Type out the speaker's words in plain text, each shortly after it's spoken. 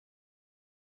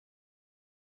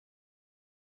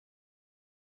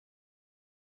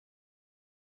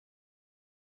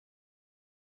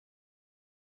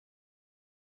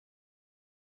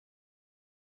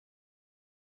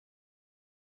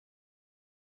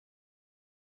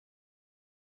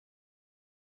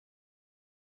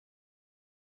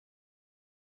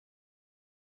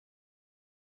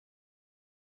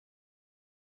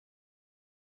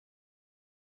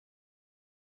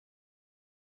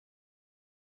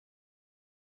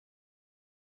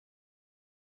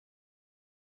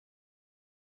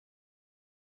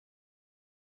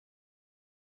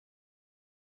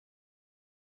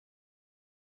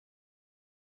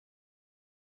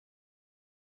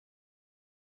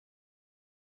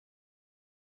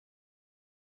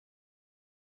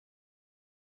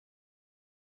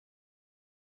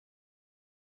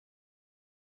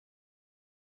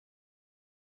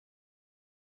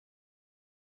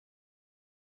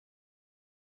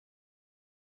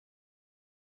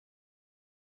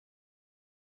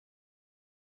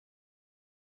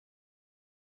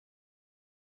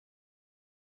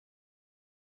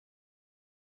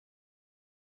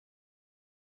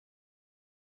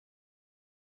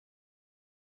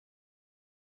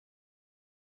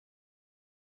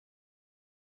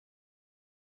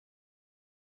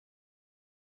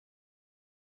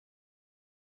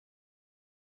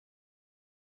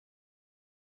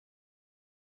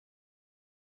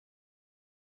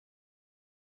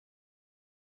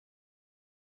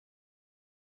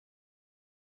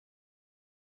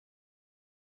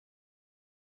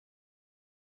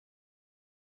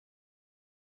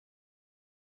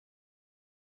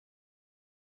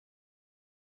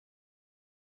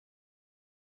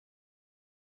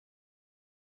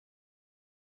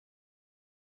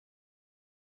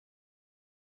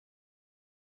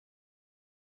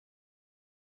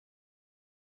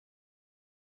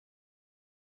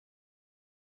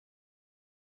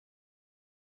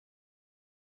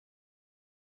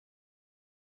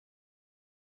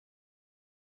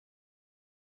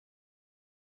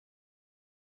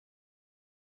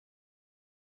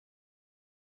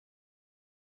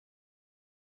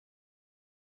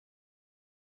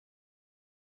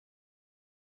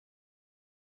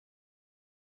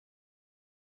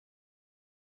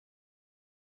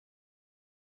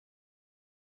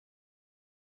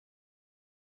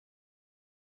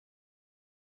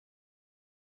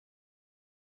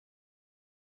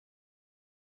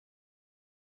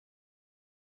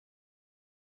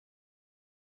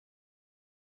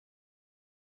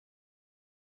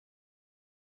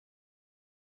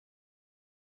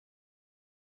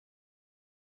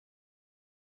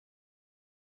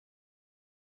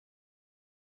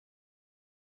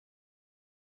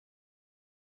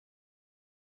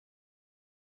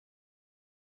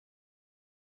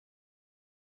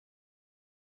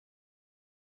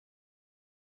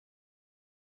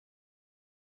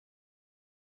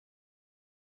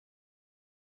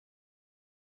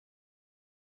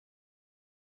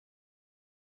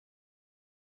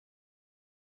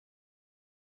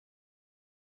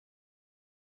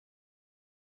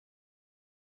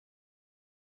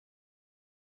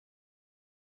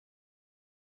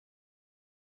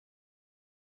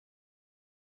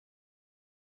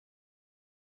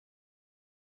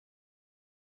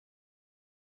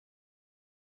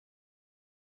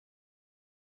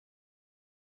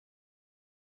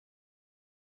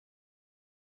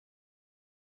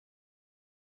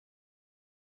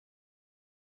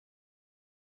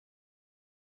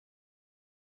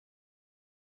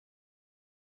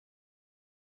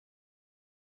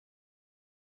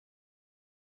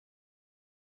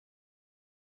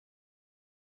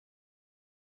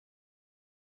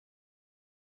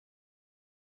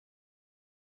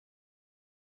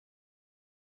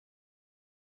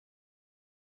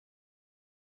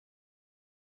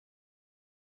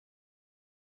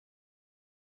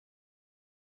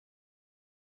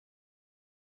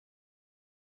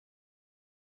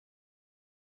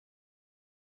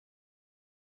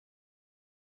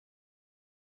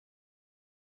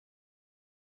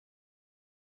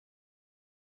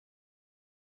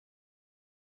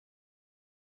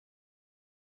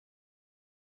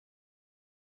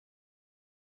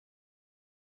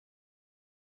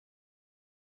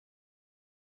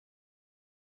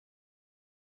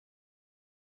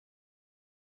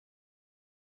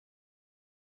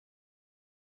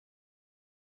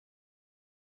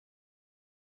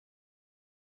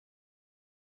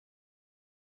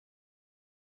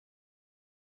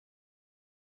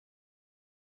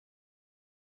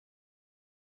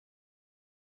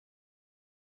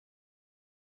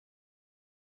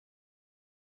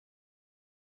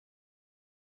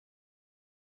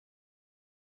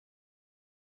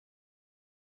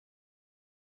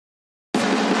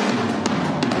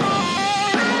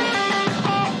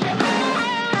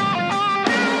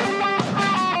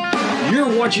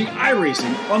watching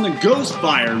iRacing on the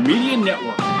Ghostfire Media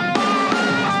Network.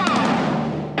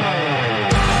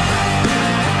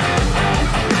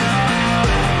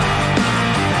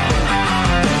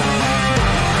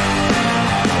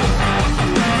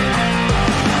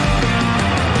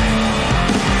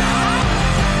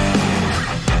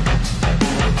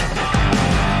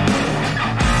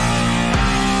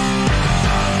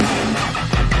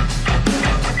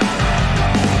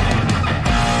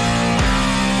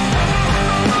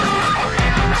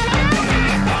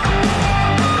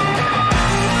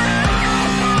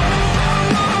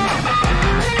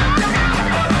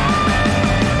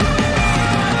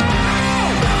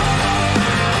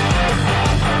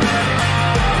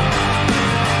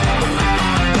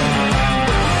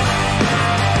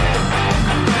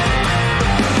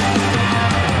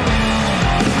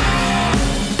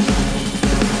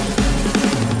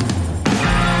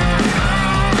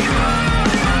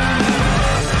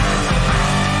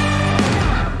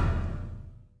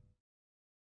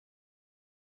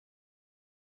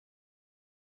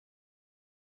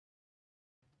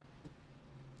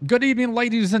 Good evening,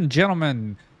 ladies and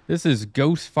gentlemen. This is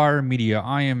Ghostfire Media.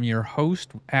 I am your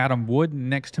host, Adam Wood.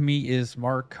 Next to me is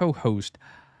my co-host,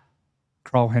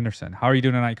 Carl Henderson. How are you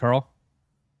doing tonight, Carl?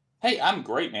 Hey, I'm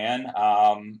great, man.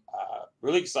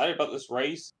 Really excited about this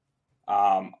race.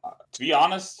 To be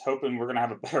honest, hoping we're going to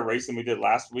have a better race than we did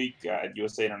last week at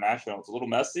USA International. It's a little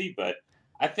messy, but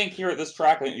I think here at this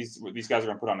track, I think these guys are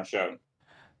going to put on a show.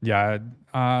 Yeah,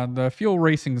 the Fuel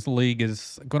Racing League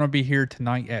is going to be here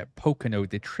tonight at Pocono,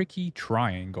 the Tricky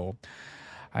Triangle.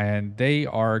 And they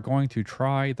are going to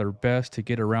try their best to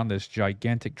get around this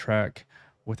gigantic track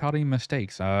without any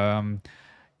mistakes. When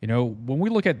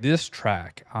we look at this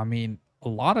track, I mean, a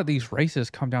lot of these races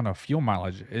come down to fuel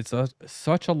mileage. It's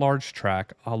such a large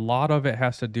track. A lot of it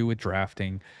has to do with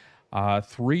drafting.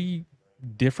 3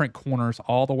 different corners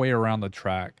all the way around the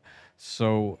track.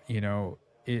 So,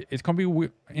 it's going to be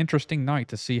an interesting night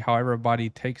to see how everybody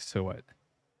takes to it.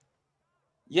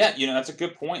 Yeah, that's a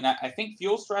good point. I think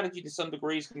fuel strategy to some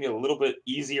degree is going to be a little bit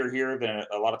easier here than it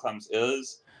a lot of times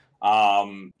is.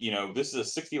 This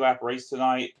is a 60-lap race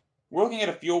tonight. We're looking at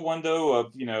a fuel window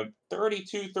of,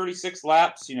 32, 36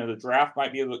 laps. The draft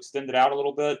might be able to extend it out a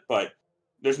little bit, but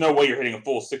there's no way you're hitting a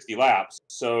full 60 laps.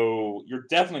 So you're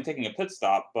definitely taking a pit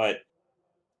stop, but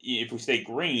if we stay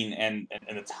green and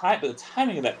the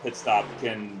timing of that pit stop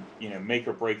can, make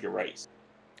or break your race.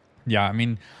 Yeah, I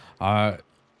mean,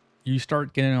 you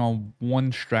start getting on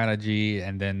one strategy,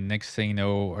 and then next thing you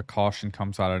know, a caution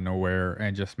comes out of nowhere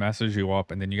and just messes you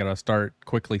up, and then you got to start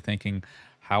quickly thinking,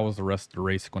 how is the rest of the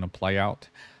race going to play out?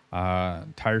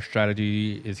 Tire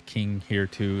strategy is king here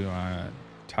too.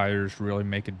 Tires really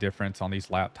make a difference on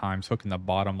these lap times. Hooking the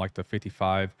bottom like the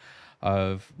 55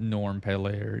 of Norm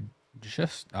Pellard.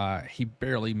 He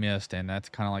barely missed, and that's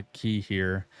kind of like key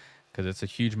here because it's a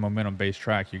huge momentum-based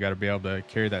track. You got to be able to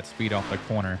carry that speed off the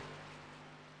corner.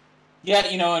 Yeah,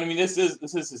 this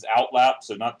is his out lap,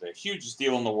 so not the hugest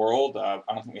deal in the world. I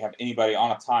don't think we have anybody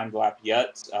on a timed lap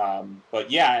yet.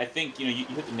 But yeah, I think you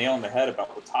hit the nail on the head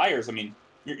about the tires. I mean,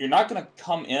 you're not going to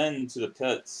come into the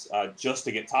pits just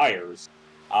to get tires.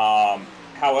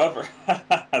 However,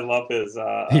 I love his.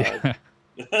 Yeah.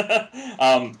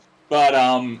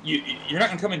 You're not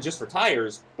going to come in just for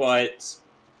tires, but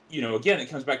again, it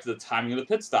comes back to the timing of the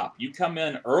pit stop. You come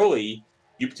in early,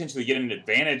 you potentially get an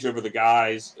advantage over the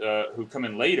guys who come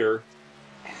in later.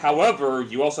 However,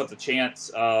 you also have the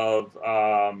chance of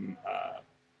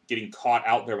getting caught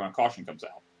out there when a caution comes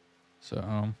out.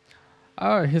 So,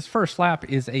 his first lap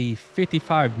is a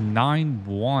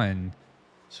 55.91.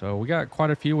 So we got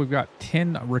quite a few. We've got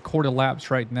 10 recorded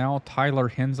laps right now. Tyler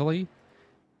Hensley,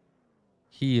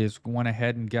 he is went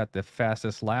ahead and got the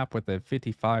fastest lap with a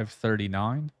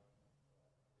 55.39.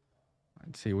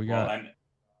 Let's see, we got.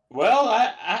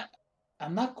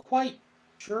 I'm not quite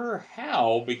sure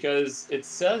how, because it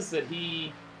says that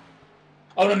he.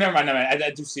 Oh no, never mind. I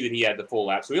do see that he had the full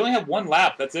lap. So we only have 1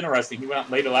 lap. That's interesting. He went out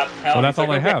and laid a lap down. Well, that's all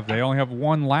they have. They only have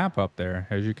 1 lap up there,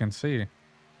 as you can see.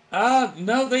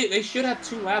 No, they should have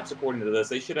 2 laps according to this.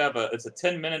 They should have it's a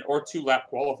 10-minute or 2-lap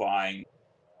qualifying.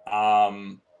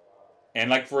 And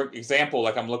like for example,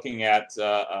 like I'm looking at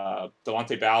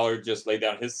Delonte Ballard just laid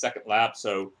down his 2nd lap,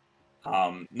 so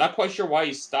not quite sure why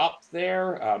he stopped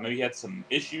there. Maybe he had some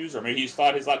issues, or maybe he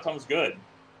thought his lap time was good.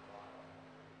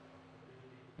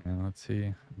 And let's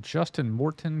see. Justin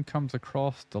Morton comes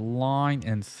across the line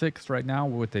in 6th right now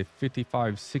with a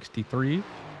 55.63.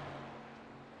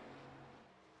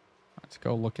 Let's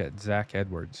go look at Zach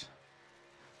Edwards.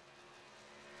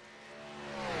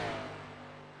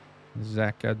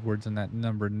 Zach Edwards in that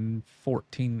number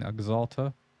 14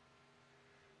 Exalta.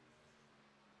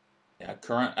 Yeah,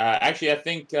 current. Actually, I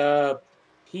think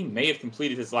he may have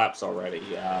completed his laps already.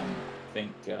 I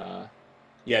think.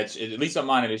 Yeah, at least on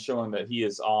mine, it is showing that he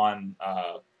is on.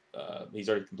 He's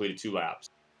already completed 2 laps.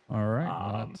 All right,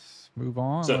 Um, let's move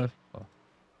on. so Boomer.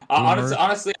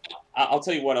 honestly, I'll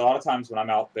tell you what. A lot of times when I'm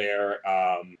out there,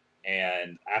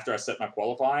 and after I set my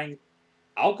qualifying,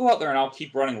 I'll go out there and I'll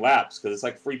keep running laps because it's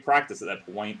like free practice at that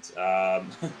point.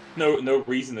 No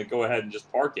reason to go ahead and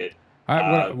just park it.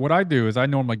 What I do is I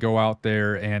normally go out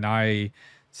there and I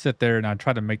sit there and I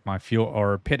try to make my fuel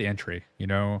or pit entry.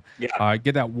 Yeah,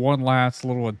 Get that one last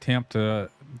little attempt to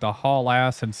haul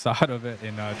ass inside of it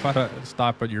and try to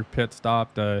stop at your pit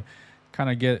stop to kind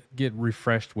of get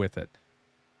refreshed with it.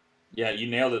 yeah, you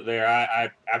nailed it there. I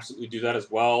absolutely do that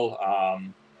as well.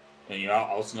 And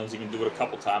I'll sometimes even do it a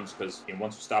couple times because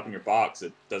once you stop in your box,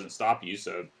 it doesn't stop you.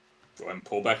 So go ahead and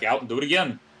pull back out and do it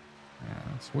again.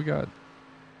 Yeah, so we got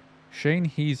Shane.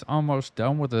 He's almost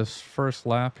done with his first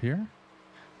lap here.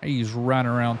 He's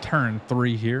running around turn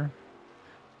 3 here.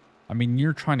 I mean,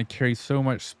 you're trying to carry so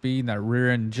much speed that rear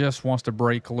end just wants to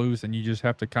break loose, and you just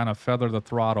have to kind of feather the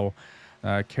throttle,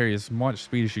 carry as much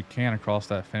speed as you can across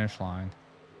that finish line.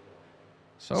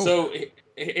 So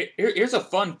here's a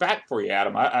fun fact for you,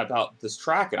 Adam, about this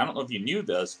track, and I don't know if you knew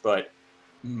this, but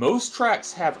most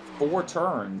tracks have 4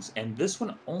 turns, and this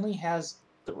one only has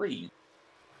 3.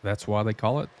 That's why they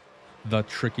call it the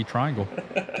tricky triangle.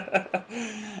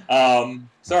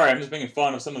 Sorry, I'm just making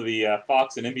fun of some of the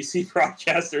Fox and NBC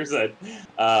broadcasters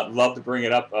that love to bring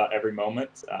it up every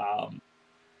moment.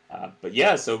 But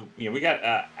yeah, so we got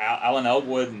Alan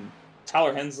Elwood and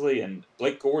Tyler Hensley and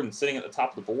Blake Gordon sitting at the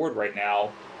top of the board right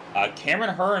now.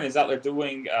 Cameron Hearn is out there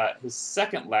doing his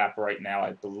 2nd lap right now,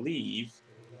 I believe.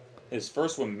 His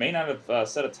first one may not have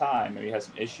set a time. Maybe he has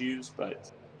some issues,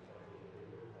 but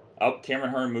Cameron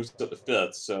Hearn moves up to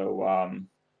 5th. So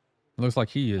Looks like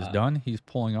he is done. He's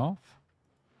pulling off.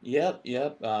 Yep.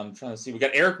 I'm trying to see. We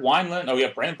got Eric Wineland. Oh,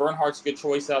 yeah, Brandon Bernhardt's a good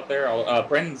choice out there.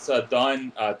 Brandon's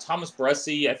done. Thomas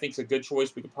Bressi, I think, is a good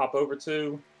choice we could pop over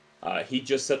to. He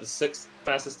just set the 6th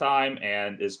fastest time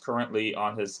and is currently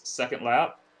on his 2nd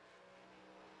lap.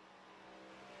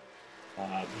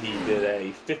 He did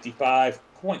a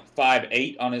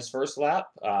 55.58 on his first lap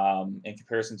in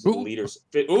comparison to the leaders.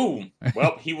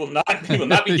 Well, he will not be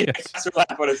getting a faster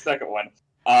lap on his 2nd one.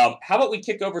 How about we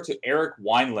kick over to Eric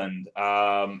Wineland,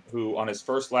 who on his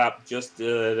first lap just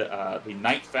did the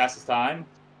 9th fastest time,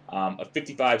 a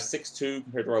 55.62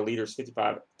 compared to our leaders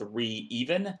 55.3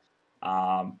 even.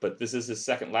 But this is his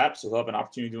 2nd lap, so he'll have an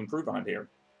opportunity to improve on it here.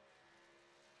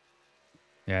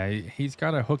 Yeah, he's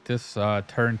got to hook this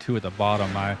turn 2 at the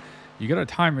bottom. You got to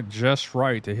time it just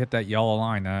right to hit that yellow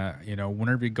line.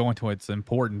 Whenever you go into it, it's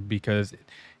important because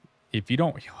if you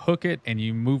don't hook it and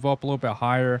you move up a little bit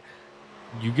higher,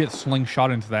 you get slingshot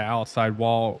into the outside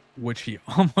wall, which he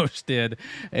almost did,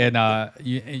 and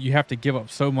you have to give up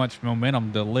so much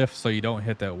momentum to lift so you don't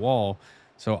hit that wall.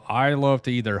 So I love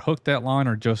to either hook that line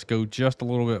or just go just a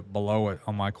little bit below it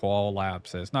on my qual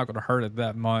laps. It's not going to hurt it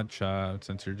that much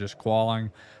since you're just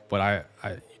qualing, but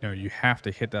you have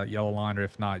to hit that yellow line, or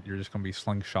if not, you're just going to be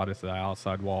slingshotted to the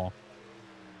outside wall.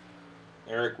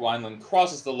 Eric Wineland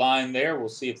crosses the line there. We'll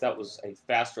see if that was a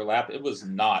faster lap. It was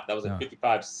not. That was a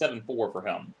 55.74 for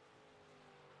him.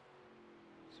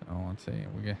 So let's see.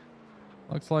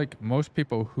 Looks like most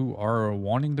people who are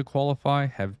wanting to qualify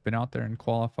have been out there and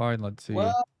qualified. Let's see.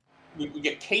 Well, we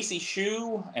get Casey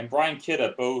Shue and Brian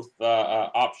Kidda, both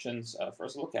options for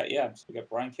us to look at. Yeah, so we got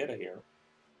Brian Kidda here.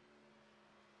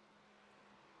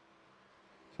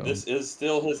 So this is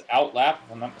still his out lap,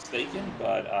 if I'm not mistaken,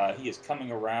 but he is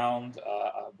coming around.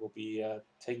 Will be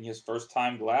taking his first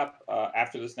timed lap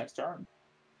after this next turn.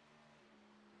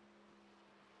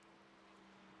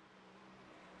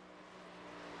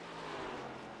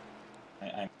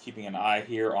 I'm keeping an eye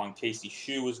here on Casey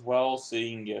Shue as well,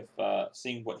 seeing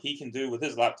what he can do with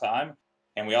his lap time.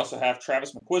 And we also have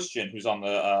Travis McQuistion, who's on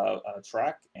the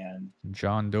track, and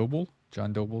John Doble.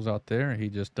 John Doble's out there. He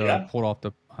just pulled off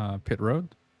the pit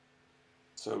road.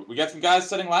 So we got some guys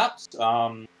setting laps.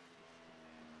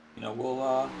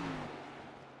 We'll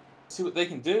see what they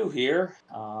can do here.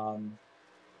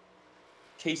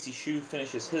 Casey Shue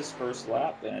finishes his first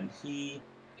lap, and he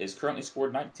is currently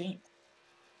scored 19th.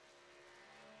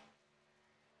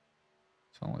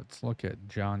 So let's look at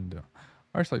John.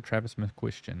 Actually, Travis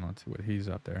McQuistion. Let's see what he's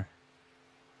up there.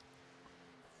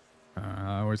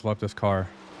 I always loved this car.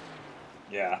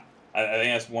 Yeah, I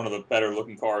think that's one of the better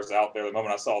looking cars out there. The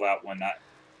moment I saw that one,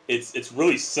 it's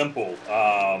really simple,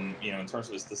 in terms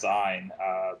of its design.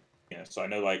 So I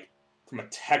know, like, from a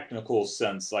technical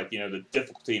sense, like, the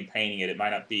difficulty in painting it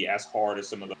might not be as hard as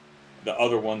some of the The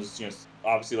other one's,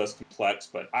 obviously less complex,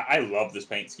 but I love this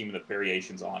paint scheme and the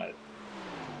variations on it.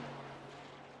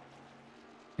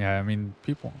 Yeah, I mean,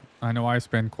 I know I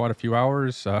spend quite a few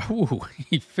hours. Ooh,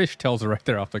 he fishtails it right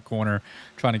there off the corner,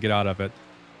 trying to get out of it.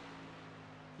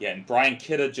 Yeah, and Brian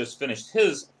Kitta just finished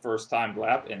his first time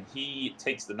lap, and he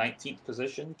takes the 19th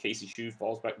position. Casey Shue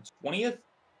falls back to 20th.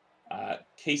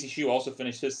 Casey Shue also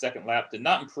finished his second lap, did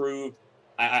not improve.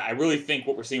 I really think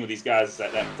what we're seeing with these guys is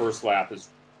that first lap is,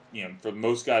 for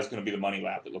most guys, going to be the money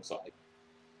lap, it looks like.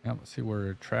 Yeah, let's see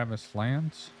where Travis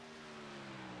lands.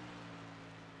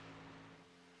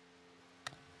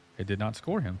 It did not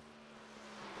score him.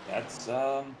 That's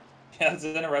that's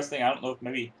interesting. I don't know if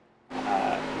maybe he went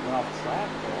off track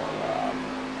or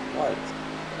what.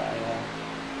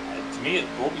 To me, it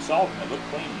will be solved and it looked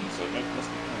clean, so it must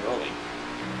be clean early.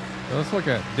 So let's look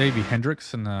at Davey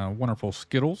Hendricks and the wonderful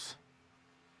Skittles.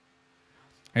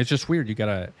 It's just weird. You got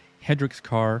a Hendricks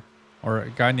car or a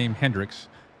guy named Hendricks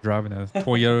driving a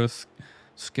Toyota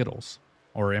Skittles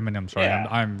or M&M's. Sorry, Yeah.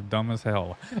 I'm dumb as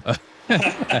hell.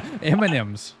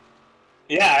 M&M's.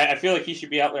 Yeah, I feel like he should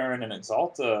be out there in an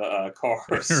Exalta car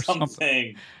or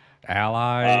something.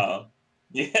 Ally.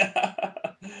 Yeah.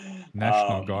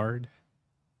 National Guard.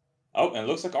 Oh, and it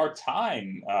looks like our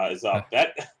time is up.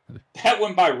 That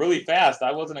went by really fast.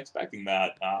 I wasn't expecting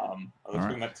that. I was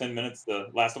expecting that 10 minutes to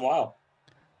last a while.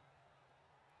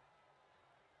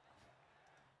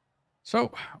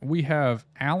 So we have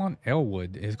Alan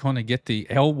Elwood is going to get the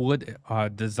Elwood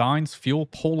Designs Fuel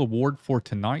Pole Award for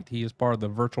tonight. He is part of the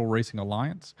Virtual Racing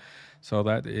Alliance. So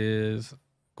that is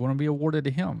going to be awarded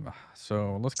to him.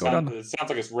 So let's go down. It sounds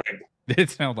like it's rigged. It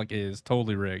sounds like it is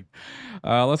totally rigged.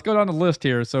 Let's go down the list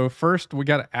here. So first we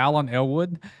got Alan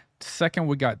Elwood. Second,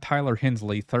 we got Tyler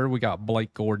Hensley. Third, we got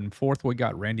Blake Gordon. Fourth, we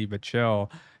got Randy Bachell.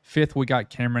 Fifth, we got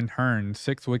Cameron Hearn.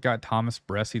 Sixth, we got Thomas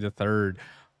Bressie III.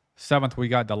 Seventh, we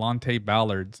got Delonte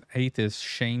Ballard. Eighth is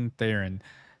Shane Theron.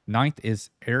 Ninth is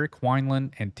Eric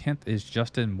Wineland. And 10th is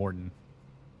Justin Morton.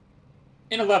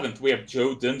 In 11th, we have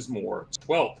Joe Dinsmore.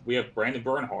 12th, we have Brandon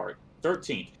Bernhardt.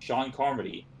 13th, Sean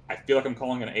Carmody. I feel like I'm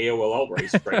calling an AOLL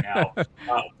race right now.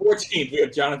 14th, we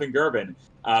have Jonathan Gerben.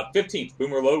 15th,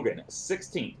 Boomer Logan.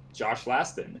 16th, Josh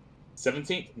Laston.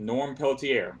 17th, Norm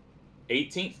Pelletier.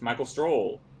 18th, Michael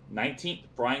Stroll. 19th,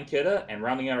 Brian Kitta. And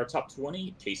rounding out our top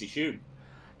 20, Casey Shue.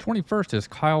 21st is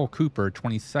Kyle Cooper.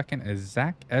 22nd is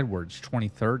Zach Edwards.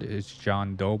 23rd is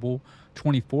John Doble.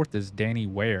 24th is Danny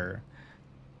Ware.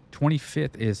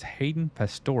 25th is Hayden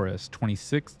Pastoris.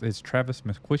 26th is Travis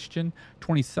McQuistion.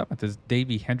 27th is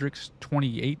Davey Hendricks.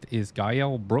 28th is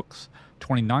Gael Brooks.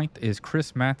 29th is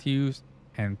Chris Matthews.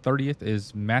 And 30th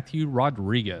is Matthew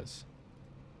Rodriguez.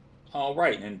 All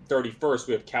right. And 31st,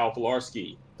 we have Cal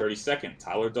Pilarski. 32nd,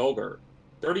 Tyler Dolger.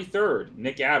 33rd,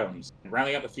 Nick Adams. And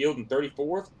rounding out the field in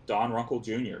 34th, Don Runkle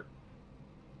Jr.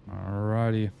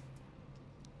 Alrighty.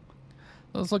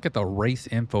 Let's look at the race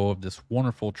info of this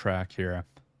wonderful track here.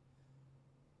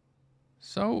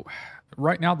 So,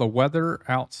 right now the weather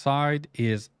outside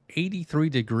is 83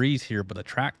 degrees here, but the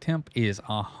track temp is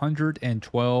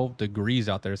 112 degrees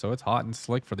out there, so it's hot and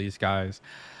slick for these guys.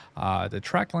 The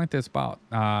track length is about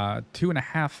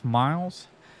 2.5 miles.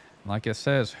 Like it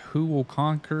says, who will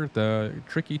conquer the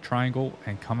tricky triangle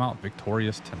and come out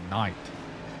victorious tonight?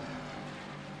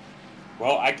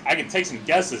 Well, I can take some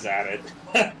guesses at it.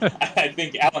 I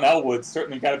think Alan Elwood's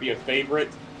certainly got to be a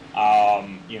favorite.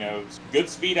 Good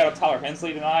speed out of Tyler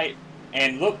Hensley tonight.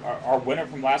 And look, our winner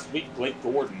from last week, Blake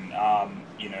Gordon. I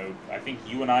think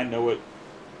you and I know it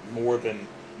more than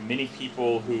many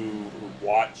people who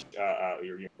watch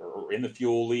or in the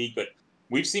Fuel League, but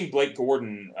we've seen Blake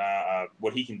Gordon,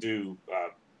 what he can do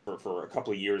for a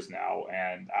couple of years now,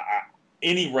 and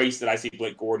any race that I see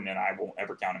Blake Gordon in, I won't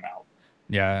ever count him out.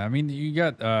 Yeah, I mean, you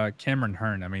got Cameron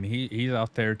Hearn. I mean, he's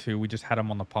out there too. We just had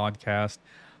him on the podcast.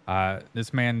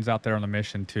 This man's out there on a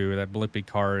mission too. That Blippy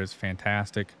car is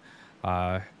fantastic.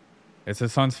 It's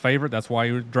his son's favorite. That's why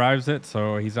he drives it.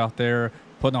 So he's out there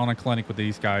putting on a clinic with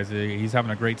these guys. He's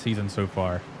having a great season so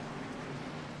far.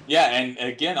 Yeah, and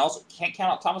again, also can't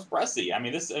count out Thomas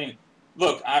Bressie.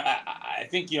 Look, I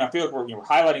think I feel like we're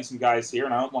highlighting some guys here,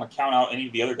 and I don't want to count out any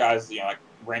of the other guys. Like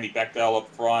Randy Bechtel up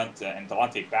front and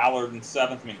Delonte Ballard in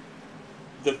 7th. I mean,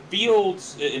 the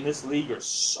fields in this league are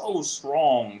so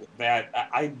strong that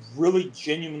I really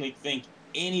genuinely think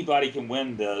anybody can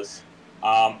win this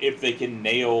if they can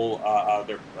nail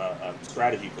their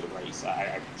strategy for the race.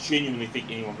 I genuinely think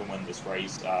anyone can win this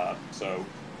race. So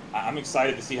I'm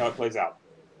excited to see how it plays out.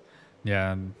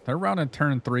 Yeah, and they're around in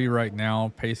turn 3 right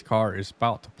now. Pace car is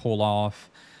about to pull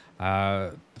off.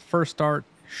 The first start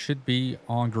should be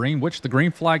on green, which the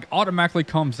green flag automatically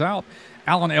comes out.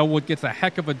 Alan Elwood gets a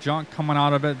heck of a jump coming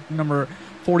out of it. Number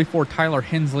 44, Tyler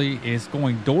Hensley, is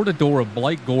going door to door with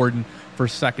Blake Gordon for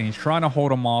second. He's trying to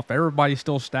hold him off. Everybody's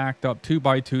still stacked up 2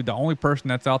 by 2. The only person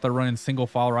that's out there running single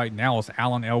file right now is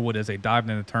Alan Elwood as they dive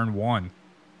into turn 1.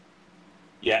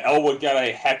 Yeah, Elwood got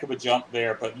a heck of a jump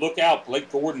there, but look out.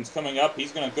 Blake Gordon's coming up.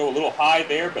 He's going to go a little high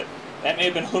there, but that may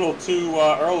have been a little too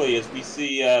early as we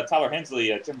see Tyler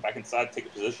Hensley jump back inside to take a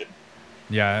position.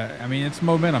 Yeah, I mean, it's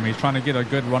momentum. He's trying to get a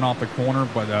good run off the corner,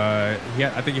 but I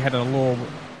think he had a little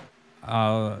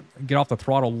get off the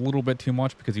throttle a little bit too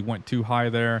much because he went too high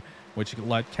there, which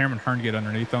let Cameron Hearn get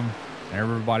underneath him. And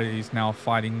everybody's now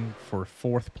fighting for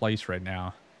 4th place right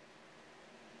now.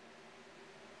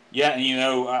 Yeah,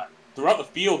 and throughout the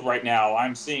field right now,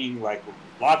 I'm seeing like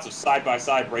lots of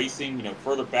side-by-side racing.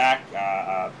 Further back,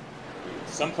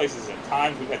 some places at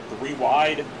times we've had 3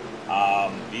 wide.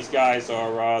 These guys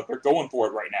are they're going for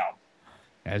it right now.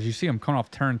 As you see them coming off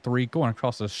turn 3, going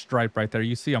across the stripe right there,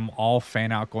 you see them all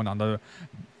fan out going on the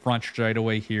front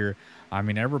straightaway here. I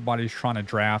mean, everybody's trying to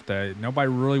draft. Nobody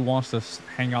really wants to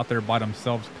hang out there by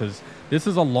themselves because this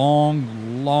is a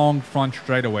long, long front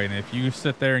straightaway. And if you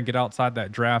sit there and get outside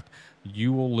that draft,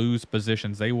 you will lose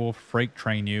positions. They will freight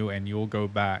train you and you'll go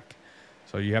back.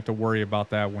 So you have to worry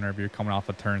about that whenever you're coming off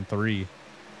of turn 3.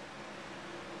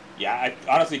 Yeah, I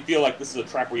honestly feel like this is a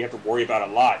track where you have to worry about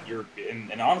a lot.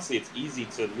 And honestly, it's easy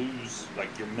to lose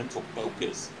like your mental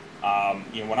focus.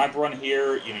 When I've run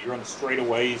here, you're on the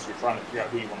straightaways. You're trying to figure out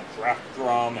who you want to draft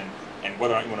from and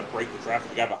whether or not you want to break the draft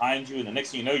with the guy behind you. And the next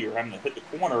thing you know, you're having to hit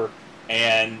the corner.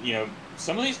 And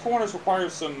some of these corners require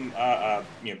some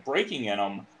braking in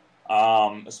them.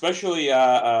 Especially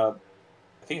I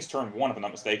think it's turn 1 if I'm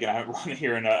not mistaken. I haven't run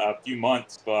here in a few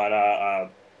months,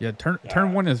 but yeah,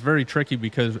 turn 1 is very tricky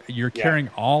because you're carrying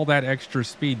all that extra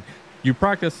speed. You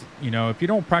practice, if you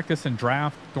don't practice in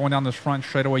draft going down this front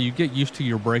straightaway, you get used to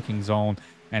your braking zone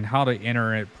and how to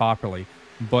enter it properly.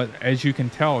 But as you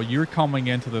can tell, you're coming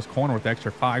into this corner with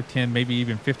extra 5, 10, maybe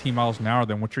even 15 miles an hour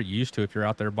than what you're used to if you're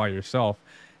out there by yourself.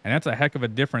 And that's a heck of a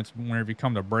difference whenever you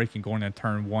come to braking going into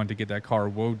turn 1 to get that car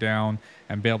woe down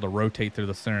and be able to rotate through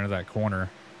the center of that corner.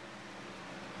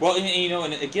 Well,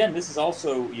 and again, this is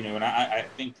also, and I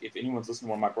think if anyone's listened to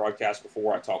one of my broadcasts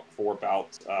before, I talked before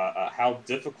about how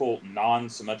difficult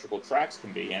non-symmetrical tracks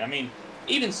can be. And I mean,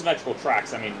 even symmetrical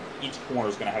tracks, each corner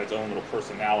is going to have its own little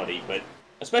personality. But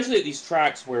especially at these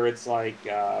tracks where it's like,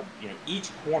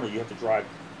 each corner you have to drive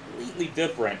completely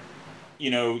different.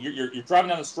 You're driving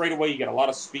down the straightaway, you get a lot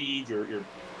of speed, you're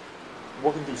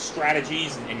working through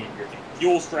strategies and your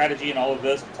fuel strategy and all of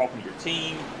this, talking to your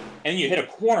team. And then you hit a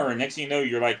corner, and next thing you know,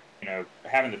 you're like,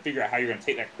 having to figure out how you're going to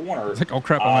take that corner. It's like, oh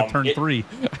crap, I'm on turn 3.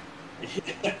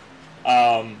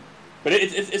 But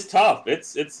it's tough.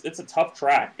 It's a tough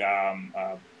track.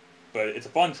 But it's a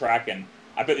fun track, and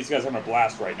I bet these guys are having a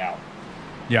blast right now.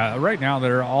 Yeah, right now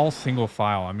they're all single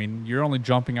file. I mean, you're only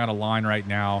jumping out of line right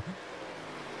now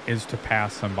is to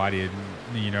pass somebody.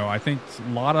 And, I think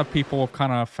a lot of people have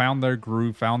kind of found their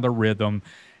groove, found their rhythm,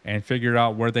 and figured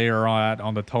out where they are at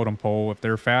on the totem pole. If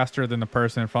they're faster than the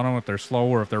person in front of them, if they're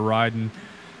slower, if they're riding.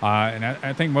 And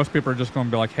I think most people are just going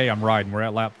to be like, hey, I'm riding. We're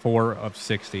at lap 4 of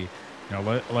 60.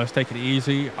 Let's take it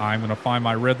easy. I'm going to find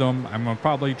my rhythm. I'm going to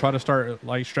probably try to start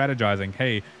like strategizing.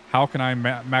 Hey, how can I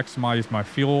maximize my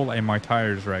fuel and my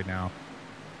tires right now?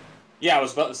 Yeah, I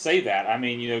was about to say that.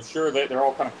 Sure, they're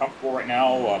all kind of comfortable right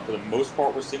now. For the most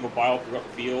part, we're single file throughout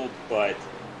the field, but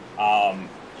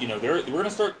we're going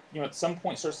to start, at some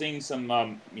point start seeing some,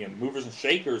 movers and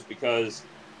shakers because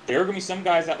there are going to be some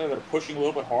guys out there that are pushing a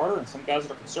little bit harder and some guys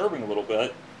that are conserving a little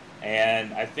bit.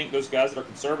 And I think those guys that are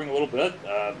conserving a little bit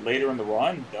later in the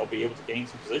run, they'll be able to gain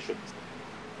some positions.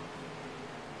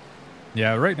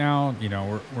 Yeah, right now,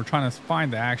 we're trying to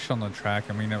find the action on the track.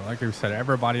 Like we said,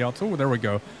 everybody else. Oh, there we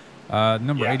go.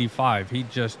 Number 85, he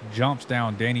just jumps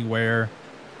down Danny Ware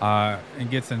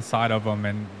and gets inside of him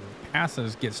and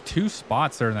passes, gets 2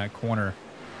 spots there in that corner.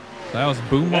 That was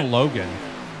Boomer Logan.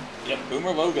 Yep,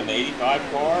 Boomer Logan, the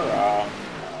 85 car.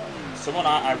 Someone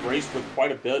I've raced with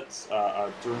quite a bit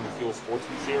during the Fuel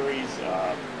Sportsman Series.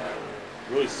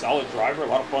 Really solid driver, a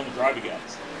lot of fun to drive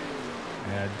against.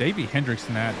 Yeah, Davey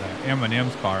Hendrickson, that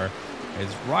M&M's car,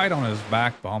 is right on his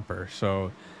back bumper.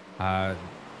 So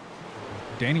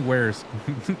Danny Ware's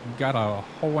got a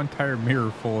whole entire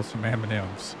mirror full of some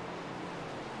M&M's.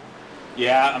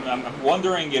 Yeah, I'm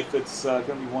wondering if it's going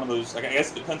to be one of those. I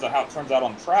guess it depends on how it turns out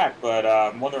on track, but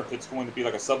I'm wondering if it's going to be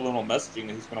like a subliminal messaging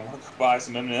that he's going to want to buy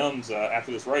some M&Ms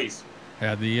after this race.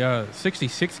 Yeah, the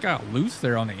 66 got loose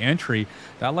there on the entry.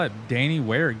 That let Danny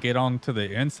Ware get onto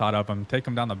the inside of him, take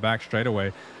him down the back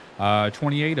straightaway.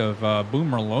 28 of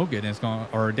Boomer Logan is going,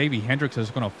 or Davey Hendricks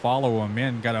is going to follow him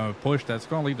in. Got a push that's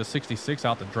going to leave the 66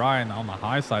 out to dry, and on the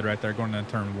high side right there, going into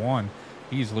turn 1,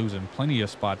 he's losing plenty of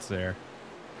spots there.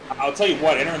 I'll tell you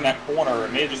what, entering that corner,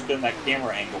 it may have just been that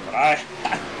camera angle, but I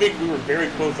think we were very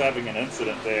close to having an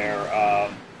incident there.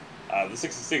 The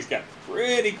 66 got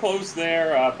pretty close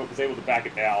there, but was able to back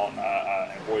it down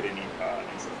and avoid any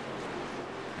incident.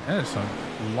 There's a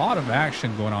lot of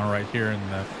action going on right here in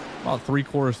the about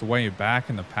 3/4 of the way back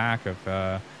in the pack of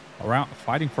around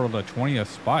fighting for the 20th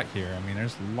spot here. I mean,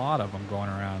 there's a lot of them going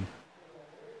around.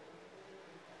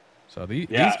 So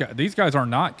these guys are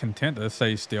not content to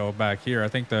stay still back here. I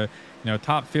think the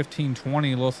top 15,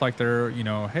 20 looks like they're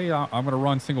hey, I'm going to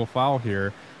run single file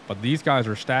here. But these guys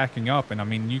are stacking up, and I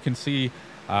mean, you can see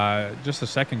just a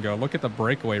second ago, look at the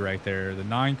breakaway right there. The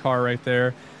 9 car right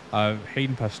there,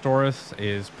 Hayden Pastoris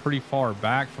is pretty far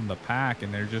back from the pack,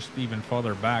 and they're just even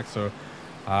further back. So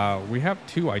we have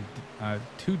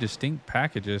two distinct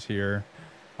packages here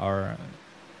are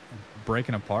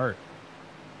breaking apart.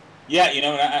 Yeah,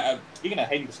 and speaking of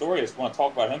Hayden Pastoris, I want to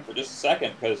talk about him for just a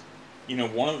second because,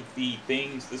 one of the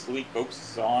things this league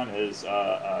focuses on is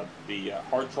the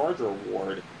Hard Charger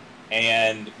Award.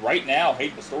 And right now,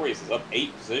 Hayden Pastorius is up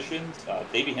 8 positions.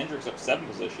 Davey Hendricks up 7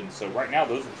 positions. So right now,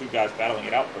 those are 2 guys battling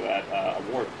it out for that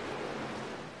award.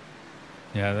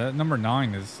 Yeah, that number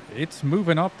 9 it's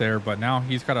moving up there, but now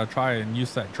he's got to try and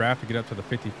use that draft to get up to the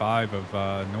 55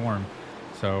 of Norm.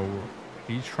 So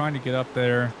he's trying to get up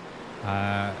there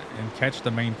and catch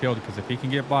the main field, because if he can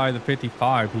get by the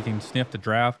 55, he can sniff the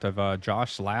draft of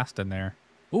Josh Laston there.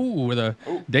 Ooh,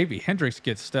 Davey Hendricks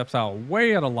steps out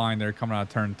way out of line there, coming out of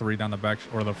turn 3 down the back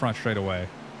or the front straightaway.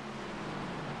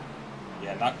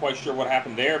 Yeah, not quite sure what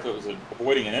happened there. If it was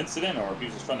avoiding an incident or if he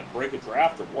was just trying to break a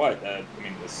draft or what. I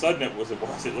mean, the sudden it looked like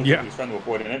he was trying to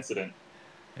avoid an incident.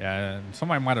 Yeah, and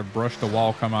somebody might have brushed the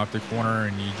wall, come out the corner,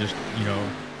 and you just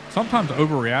sometimes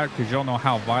overreact because you don't know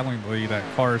how violently that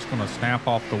car is going to snap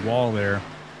off the wall there.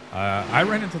 I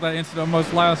ran into that incident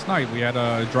almost last night. We had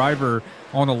a driver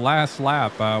on the last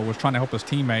lap was trying to help his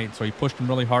teammate, so he pushed him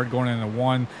really hard going into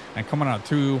 1 and coming out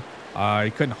 2.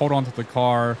 He couldn't hold on to the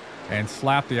car and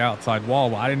slapped the outside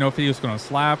wall. Well, I didn't know if he was going to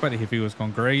slap it, if he was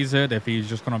going to graze it, if he was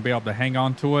just going to be able to hang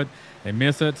on to it and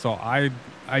miss it. So I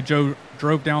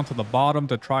drove down to the bottom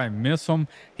to try and miss him.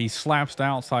 He slaps the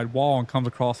outside wall and comes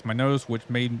across my nose, which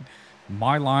made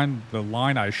my line the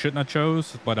line I shouldn't have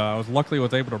chose, but I was luckily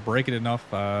was able to break it enough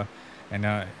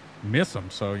and miss him.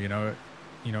 So in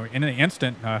an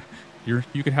instant,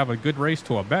 you can have a good race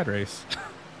to a bad race.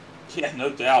 Yeah, no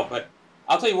doubt. But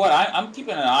I'll tell you what, I'm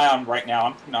keeping an eye on right now.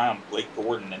 I'm keeping an eye on Blake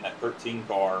Gordon in that 13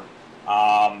 car.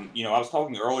 I was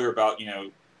talking earlier about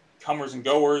comers and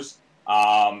goers.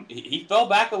 He fell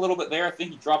back a little bit there. I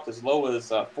think he dropped as low as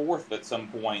 4th at some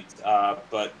point.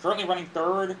 But currently running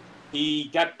 3rd. He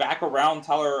got back around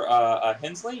Tyler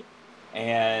Hensley,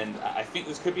 and I think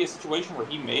this could be a situation where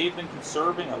he may have been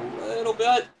conserving a little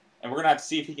bit, and we're going to have to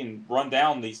see if he can run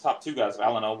down these top 2 guys,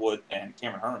 Alan Elwood and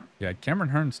Cameron Hearn. Yeah, Cameron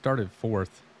Hearn started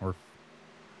 4th, or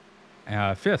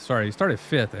 5th, sorry. He started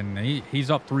 5th, and he's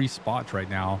up 3 spots right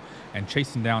now and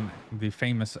chasing down the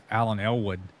famous Alan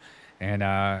Elwood,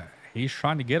 and he's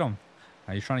trying to get him.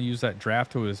 He's trying to use that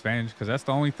draft to his advantage, because that's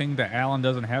the only thing that Alan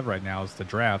doesn't have right now is the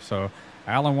draft. So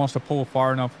Alan wants to pull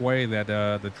far enough away that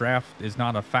the draft is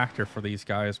not a factor for these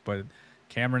guys, but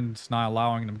Cameron's not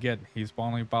allowing them to get. He's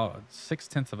only about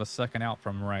 0.6 of a second out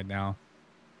from him right now.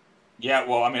 Yeah,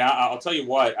 well, I mean, I'll tell you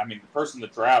what. I mean, the person to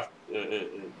draft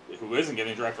who isn't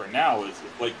getting drafted right now is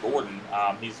Blake Gordon.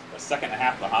 He's a 1.5 seconds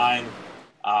behind.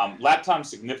 Lap time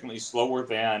significantly slower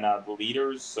than the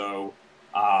leaders, so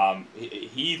he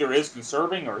either is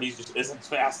conserving or he just isn't as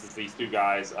fast as these 2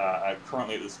 guys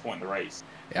currently at this point in the race.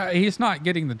 Yeah, he's not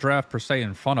getting the draft per se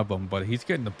in front of him, but he's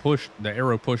getting the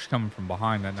arrow push coming from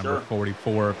behind that number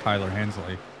 44 of Tyler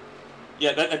Hensley.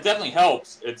 Yeah, that definitely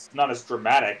helps. It's not as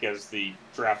dramatic as the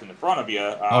draft in the front of you.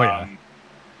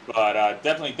 But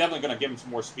definitely going to give him some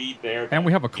more speed there. And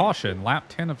we have a caution, lap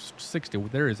 10 of 60.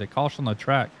 There is a caution on the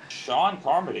track. Sean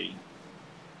Carmody.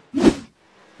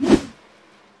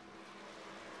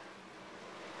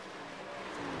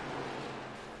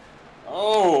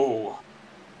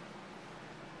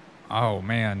 Oh,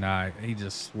 man, he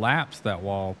just slaps that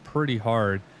wall pretty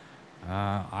hard.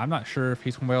 I'm not sure if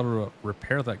he's going to be able to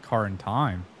repair that car in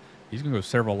time. He's going to go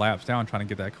several laps down trying to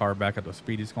get that car back up to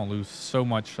speed. He's going to lose so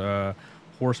much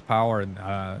horsepower and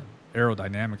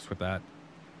aerodynamics with that.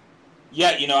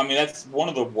 Yeah, I mean, that's one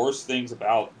of the worst things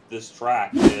about this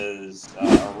track is,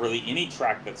 or really any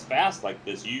track that's fast like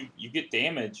this. You get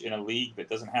damage in a league that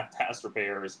doesn't have fast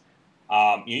repairs.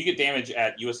 You get damage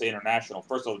at USA International.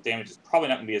 First of all, the damage is probably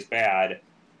not going to be as bad,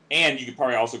 and you could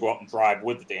probably also go out and drive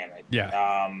with the damage.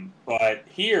 Yeah. But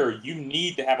here, you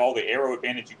need to have all the aero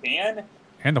advantage you can,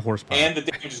 And the horsepower. and the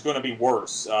damage is going to be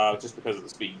worse just because of the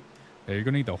speed. Yeah, you're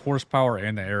gonna need the horsepower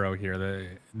and the aero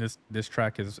here. This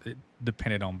track is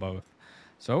dependent on both.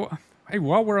 So, hey,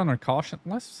 while we're under caution,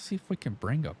 let's see if we can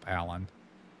bring up Alan.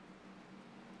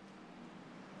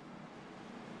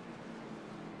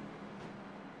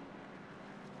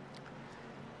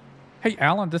 Hey,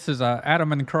 Alan, this is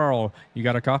Adam and Carl. You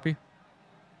got a copy?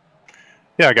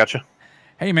 Yeah, I got you.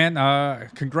 Hey, man,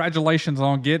 congratulations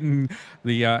on getting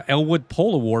the Elwood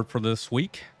Pole Award for this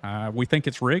week. We think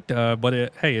it's rigged,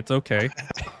 but hey, it's okay.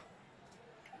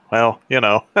 Well,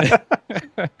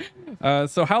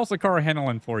 So how's the car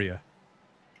handling for you?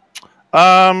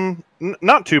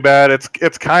 Not too bad.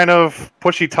 It's kind of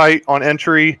pushy tight on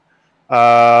entry,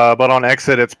 but on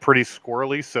exit it's pretty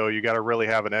squirrely. So you got to really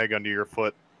have an egg under your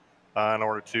foot in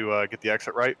order to get the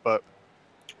exit right. But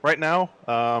right now,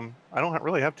 I don't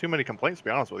really have too many complaints, to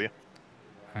be honest with you.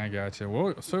 I gotcha.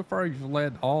 Well, so far you've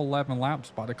led all 11 laps.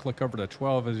 About to click over to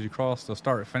 12 as you cross the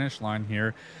start-finish line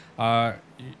here.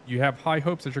 You have high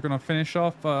hopes that you're going to finish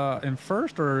off in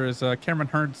first, or is Cameron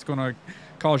Hearns going to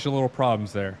cause you little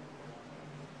problems there?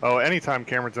 Oh, anytime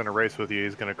Cameron's in a race with you,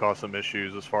 he's going to cause some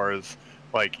issues as far as,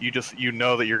 like, you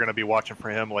know that you're going to be watching for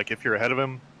him. Like, if you're ahead of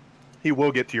him, he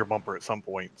will get to your bumper at some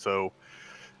point. So,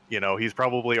 he's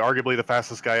probably arguably the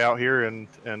fastest guy out here,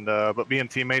 but being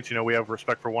teammates, we have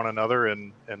respect for one another,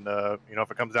 and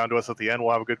if it comes down to us at the end,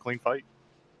 we'll have a good, clean fight.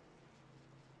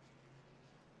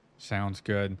 Sounds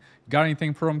good. Got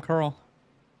anything for him, Carl?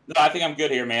 No, I think I'm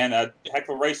good here, man. Heck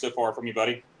of a race so far from you,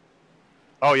 buddy.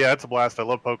 Oh yeah, it's a blast. I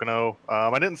love Pocono.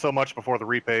 I didn't so much before the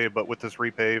repave, but with this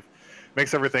repave,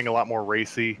 makes everything a lot more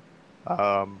racy.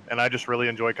 And I just really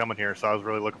enjoy coming here, so I was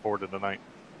really looking forward to tonight.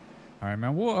 All right,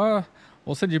 man.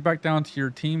 We'll send you back down to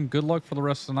your team. Good luck for the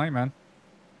rest of the night, man.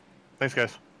 Thanks,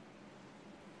 guys.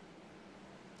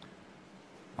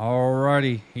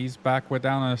 Alrighty, he's back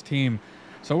down on his team.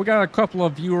 So we got a couple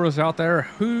of viewers out there.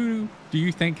 Who do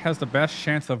you think has the best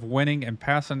chance of winning and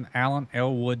passing Alan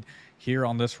Elwood here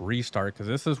on this restart? Because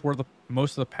this is where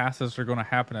most of the passes are going to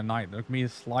happen tonight. They're going to be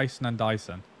slicing and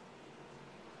dicing.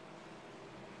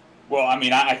 Well, I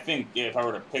mean, I think if I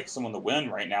were to pick someone to win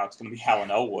right now, it's going to be Alan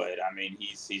Elwood. I mean,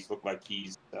 he's looked like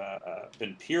he's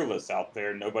been peerless out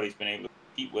there. Nobody's been able to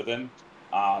compete with him.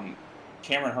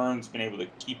 Cameron Hearn's been able to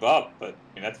keep up, but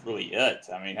I mean, that's really it.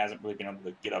 I mean, hasn't really been able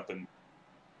to get up and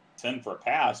 10 for a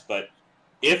pass. But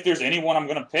if there's anyone I'm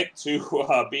going to pick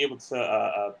to be able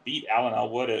to beat Alan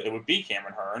Elwood, it would be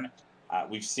Cameron Hearn.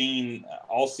 We've seen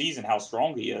all season how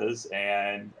strong he is,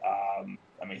 and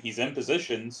I mean, he's in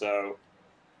position, so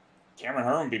Cameron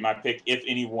Hearn would be my pick if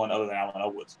anyone other than Alan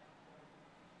Elwood.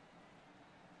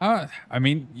 I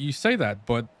mean, you say that,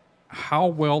 but how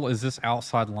well is this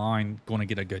outside line going to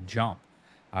get a good jump?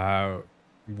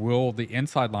 Will the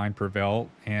inside line prevail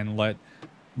and let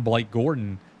Blake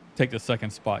Gordon take the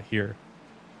second spot here?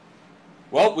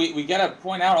 Well, we got to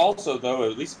point out also, though,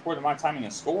 at least according to my timing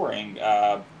and scoring,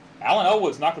 Alan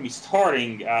Elwood's not going to be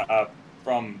starting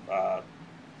from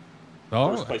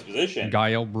first place position.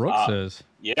 Gael Brooks is.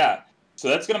 Yeah, so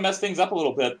that's going to mess things up a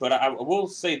little bit. But I will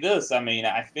say this: I mean,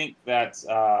 I think that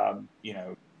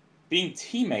being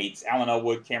teammates, Alan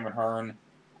Elwood, Cameron Hearn,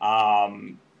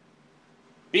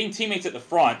 being teammates at the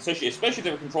front, especially if they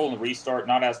were controlling the restart,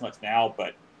 not as much now,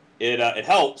 but it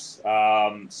helps.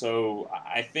 So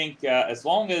I think as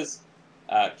long as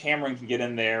Cameron can get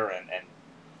in there and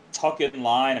tuck it in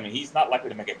line, I mean, he's not likely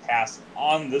to make a pass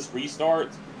on this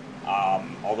restart.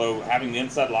 Although having the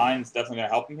inside line is definitely going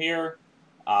to help him here.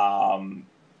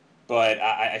 But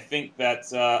I think that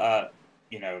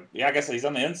yeah, like I said, he's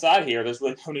on the inside here. There's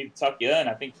really no need to tuck in.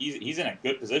 I think he's in a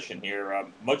good position here,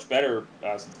 much better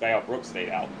since Gael Brooks stayed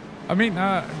out. I mean,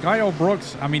 Gael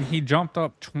Brooks, I mean, he jumped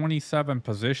up 27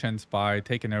 positions by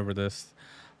taking over this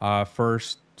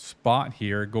first spot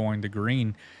here, going to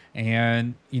green.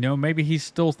 And, maybe he's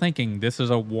still thinking this is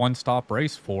a one-stop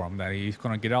race for him, that he's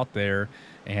going to get out there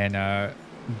and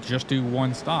just do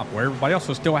one stop, where everybody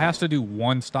else still has to do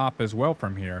one stop as well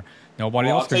from here. Nobody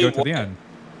else can go to the end.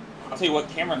 I'll tell you what,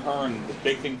 Cameron Hearn, the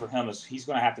big thing for him is he's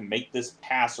going to have to make this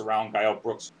pass around Gael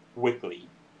Brooks quickly.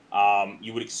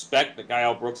 You would expect that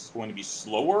Gael Brooks is going to be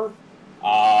slower,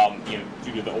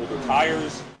 due to the older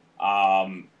tires.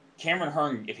 Cameron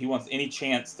Hearn, if he wants any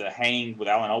chance to hang with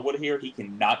Alan Elwood here, he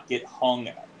cannot get hung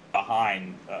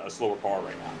behind a slower car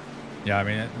right now. Yeah, I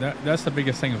mean, that's the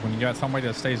biggest thing is when you got somebody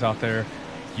that stays out there,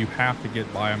 you have to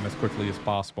get by them as quickly as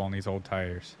possible on these old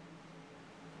tires.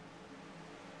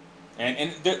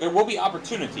 And there will be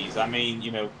opportunities. I mean,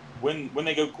 when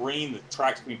they go green, the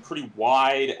track's going to be pretty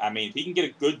wide. I mean, if he can get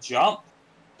a good jump,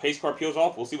 pace car peels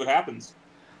off. We'll see what happens.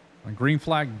 When green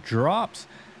flag drops,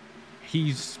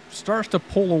 he starts to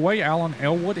pull away. Alan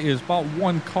Elwood is about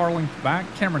one car length back.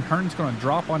 Cameron Hearn's going to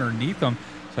drop underneath him.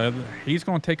 So he's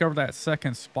going to take over that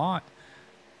second spot.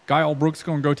 Guy Allbrook's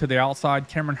going to go to the outside.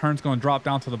 Cameron Hearn's going to drop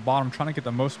down to the bottom, trying to get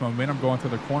the most momentum going to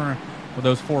the corner with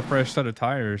those 4 fresh set of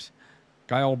tires.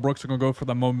 Guy Allbrooks are going to go for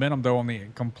the momentum, though, on the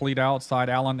complete outside.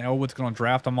 Alan Elwood's going to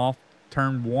draft him off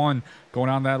turn 1, going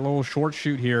on that little short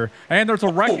shoot here. And there's a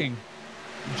wrecking.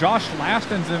 Josh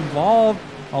Laston's involved,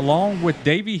 along with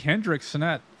Davey Hendricks in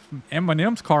that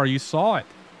M&M's car. You saw it.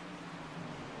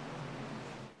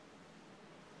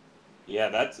 Yeah,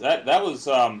 that was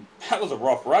a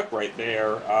rough wreck right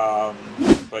there.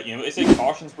 But they say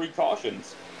cautions breed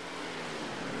cautions.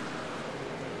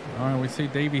 All right, we see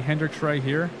Davey Hendricks right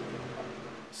here.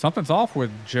 Something's off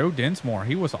with Joe Dinsmore.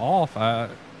 He was off.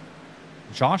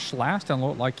 Josh Laston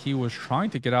looked like he was trying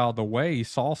to get out of the way. He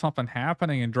saw something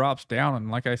happening and drops down. And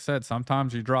like I said,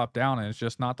 sometimes you drop down and it's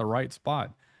just not the right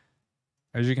spot.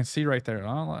 As you can see right there,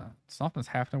 something's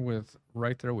happening with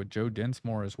right there with Joe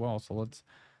Dinsmore as well. So let's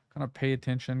kind of pay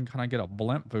attention, kind of get a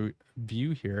blimp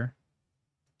view here.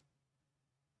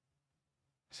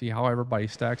 See how everybody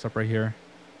stacks up right here.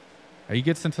 He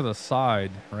gets into the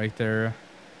side right there.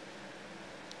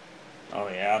 Oh,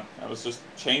 yeah. That was just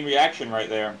chain reaction right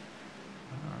there.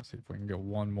 Let's see if we can get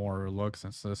one more look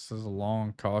since this is a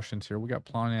long cautions here. We got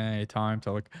plenty of time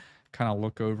to kind of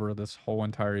look over this whole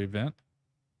entire event.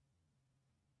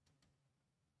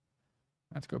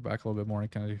 Let's go back a little bit more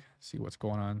and kind of see what's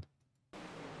going on.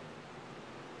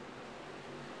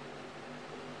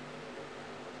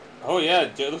 Oh, yeah.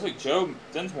 It looks like Joe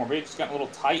Dinsmore maybe just got a little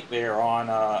tight there on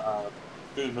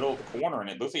through the middle of the corner, and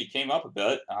it looks like he came up a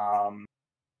bit. All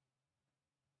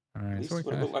right, at least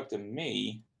what it looked like to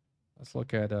me. Let's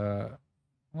look at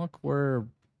look where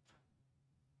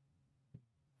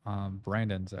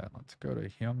Brandon's at. Let's go to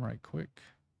him right quick.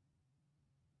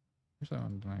 I guess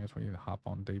we need to hop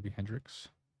on Davey Hendricks.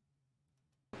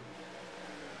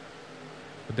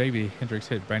 But Davey Hendricks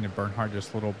hit Brandon Bernhardt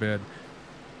just a little bit.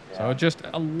 Yeah. So just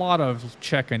a lot of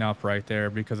checking up right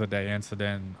there because of that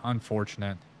incident.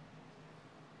 Unfortunate.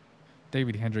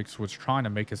 David Hendricks was trying to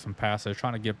make some passes,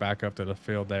 trying to get back up to the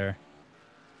field there.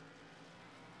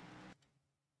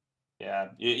 Yeah,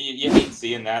 you hate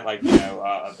seeing that. I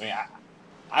mean,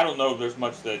 I don't know if there's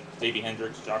much that Davey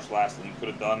Hendricks, Josh Laston could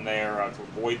have done there to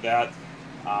avoid that.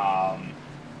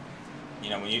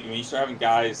 When you start having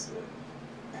guys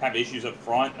have issues up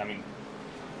front, I mean,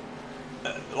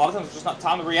 a lot of times it's just not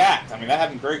time to react. I mean, that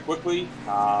happened very quickly.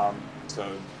 So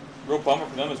real bummer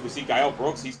for them as we see Guile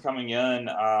Brooks. He's coming in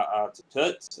to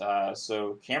pits.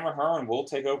 So Cameron Hearn will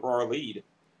take over our lead.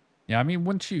 Yeah, I mean,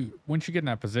 once you get in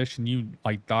that position, you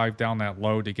dive down that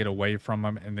low to get away from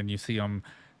them, and then you see them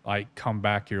come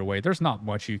back your way. There's not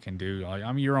much you can do.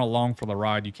 I mean, you're along for the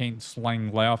ride. You can't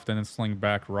sling left and then sling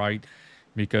back right,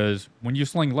 because when you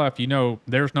sling left,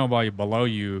 there's nobody below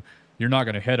you. You're not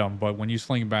going to hit them. But when you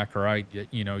sling back right,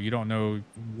 you don't know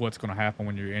what's going to happen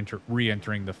when you're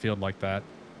re-entering the field like that.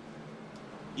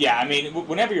 Yeah, I mean,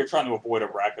 whenever you're trying to avoid a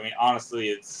wreck, I mean, honestly,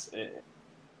 it's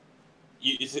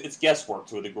guesswork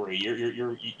to a degree.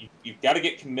 You've got to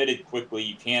get committed quickly.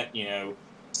 You can't,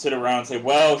 sit around and say,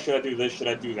 well, should I do this? Should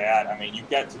I do that? I mean, you've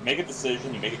got to make a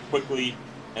decision. You make it quickly,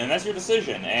 and that's your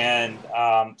decision. And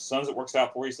sometimes it works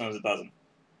out for you, sometimes it doesn't.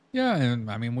 Yeah, and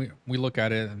I mean, we look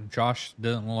at it, and Josh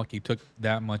doesn't look like he took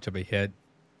that much of a hit.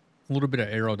 A little bit of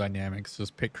aerodynamics. This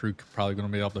pit crew probably going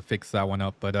to be able to fix that one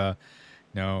up, but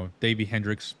Davey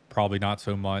Hendricks probably not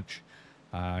so much.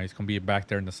 He's going to be back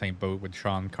there in the same boat with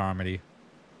Sean Carmody.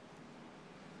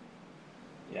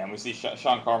 Yeah, and we see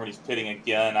Sean Carmody's pitting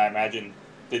again. I imagine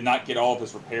did not get all of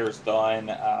his repairs done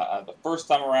the first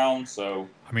time around. So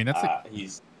I mean, that's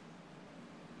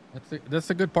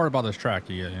the good part about this track.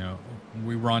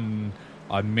 We run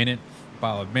about a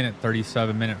minute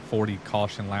 37, minute 40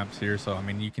 caution laps here. So I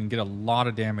mean, you can get a lot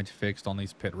of damage fixed on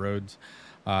these pit roads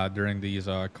during these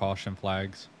caution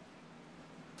flags.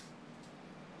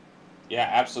 Yeah,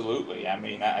 absolutely. I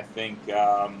mean, I think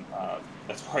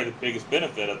that's probably the biggest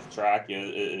benefit of the track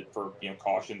is for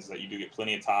cautions, that you do get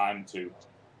plenty of time to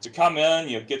come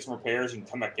in, get some repairs, and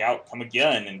come back out, come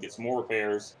again, and get some more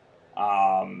repairs.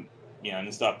 And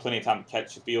then still have plenty of time to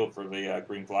catch the field for the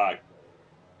green flag.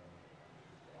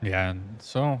 Yeah, and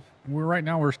so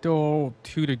we're still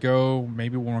 2 to go.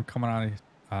 Maybe when we're coming out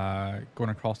going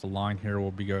across the line here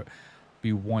will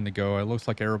be one to go. It looks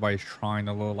like everybody's trying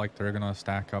to look like they're going to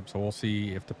stack up. So we'll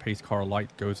see if the pace car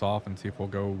light goes off and see if we'll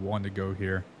go one to go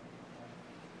here.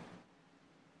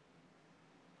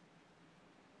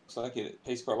 Looks like it.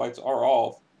 Pace car lights are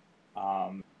off.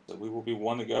 So we will be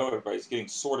one to go. Everybody's getting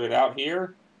sorted out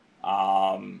here.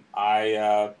 I'm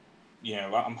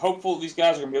hopeful these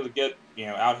guys are going to be able to get,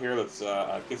 out here. Let's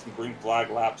get some green flag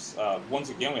laps. Once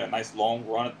again, we had a nice long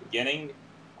run at the beginning.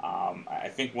 I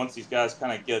think once these guys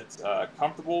kind of get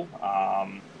comfortable, I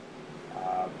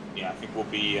think we'll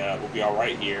be all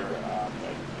right here. I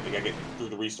think I get through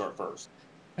the restart first.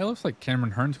 It looks like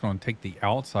Cameron Hearn's going to take the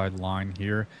outside line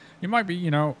here. It might be,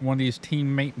 one of these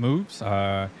teammate moves.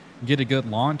 Get a good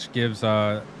launch, gives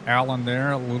Alan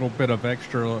there a little bit of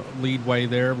extra leadway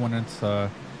there when it's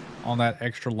on that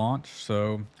extra launch.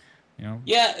 So,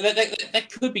 Yeah, that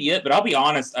could be it. But I'll be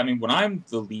honest. I mean, when I'm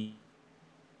the lead.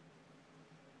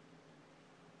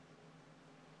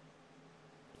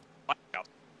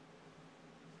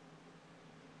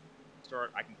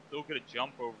 I can still get a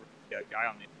jump over the guy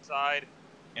on the inside,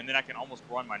 and then I can almost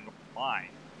run my normal line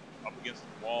up against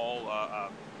the wall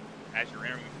as you're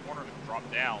entering the corner to drop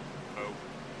down. So,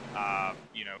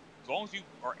 as long as you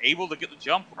are able to get the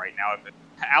jump right now, if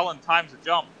Alan times the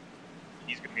jump,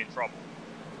 he's going to be in trouble.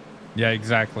 Yeah,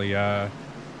 exactly. A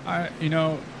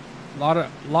lot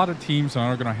of teams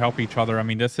are going to help each other. I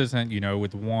mean, this isn't,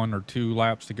 with 1 or 2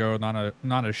 laps to go, not a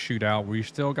shootout. We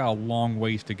still got a long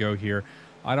ways to go here.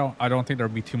 I don't think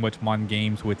there'll be too much mind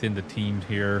games within the teams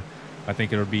here. I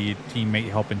think it'll be teammate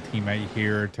helping teammate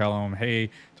here, telling them, hey,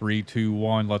 3, 2,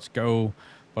 1, let's go.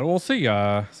 But we'll see.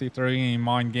 See if there are any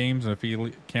mind games. If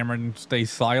Cameron stays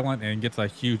silent and gets a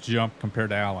huge jump compared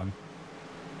to Alan.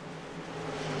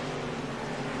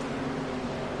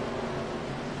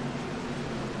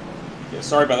 Yeah,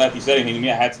 sorry about that. If you said anything to me,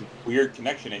 I had some weird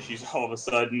connection issues all of a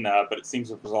sudden, but it seems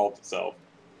to have resolved itself.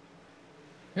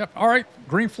 Yep. All right.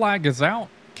 Green flag is out.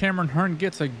 Cameron Hearn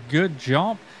gets a good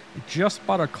jump, just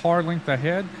about a car length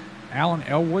ahead. Alan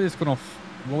Elwood is going to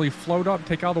really float up,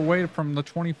 take out the weight from the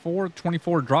 24.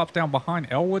 24 drops down behind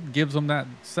Elwood, gives him that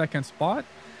second spot.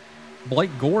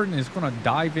 Blake Gordon is going to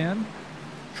dive in,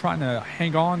 trying to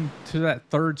hang on to that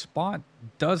third spot.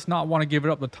 Does not want to give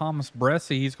it up to Thomas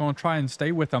Bresci. He's going to try and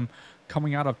stay with him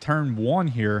coming out of turn 1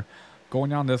 here, going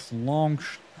down this long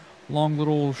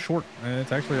little short.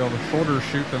 It's actually a shorter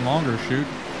chute than longer chute,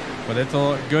 but it's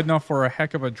good enough for a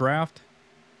heck of a draft.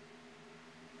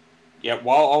 Yeah,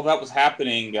 while all that was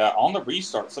happening, on the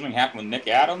restart, something happened with Nick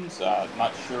Adams.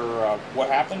 Not sure what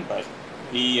happened, but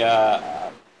he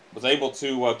was able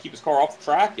to keep his car off the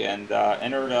track and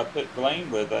entered pit lane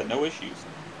with no issues.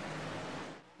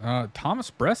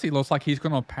 Thomas Bresci looks like he's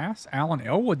going to pass Alan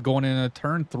Elwood going into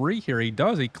turn 3 here. He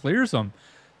does. He clears him.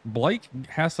 Blake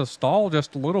has to stall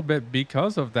just a little bit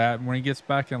because of that. When he gets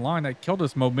back in line, that killed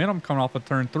his momentum coming off of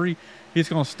turn 3. He's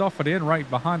going to stuff it in right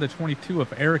behind the 22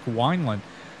 of Eric Wineland.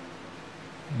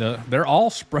 They're all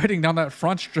spreading down that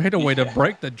front straightaway to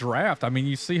break the draft. I mean,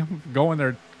 you see him going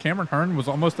there. Cameron Hearn was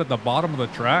almost at the bottom of the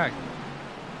track.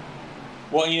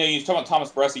 Well, you talk about Thomas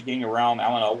Bresci getting around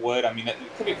Alan Elwood. I mean, it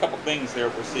could be a couple things there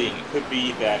we're seeing. It could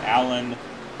be that Alan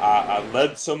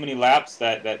led so many laps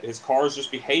that his car is just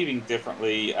behaving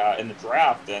differently in the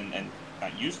draft and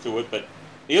not used to it. But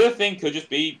the other thing could just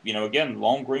be, again,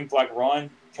 long green flag run,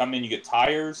 come in, you get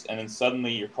tires, and then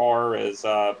suddenly your car is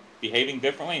behaving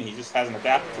differently, and he just hasn't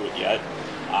adapted to it yet.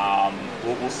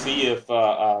 We'll see if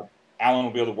Alan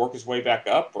will be able to work his way back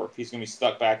up, or if he's going to be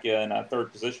stuck back in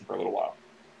third position for a little while.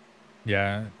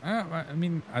 Yeah, I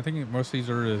mean, I think most of these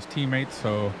are his teammates.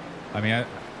 So, I mean,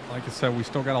 like I said, we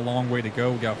still got a long way to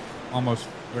go.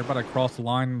 We're about to cross the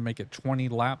line, make it 20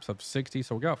 laps of 60.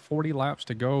 So we got 40 laps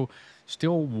to go.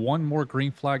 Still one more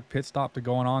green flag pit stop to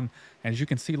going on. As you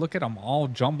can see, look at them all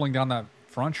jumbling down that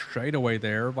front straightaway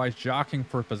there. Everybody's jockeying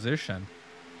for position.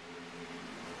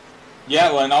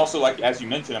 Yeah, well, and also, like as you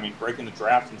mentioned, I mean, breaking the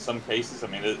draft in some cases. I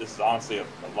mean, this is honestly a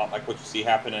lot like what you see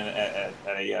happening at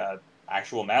a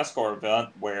actual NASCAR event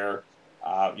where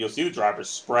you'll see the drivers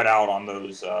spread out on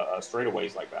those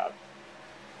straightaways like that.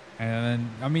 And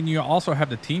I mean, you also have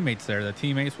the teammates there. The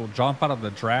teammates will jump out of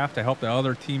the draft to help the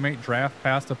other teammate draft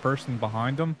past the person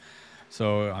behind them.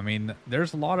 So I mean,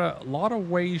 there's a lot of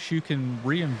ways you can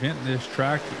reinvent this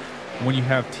track when you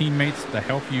have teammates to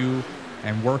help you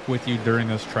and work with you during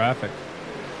this traffic.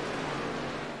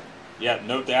 Yeah,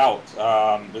 no doubt.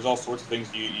 There's all sorts of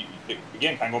things. You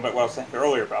again, kind of going back to what I was saying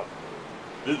earlier about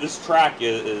this track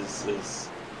is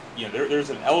there's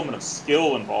an element of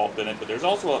skill involved in it, but there's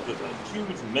also a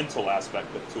huge mental aspect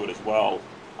to it as well,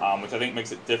 which I think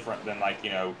makes it different than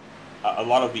a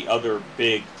lot of the other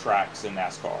big tracks in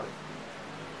NASCAR.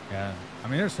 Yeah, I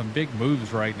mean, there's some big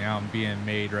moves right now being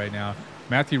made right now.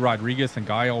 Matthew Rodriguez and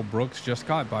Guile Brooks just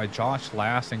got by Josh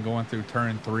Last and going through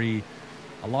turn 3.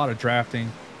 A lot of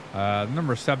drafting.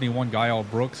 Number 71, Guile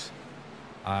Brooks,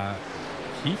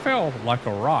 he fell like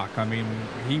a rock. I mean,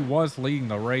 he was leading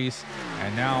the race,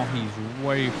 and now he's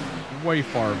way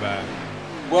far back.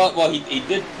 Well, he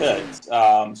did pit,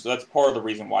 so that's part of the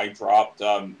reason why he dropped.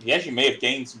 He actually may have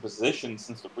gained some position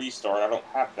since the restart. I don't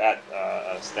have that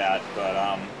stat,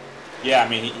 but yeah, I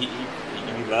mean, he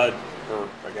led for,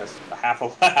 I guess, a half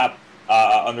a lap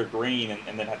under green,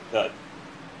 and then had to pit.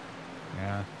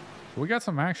 Yeah, so we got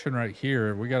some action right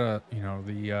here. We got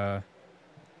the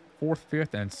 4th,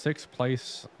 5th, and 6th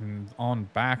place on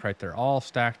back right there, all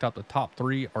stacked up. The top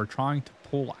 3 are trying to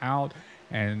pull out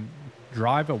and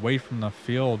drive away from the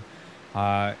field.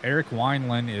 Eric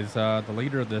Wineland is the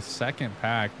leader of this 2nd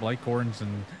pack. Blake Gordon's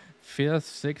in 5th.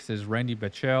 6th is Randy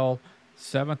Bachel.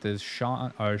 7th is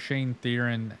Shane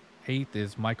Theron. 8th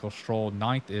is Michael Stroll.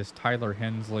 9th is Tyler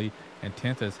Hensley. And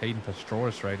 10th is Hayden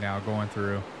Pistorius right now going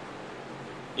through.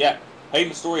 Yeah,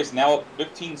 Hayden Pistorius now up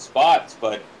 15 spots,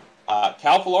 but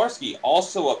Cal Filarski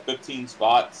also up 15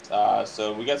 spots.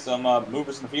 So we got some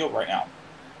movers in the field right now.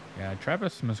 Yeah,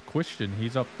 Travis McQuistion,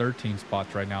 he's up 13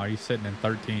 spots right now. He's sitting in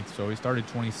 13th, so he started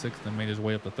 26th and made his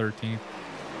way up to 13th.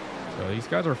 So these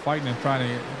guys are fighting and trying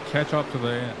to catch up to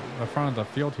the front of the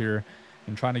field here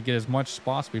and trying to get as much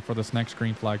spots before this next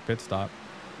green flag pit stop.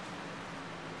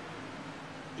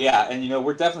 Yeah, and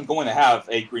we're definitely going to have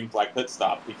a green flag pit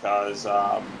stop because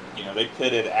they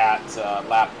pitted at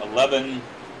lap 11.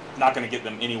 Not going to get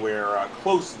them anywhere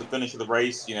close to the finish of the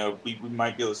race. We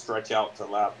might be able to stretch out to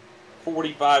lap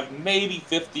 45, maybe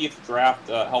 50 if the draft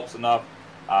helps enough,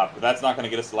 but that's not going to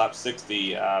get us to lap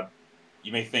 60.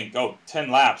 You may think, 10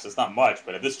 laps, that's not much,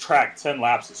 but at this track, 10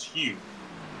 laps is huge.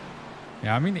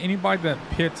 Yeah, I mean, anybody that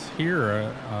pits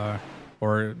here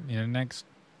or next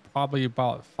probably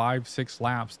about 5-6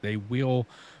 laps, they will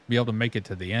be able to make it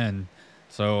to the end.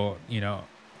 So,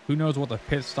 who knows what the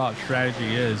pit stop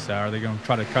strategy is. Are they going to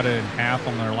try to cut it in half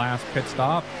on their last pit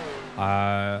stop?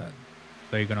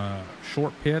 They gonna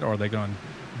short pit, or are they going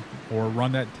to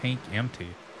run that tank empty?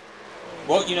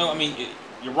 Well,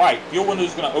 you're right. Fuel window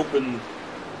is going to open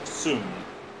soon,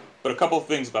 but a couple of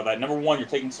things about that. Number one, you're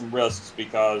taking some risks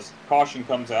because caution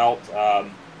comes out.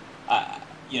 I'm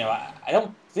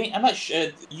not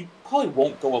sure. You probably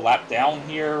won't go a lap down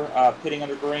here pitting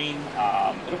under green.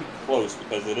 It'll be close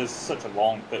because it is such a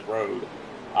long pit road.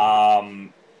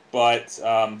 But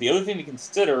the other thing to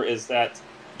consider is that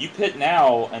you pit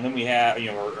now, and then we have,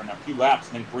 or in a few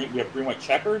laps, and then we have green-white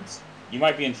checkers. You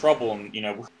might be in trouble, and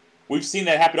we've seen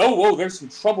that happen. Oh, whoa! There's some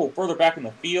trouble further back in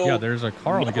the field. Yeah, there's a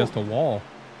car against a wall.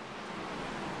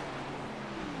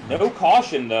 No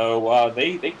caution though.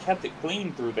 They kept it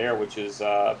clean through there, which is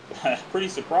pretty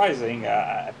surprising.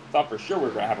 I thought for sure we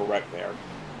were going to have a wreck there.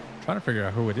 I'm trying to figure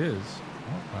out who it is.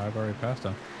 Oh, I've already passed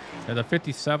him. Yeah, the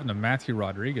 57 of Matthew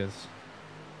Rodriguez.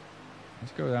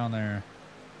 Let's go down there.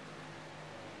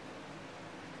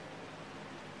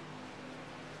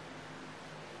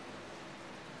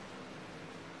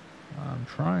 I'm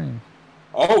trying.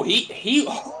 Oh, he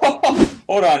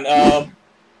hold on.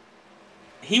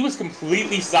 He was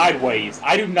completely sideways.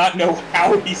 I do not know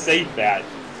how he saved that.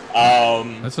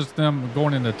 This is them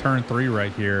going into turn 3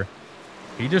 right here.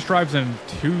 He just drives in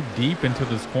too deep into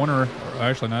this corner.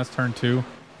 Actually, no, that's turn 2.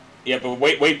 Yeah, but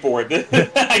wait for it.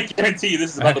 I guarantee you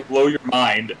this is about to blow your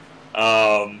mind.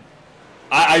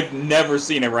 I've never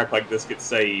seen a wreck like this get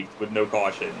saved with no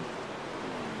caution.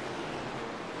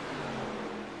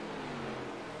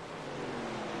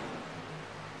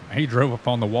 He drove up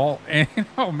on the wall, and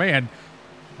oh man,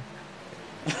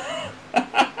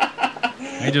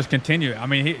 he just continued. I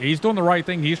mean, he's doing the right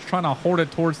thing. He's trying to hold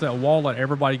it towards that wall, let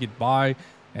everybody get by,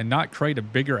 and not create a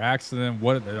bigger accident than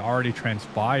what had already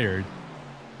transpired.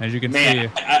 As you can see,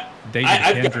 David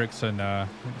Hendricks and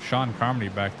Sean Carmody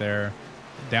back there,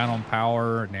 down on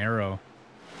power and aero.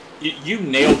 You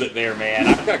nailed it there, man.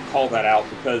 I've got to call that out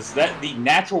because the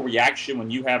natural reaction when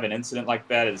you have an incident like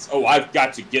that is, oh, I've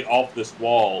got to get off this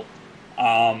wall,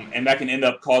 and that can end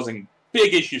up causing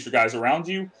big issues for guys around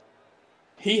you.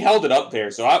 He held it up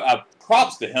there, so I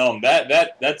props to him.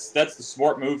 That's the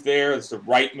smart move there. It's the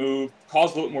right move.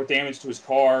 Caused a little bit more damage to his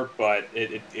car, but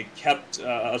it kept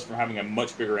us from having a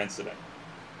much bigger incident.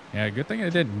 Yeah, good thing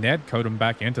it didn't net code him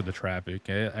back into the traffic.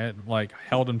 It like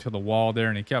held him to the wall there,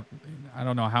 and he kept, I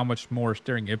don't know how much more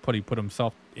steering input he put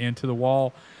himself into the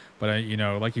wall, but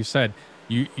like you said,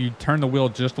 you turn the wheel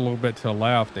just a little bit to the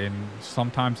left, and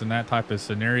sometimes in that type of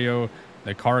scenario,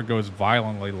 the car goes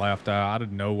violently left out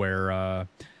of nowhere,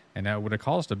 and that would have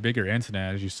caused a bigger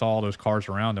incident as you saw those cars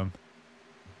around him.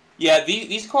 Yeah,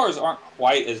 these cars aren't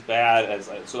quite as bad as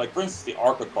so. Like for instance, the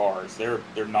ARCA cars, they're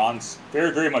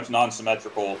very much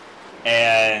non-symmetrical,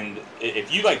 and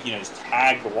if you like just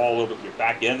tag the wall a little bit with your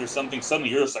back end or something,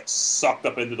 suddenly you're just like sucked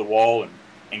up into the wall,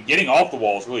 and getting off the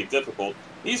wall is really difficult.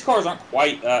 These cars aren't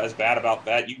quite as bad about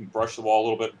that. You can brush the wall a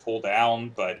little bit and pull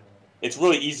down, but it's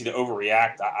really easy to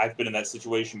overreact. I've been in that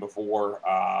situation before.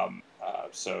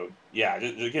 So yeah,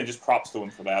 again, just props to him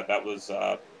for that. That was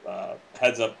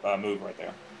heads up move right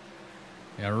there.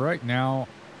 Yeah, right now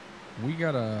we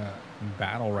got a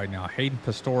battle right now. Hayden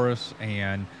Pistorius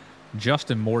and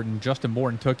Justin Morton. Justin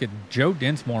Morton took it. Joe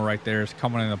Dinsmore right there is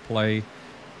coming into play.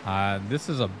 This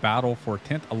is a battle for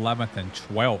 10th, 11th, and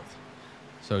 12th.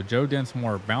 So Joe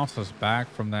Dinsmore bounces back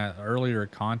from that earlier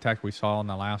contact we saw in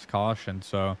the last caution.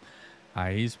 So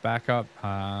he's back up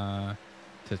to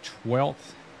 12th.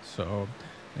 So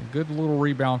a good little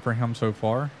rebound for him so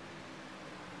far.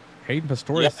 Hayden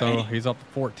Pistorius, though, he's up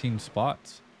 14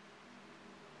 spots.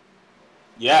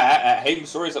 Yeah, Hayden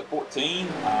Pistorius up 14.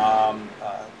 We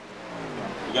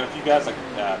got a few guys like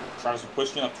Travis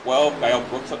Pushkin up 12, Kyle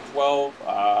Brooks up 12,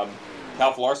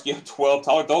 Cal Filarski up 12,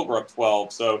 Tyler Dolger up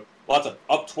 12. So lots of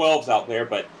up 12s out there.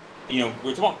 But we were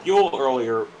talking about fuel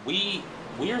earlier. We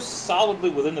are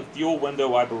solidly within the fuel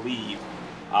window, I believe.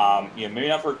 Maybe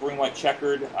not for a green white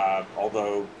checkered,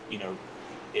 although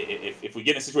if we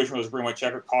get in a situation where there's green white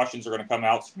checkered, cautions are going to come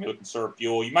out, so you're going to conserve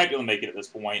fuel. You might be able to make it at this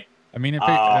point. I mean,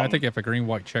 I think if a green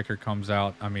white checker comes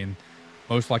out, I mean,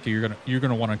 most likely you're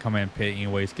gonna want to come in and pit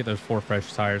anyways, get those 4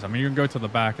 fresh tires. I mean, you can go to the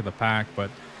back of the pack, but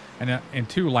in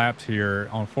 2 laps here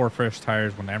on 4 fresh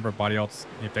tires, when everybody else,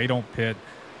 if they don't pit,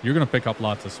 you're gonna pick up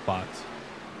lots of spots.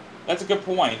 That's a good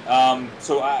point.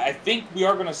 So I think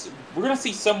we're gonna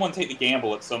see someone take the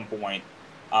gamble at some point.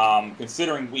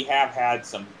 Considering we have had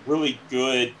some really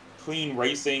good, clean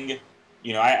racing.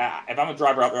 If I'm a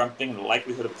driver out there, I'm thinking the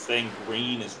likelihood of staying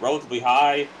green is relatively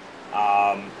high.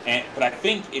 But I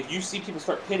think if you see people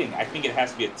start pitting, I think it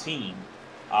has to be a team.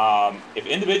 If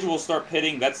individuals start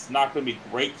pitting, that's not going to be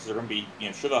great because they're going to be,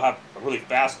 sure they'll have a really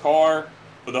fast car,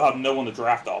 but they'll have no one to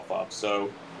draft off of.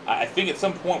 So I think at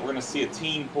some point we're going to see a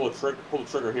team pull the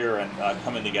trigger here and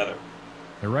come in together.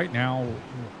 Right now,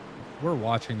 we're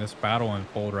watching this battle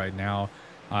unfold right now.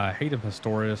 Hayden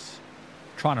Pistorius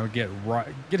trying to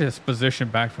get his position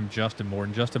back from Justin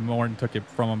Morton. Justin Morton took it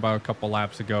from him about a couple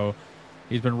laps ago.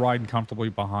 He's been riding comfortably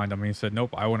behind him. He said,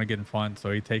 nope, I want to get in front.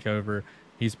 So he take over.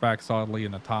 He's back solidly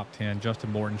in the top 10.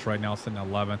 Justin Morton's right now sitting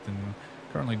 11th, and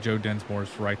currently Joe Dinsmore's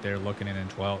right there looking in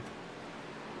 12th.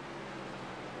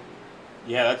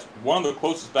 Yeah, that's one of the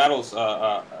closest battles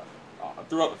throughout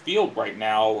the field right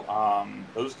now.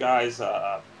 Those guys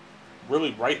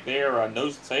really right there,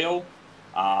 nose to tail.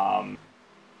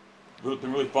 It's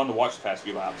been really fun to watch the past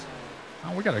few laps.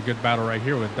 Oh, we got a good battle right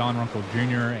here with Don Runkle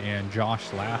Jr. and Josh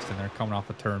Laston. They're coming off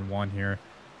of turn 1 here.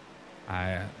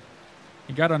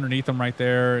 He got underneath them right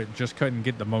there. Just couldn't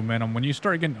get the momentum. When you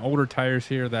start getting older tires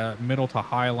here, that middle to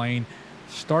high lane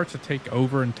starts to take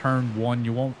over in turn 1.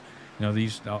 You won't,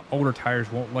 these older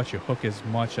tires won't let you hook as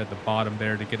much at the bottom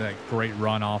there to get that great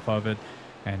run off of it.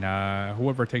 And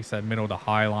whoever takes that middle to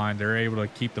high line, they're able to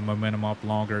keep the momentum up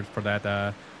longer for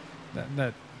that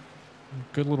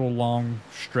good little long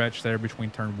stretch there between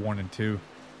turn 1 and 2.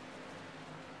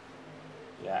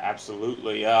 Yeah,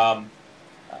 absolutely.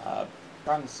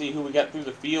 Trying to see who we got through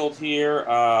the field here.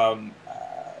 Other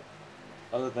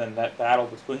than that battle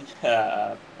between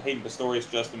Hayden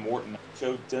Pistorius, Justin Morton,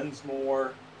 Joe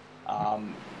Dinsmore.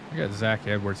 We got Zach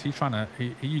Edwards. He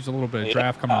used a little bit of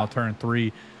draft coming out of turn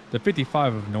 3. The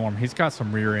 55 of Norm, he's got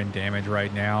some rear end damage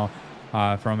right now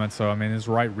from it. So, I mean, his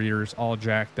right rear's all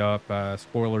jacked up.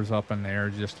 Spoilers up in the air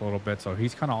just a little bit. So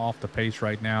he's kind of off the pace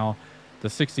right now. The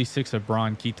 66 of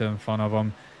Brian Keita in front of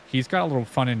him. He's got a little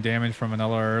front end damage from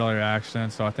another earlier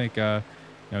accident. So I think,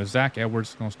 Zach Edwards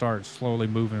is going to start slowly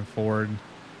moving forward.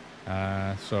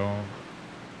 Some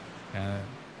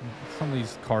of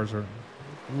these cars are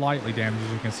lightly damaged.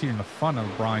 As you can see in the front of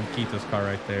Brian Keita's car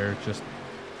right there. Just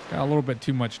got a little bit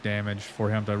too much damage for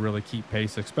him to really keep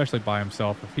pace, especially by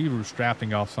himself. If he was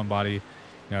drafting off somebody,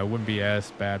 it wouldn't be as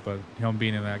bad, but him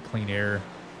being in that clean air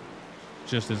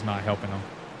just is not helping him.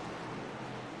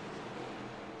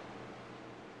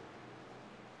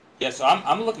 Yeah, so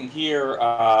I'm looking here.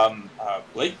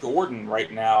 Blake Gordon right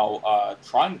now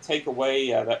trying to take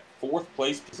away that 4th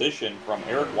place position from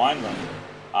Eric Weinman.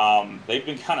 They've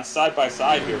been kind of side by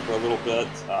side here for a little bit,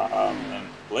 and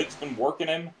Blake's been working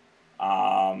him.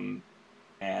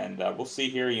 And we'll see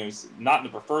here. You know, he's not in the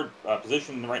preferred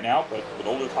position right now, but with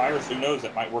older tires, who knows,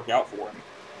 that might work out for him.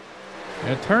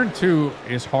 Yeah, turn 2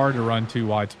 is hard to run too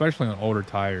wide, especially on older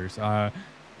tires. I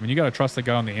mean, you got to trust the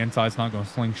guy on the inside is not going to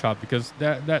slingshot, because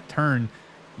that turn,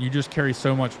 you just carry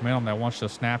so much momentum that wants to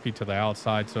snap you to the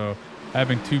outside. So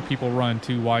having 2 people run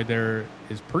too wide there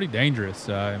is pretty dangerous,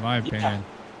 in my opinion. Yeah.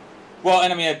 Well,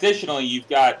 and I mean, additionally, you've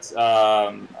got,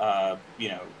 you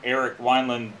know, Eric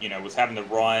Wineland, you know, was having to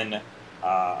run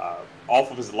off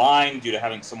of his line due to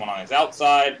having someone on his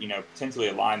outside, you know, potentially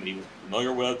a line that he was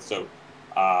familiar with. So,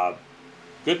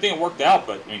 good thing it worked out.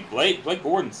 But, I mean, Blake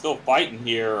Gordon's still fighting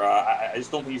here. I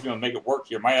just don't think he's going to make it work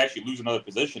here. Might actually lose another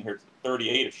position here to the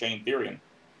 38 of Shane Therian.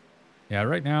 Yeah,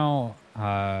 right now,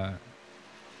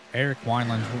 Eric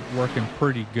Wineland's working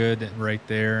pretty good right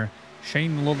there.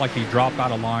 Shane looked like he dropped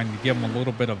out of line to give him a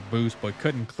little bit of boost, but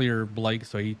couldn't clear Blake,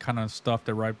 so he kind of stuffed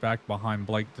it right back behind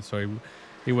Blake so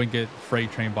he wouldn't get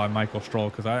freight trained by Michael Stroll,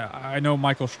 because I know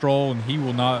Michael Stroll, and he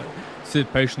will not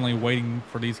sit patiently waiting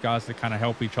for these guys to kind of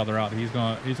help each other out. He's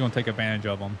gonna take advantage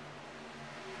of them.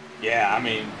 Yeah, I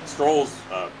mean, Stroll's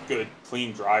a good,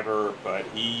 clean driver, but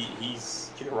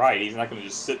you're right, he's not going to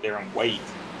just sit there and wait.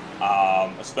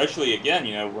 Especially, again,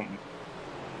 you know, when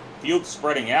field's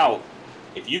spreading out,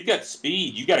 if you've got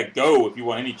speed, you got to go if you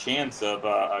want any chance of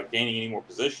gaining any more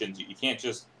positions. You can't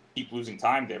just keep losing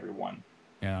time to everyone.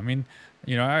 Yeah, I mean,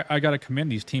 you know, I got to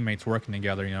commend these teammates working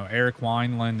together. You know, Eric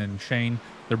Wineland and Shane,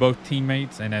 they're both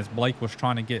teammates, and as Blake was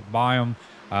trying to get by him,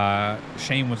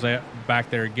 Shane was back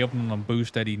there giving him the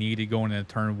boost that he needed going into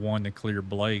turn 1 to clear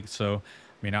Blake. So,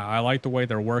 I mean, I like the way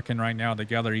they're working right now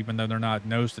together, even though they're not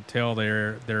nose to tail.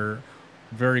 They're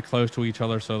very close to each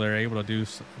other, so they're able to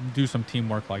do some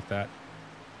teamwork like that.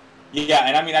 Yeah,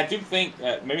 and I mean, I do think,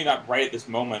 maybe not right at this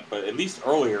moment, but at least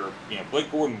earlier, you know,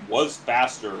 Blake Gordon was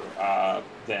faster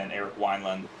than Eric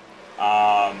Wineland.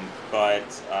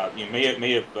 But you know,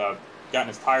 may have gotten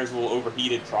his tires a little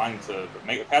overheated trying to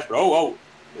make a pass. But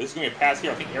this is going to be a pass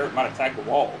here. I think Eric might have tagged the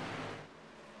wall.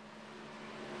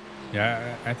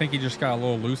 Yeah, I think he just got a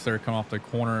little loose there coming off the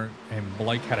corner, and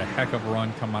Blake had a heck of a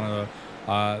run come out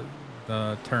of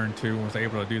the turn 2 and was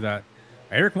able to do that.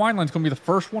 Eric Wineland's going to be the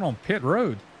first one on pit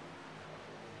road.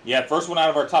 Yeah, first one out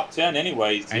of our top 10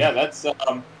 anyways. And, yeah, that's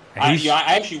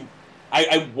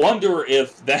I wonder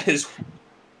if that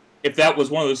was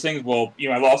one of those things, well, you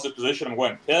know, I lost his position, I'm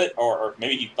going to pit, or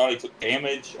maybe he thought he took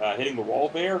damage hitting the wall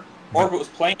there, or if it was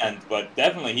planned, but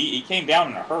definitely he came down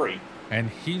in a hurry.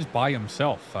 And he's by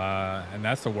himself, and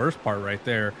that's the worst part right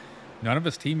there. None of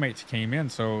his teammates came in,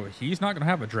 so he's not going to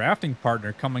have a drafting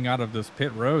partner coming out of this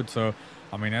pit road, so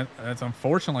I mean, that's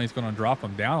unfortunately it's going to drop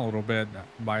him down a little bit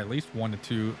by at least 1 to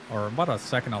 2, or about a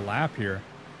second a lap here.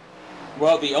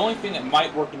 Well, the only thing that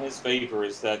might work in his favor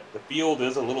is that the field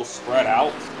is a little spread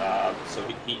out, so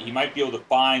he might be able to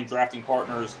find drafting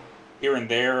partners here and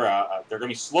there. They're going to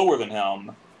be slower than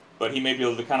him, but he may be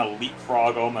able to kind of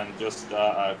leapfrog them and just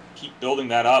keep building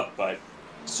that up, but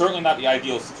certainly not the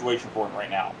ideal situation for him right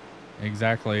now.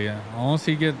 Exactly. Unless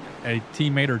he get a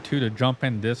teammate or 2 to jump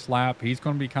in this lap, he's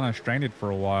going to be kind of stranded for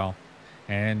a while.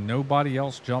 And nobody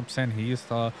else jumps in. He's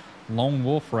the lone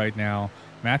wolf right now.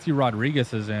 Matthew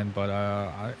Rodriguez is in,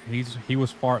 but he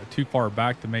was too far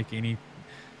back to make any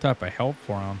type of help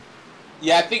for him.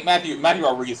 Yeah, I think Matthew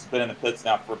Rodriguez has been in the pits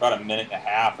now for about a minute and a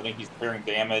half. I think he's clearing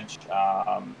damage.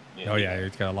 He's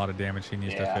got a lot of damage he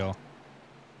needs to fill.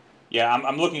 Yeah,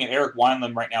 I'm looking at Eric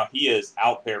Wineland right now. He is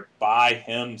out there by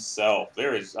himself.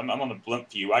 I'm on the blimp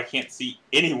view. I can't see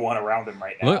anyone around him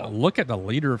right now. Look at the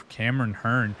leader of Cameron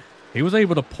Hearn. He was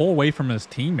able to pull away from his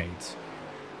teammates.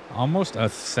 Almost a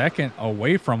second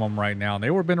away from him right now. They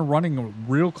were been running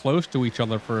real close to each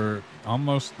other for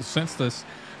almost since this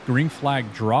green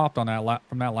flag dropped on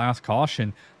from that last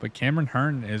caution. But Cameron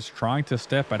Hearn is trying to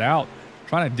step it out,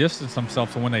 trying to distance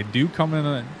himself. So when they do come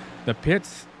in the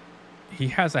pits, he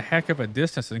has a heck of a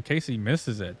distance in case he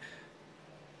misses it.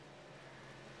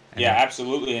 Yeah,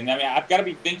 absolutely. And I mean, I've got to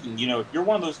be thinking, you know, if you're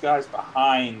one of those guys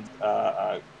behind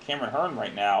Cameron Hearn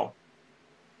right now,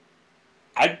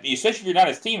 especially if you're not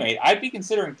his teammate, I'd be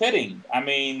considering pitting. I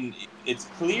mean, it's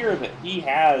clear that he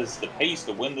has the pace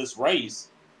to win this race.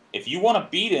 If you want to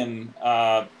beat him,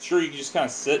 sure, you can just kind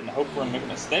of sit and hope for him to make a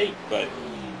mistake. But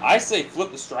I say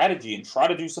flip the strategy and try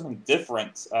to do something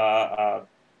different to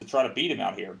try to beat him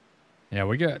out here. Yeah,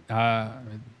 we got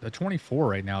the 24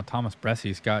 right now. Thomas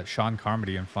Bressy's got Sean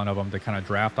Carmody in front of him to kind of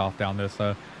draft off down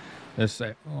this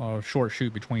short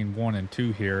shoot between 1 and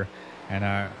 2 here,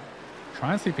 and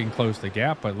trying to see if he can close the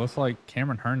gap. But it looks like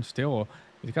Cameron Hearn he's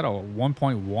got a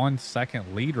 1.1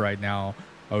 second lead right now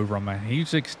over him, and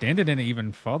he's extended it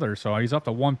even further. So he's up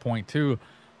to 1.2.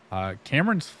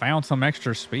 Cameron's found some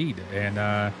extra speed,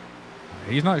 and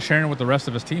he's not sharing it with the rest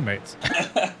of his teammates.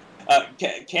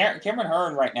 Cameron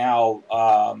Hearn right now,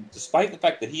 despite the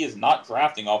fact that he is not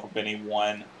drafting off of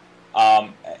anyone,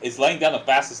 is laying down the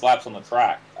fastest laps on the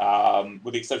track,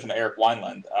 with the exception of Eric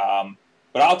Wineland.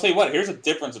 But I'll tell you what, here's a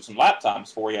difference of some lap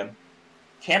times for you.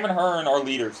 Cameron Hearn, our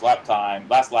leader's lap time,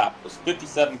 last lap was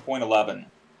 57.11.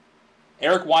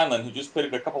 Eric Wineland, who just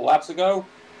pitted a couple laps ago,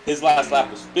 his last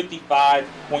lap was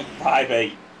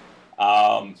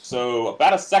 55.58. So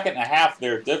about a second and a half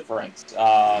there difference.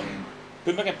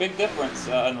 Could make a big difference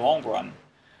in the long run.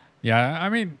 Yeah, I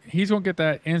mean, he's going to get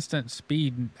that instant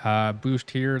speed boost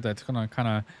here that's going to kind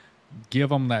of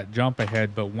give him that jump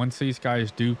ahead. But once these guys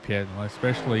do pit,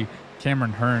 especially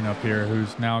Cameron Hearn up here,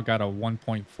 who's now got a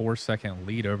 1.4 second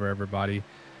lead over everybody,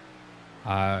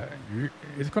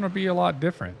 it's going to be a lot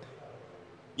different.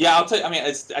 Yeah, I'll tell you, I mean,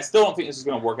 I still don't think this is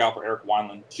going to work out for Eric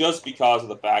Wineland just because of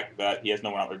the fact that he has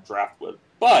no one out there to draft with.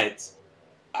 But,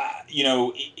 you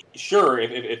know, sure,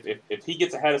 if he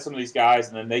gets ahead of some of these guys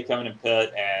and then they come in and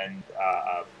pit and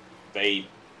they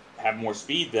have more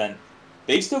speed, then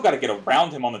they've still got to get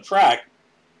around him on the track,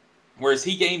 whereas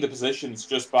he gained the positions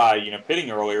just by, you know,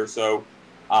 pitting earlier. So,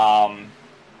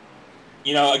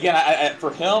 you know, again,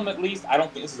 for him at least, I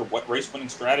don't think this is a race-winning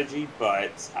strategy,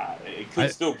 but it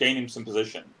could still gain him some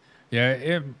position.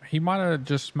 Yeah, he might have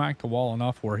just smacked the wall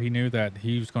enough where he knew that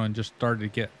he was going to just start to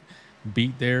get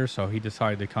beat there, so he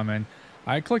decided to come in.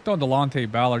 I clicked on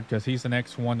Delonte Ballard because he's the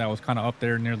next one that was kind of up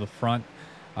there near the front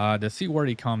to see where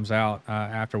he comes out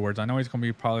afterwards. I know he's going to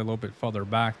be probably a little bit further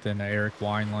back than Eric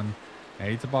Wineland. Yeah,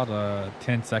 he's about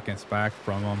 10 seconds back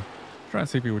from him. Trying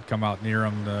to see if he would come out near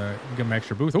him to give him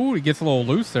extra boost. Oh, he gets a little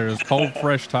loose there. Those cold,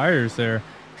 fresh tires there.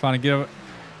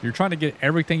 You're trying to get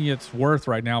everything it's worth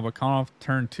right now, but coming off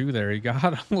turn 2 there, he got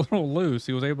a little loose.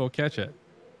 He was able to catch it.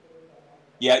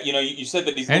 Yeah, you know, you said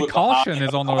that he's and caution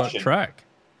is on the track.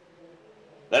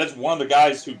 That is one of the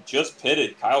guys who just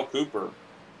pitted. Kyle Cooper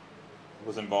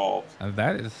was involved.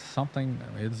 That is something.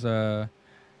 It's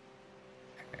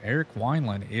Eric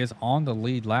Wineland is on the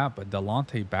lead lap, but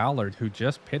Delonte Ballard, who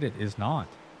just pitted, is not.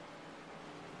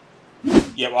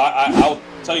 Yeah, well, I'll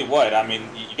tell you what. I mean,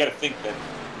 you got to think that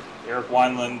Eric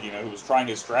Wineland, you know, who was trying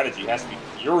his strategy, has to be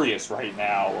furious right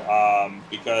now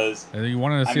because you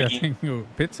wanted to see, I think, a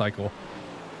pit cycle.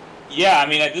 Yeah, I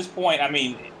mean, at this point, I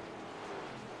mean,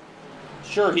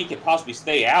 sure, he could possibly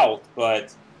stay out,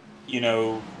 but, you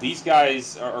know, these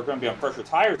guys are going to be on fresher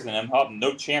tires than him. He'll have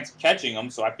no chance of catching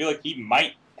them, so I feel like he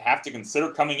might have to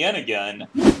consider coming in again.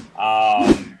 It's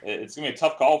going to be a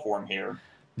tough call for him here.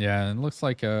 Yeah, and it looks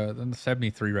like in the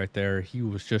 73 right there, he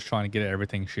was just trying to get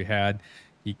everything she had.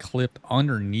 He clipped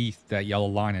underneath that yellow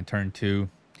line in turn 2.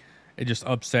 It just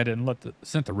upset it and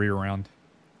sent the rear around.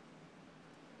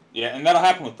 Yeah, and that'll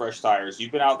happen with fresh tires.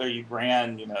 You've been out there, you've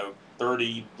ran, you know,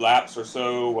 30 laps or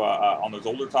so on those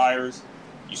older tires.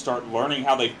 You start learning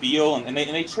how they feel, and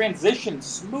they transition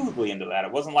smoothly into that.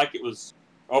 It wasn't like it was,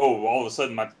 oh, all of a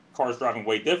sudden my car's driving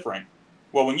way different.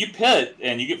 Well, when you pit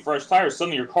and you get fresh tires,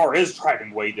 suddenly your car is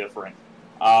driving way different.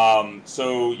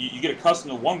 So you get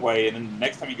accustomed to one way, and then the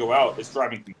next time you go out, it's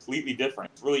driving completely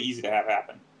different. It's really easy to have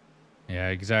happen. Yeah,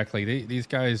 exactly. These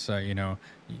guys, you know,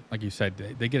 like you said,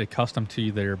 they get accustomed to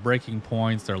their braking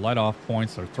points, their let-off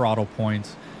points, their throttle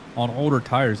points on older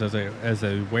tires as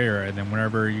they wear, and then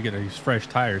whenever you get these fresh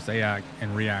tires, they act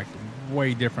and react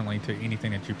way differently to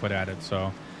anything that you put at it.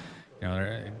 So, you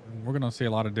know, we're going to see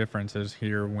a lot of differences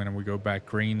here when we go back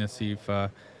green to see if,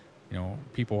 you know,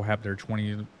 people have their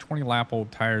 20 lap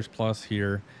old tires plus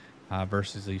here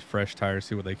versus these fresh tires,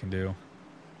 see what they can do.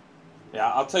 Yeah,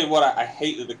 I'll tell you what, I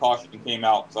hate that the caution came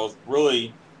out because I was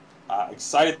really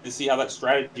excited to see how that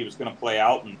strategy was going to play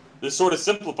out. And this sort of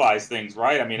simplifies things,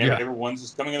 right? I mean, everyone's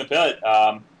just coming in the pit.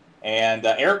 And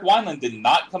Eric Wineland did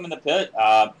not come in the pit.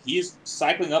 He is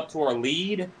cycling up to our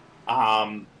lead.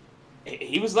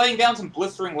 He was laying down some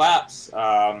blistering laps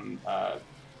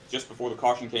just before the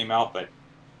caution came out, but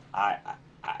I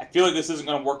feel like this isn't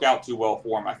going to work out too well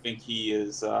for him. I think he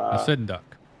is... a sit and duck.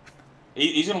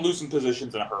 He's going to lose some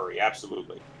positions in a hurry,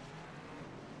 absolutely.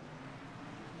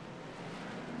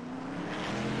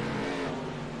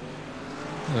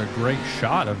 A great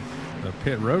shot of the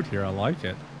pit road here. I like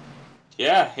it.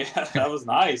 Yeah, that was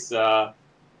nice. But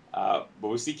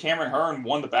we see Cameron Hearn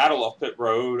won the battle off pit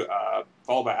road,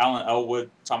 followed by Alan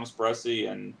Elwood, Thomas Bressey,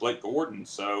 and Blake Gordon.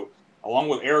 So, along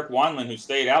with Eric Wineland, who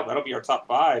stayed out, that'll be our top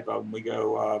 5 when we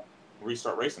go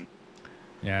restart racing.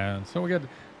 Yeah, so we got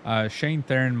Shane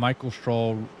Theron, Michael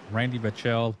Stroll, Randy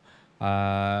Bachel,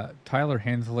 Tyler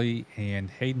Hensley, and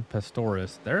Hayden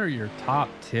Pastoris. They're your top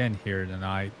 10 here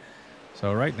tonight.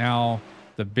 So right now,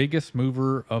 The biggest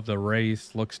mover of the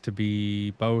race looks to be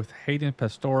both Hayden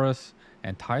Pastoris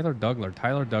and Tyler Dougler.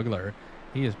 Tyler Dougler,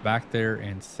 he is back there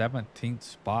in 17th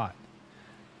spot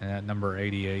at number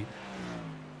 88.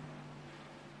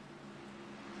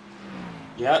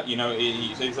 Yeah, you know,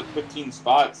 he's up 15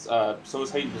 spots. So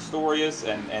is Hayden Pistorius,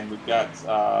 and we've got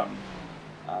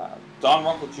Don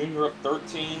Runkle Jr. up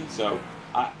 13. So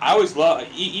I always love,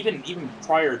 even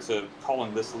prior to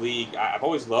calling this league, I've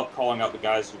always loved calling out the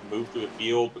guys who move through the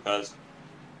field because, to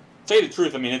tell you the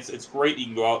truth, I mean, it's great you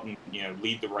can go out and, you know,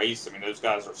 lead the race. I mean, those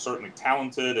guys are certainly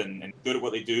talented and good at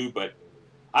what they do, but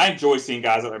I enjoy seeing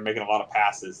guys that are making a lot of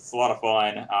passes. It's a lot of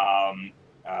fun.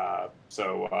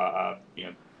 You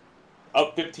know,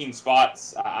 up 15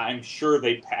 spots, I'm sure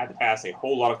they had to pass a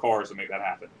whole lot of cars to make that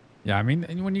happen. Yeah, I mean,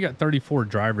 when you got 34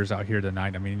 drivers out here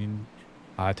tonight, I mean,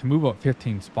 to move up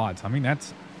 15 spots, I mean,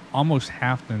 that's almost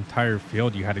half the entire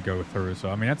field you had to go through. So,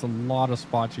 I mean, that's a lot of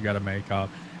spots you got to make up.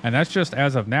 And that's just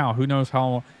as of now. Who knows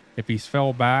how, if he's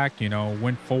fell back, you know,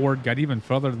 went forward, got even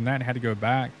further than that, and had to go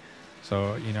back.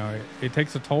 So, you know, it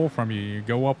takes a toll from you. You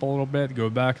go up a little bit, go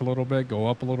back a little bit, go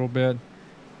up a little bit.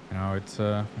 You know, it's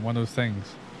one of those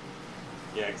things.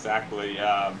 Yeah, exactly.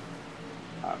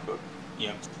 But, you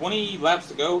know, 20 laps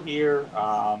to go here.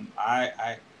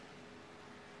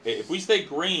 If we stay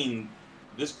green,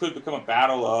 this could become a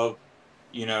battle of,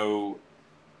 you know,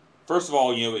 first of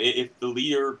all, you know, if the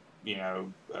leader, you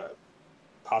know,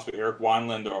 possibly Eric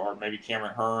Wineland or maybe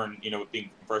Cameron Hearn, you know, with being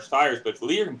fresh tires, but if the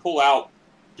leader can pull out,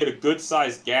 get a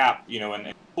good-sized gap, you know,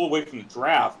 and pull away from the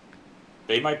draft,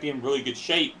 they might be in really good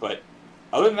shape. But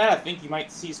other than that, I think you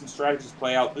might see some strategies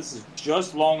play out. This is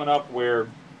just long enough where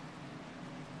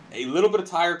a little bit of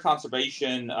tire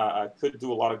conservation could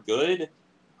do a lot of good.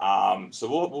 So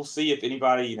we'll see if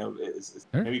anybody, you know, is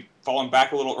maybe falling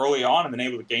back a little early on and then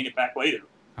able to gain it back later.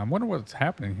 I wonder what's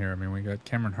happening here. I mean, we got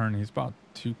Cameron Hearn. He's about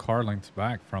 2 car lengths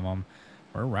back from him.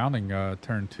 We're rounding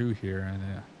turn 2 here, and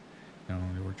you know,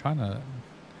 we're trying to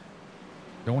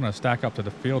don't want to stack up to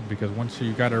the field because once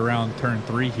you got around turn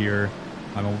 3 here,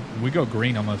 I mean, we go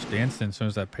green almost instant as soon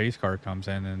as that pace car comes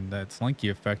in, and that slinky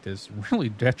effect is really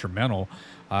detrimental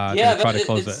to try to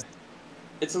close it.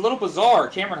 It's a little bizarre.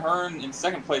 Cameron Hearn in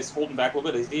second place holding back a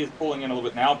little bit. He is pulling in a little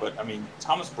bit now, but, I mean,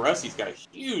 Thomas Bressy's got a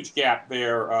huge gap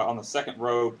there on the second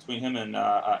row between him and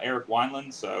Eric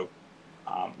Wineland, so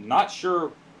not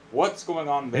sure what's going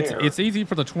on there. It's easy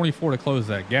for the 24 to close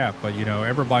that gap, but, you know,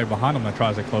 everybody behind him that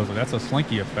tries to close it, that's a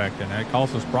slinky effect, and that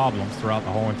causes problems throughout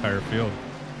the whole entire field.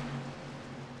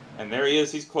 And there he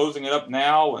is. He's closing it up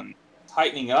now and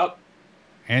tightening up.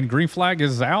 And green flag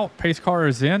is out. Pace car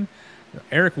is in.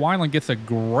 Eric Wineland gets a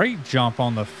great jump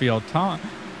on the field.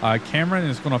 Cameron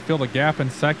is going to fill the gap in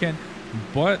second,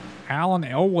 but Alan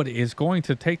Elwood is going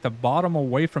to take the bottom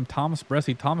away from Thomas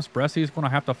Bressy. Thomas Bressy is going to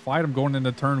have to fight him going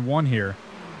into turn 1 here.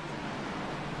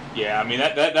 Yeah, I mean,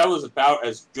 that was about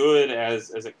as good as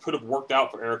it could have worked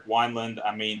out for Eric Wineland.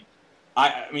 I mean,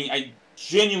 I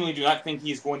genuinely do not think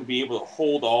he's going to be able to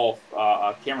hold off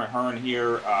Cameron Hearn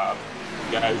here.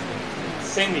 The guy's been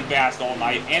insanely fast all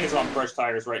night and is on fresh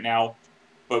tires right now.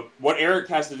 But what Eric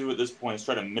has to do at this point is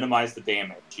try to minimize the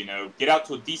damage. You know, get out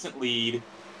to a decent lead.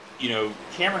 You know,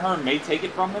 Cameron Hearn may take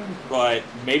it from him, but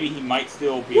maybe he might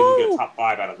still be able to get a top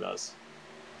 5 out of this.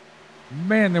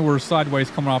 Man, they were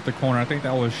sideways coming off the corner. I think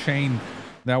that was Shane.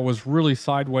 That was really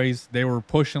sideways. They were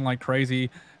pushing like crazy.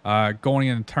 Going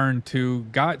in turn 2,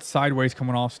 got sideways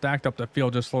coming off, stacked up the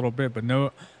field just a little bit, but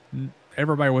no,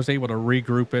 everybody was able to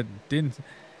regroup it. Didn't.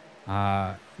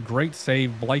 Great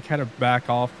save. Blake had to back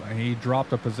off, and he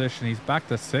dropped a position. He's back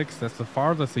to 6th. That's the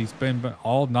farthest he's been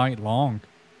all night long.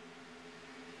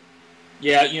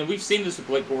 Yeah, you know, we've seen this with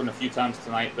Blake Gordon a few times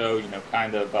tonight, though. You know,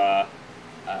 kind of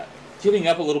giving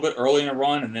up a little bit early in a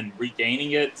run and then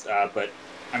regaining it. But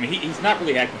I mean, he's not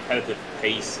really had competitive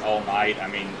pace all night. I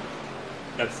mean,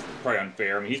 that's probably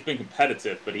unfair. I mean, he's been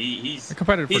competitive, but he's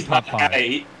competitive for top 5.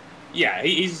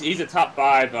 He's a top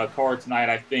 5 car tonight,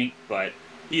 I think, but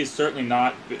he is certainly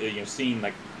not, you know, seen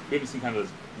like we haven't seen kind of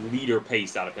this leader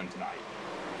pace out of him tonight.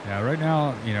 Yeah, right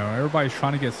now, you know, everybody's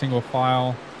trying to get single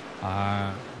file,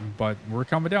 but we're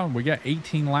coming down. We got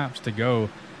 18 laps to go.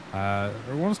 We're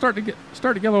going to start to get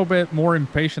a little bit more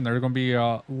impatient. There's going to be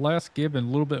less give and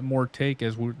a little bit more take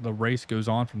as the race goes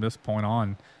on from this point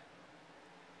on.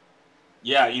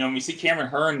 Yeah, you know, we see Cameron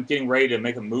Hearn getting ready to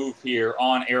make a move here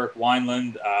on Eric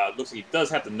Wineland. Looks like he does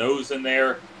have the nose in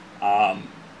there.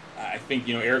 I think,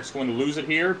 you know, Eric's going to lose it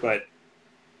here, but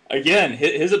again,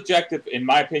 his objective, in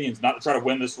my opinion, is not to try to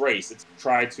win this race. It's to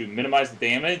try to minimize the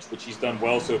damage, which he's done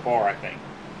well so far, I think.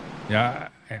 Yeah,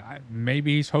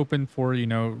 maybe he's hoping for, you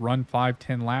know, run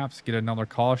 5-10 laps, get another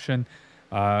caution.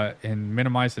 and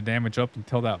minimize the damage up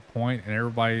until that point, and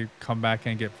everybody come back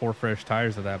and get 4 fresh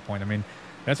tires at that point. I mean,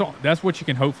 that's what you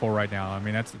can hope for right now. I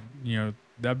mean,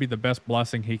 that'd be the best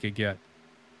blessing he could get.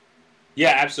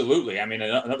 Yeah, absolutely. I mean,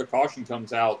 another caution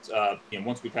comes out,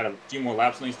 once we've had a few more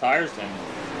laps on these tires, then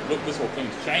look, this whole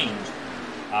thing's changed.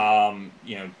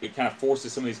 It kind of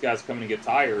forces some of these guys to come in and get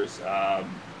tires.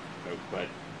 But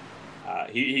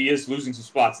he is losing some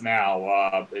spots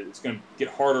now. It's going to get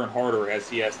harder and harder as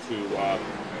he has to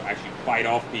actually fight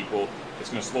off people. It's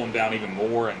going to slow him down even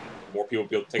more, and more people will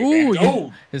be able to take advantage.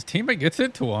 Oh, his teammate gets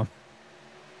into him.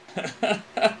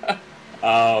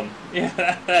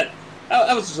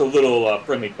 That was just a little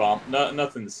friendly bump.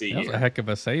 Nothing to see. That was a heck of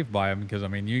a save by him, because I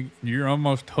mean you're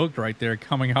almost hooked right there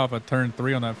coming off of turn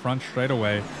 3 on that front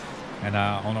straightaway, and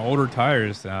on the older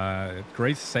tires.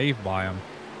 Great save by him.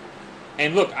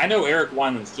 And look, I know Eric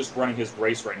Wineland's just running his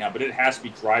race right now, but it has to be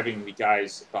driving the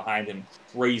guys behind him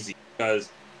crazy, because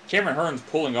Cameron Hearn's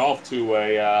pulling off to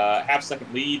a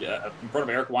half-second lead in front of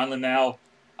Eric Wineland now.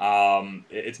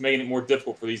 It's making it more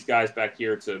difficult for these guys back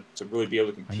here to really be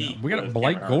able to compete. We got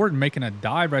Blake Gordon making a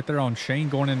dive right there on Shane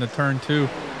going into turn 2.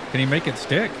 Can he make it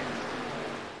stick?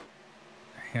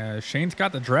 Shane's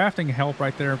got the drafting help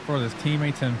right there for his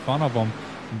teammates in front of him.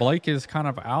 Blake is kind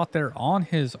of out there on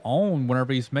his own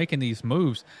whenever he's making these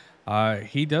moves.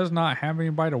 He does not have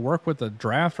anybody to work with the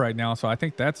draft right now, so I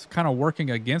think that's kind of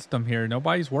working against him here.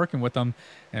 Nobody's working with him,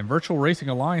 and Virtual Racing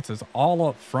Alliance is all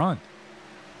up front.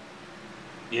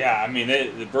 Yeah, I mean,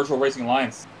 the Virtual Racing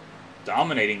Alliance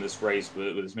dominating this race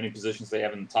with as many positions they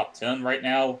have in the top 10 right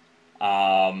now.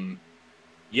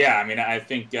 Yeah, I mean, I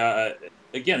think,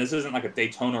 again, this isn't like a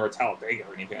Daytona or a Talladega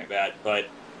or anything like that, but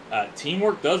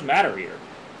teamwork does matter here.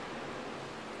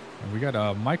 And we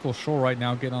got Michael Scholl right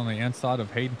now getting on the inside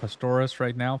of Hayden Pastoris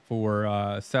right now for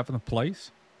 7th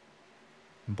place.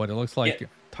 But it looks like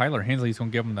Tyler Hensley's going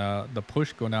to give him the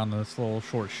push going down this little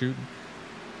short chute.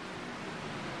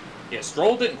 Yeah,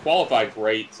 Stroll didn't qualify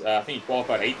great. I think he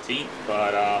qualified 18th,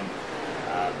 but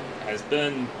has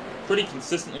been pretty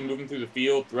consistently moving through the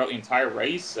field throughout the entire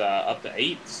race, up to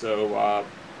 8th. So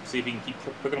see if he can keep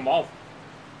picking them off.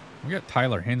 We got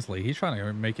Tyler Hensley. He's trying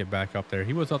to make it back up there.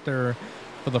 He was up there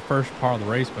for the first part of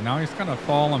the race, but now he's kind of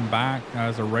falling back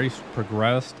as the race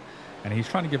progressed, and he's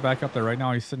trying to get back up there. Right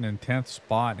now he's sitting in 10th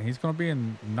spot, and he's going to be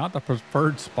in not the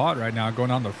preferred spot right now,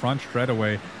 going on the front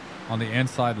straightaway on the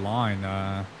inside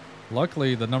line.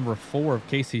 Luckily, the number 4 of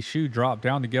Casey Shue dropped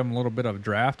down to give him a little bit of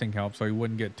drafting help so he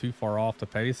wouldn't get too far off the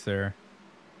pace there.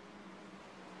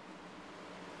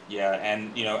 Yeah,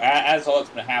 and, as all that's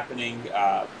been happening,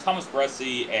 Thomas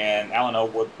Bresci and Alan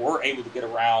Elwood were able to get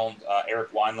around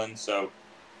Eric Wineland, so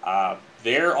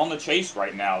they're on the chase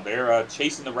right now. They're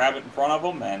chasing the rabbit in front of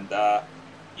them, and,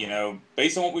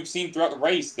 based on what we've seen throughout the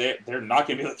race, they're not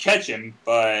going to be able to catch him,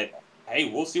 but hey,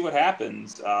 we'll see what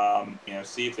happens.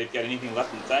 See if they've got anything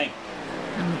left in the tank.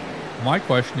 My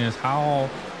question is, how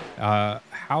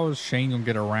is Shane going to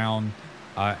get around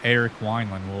Eric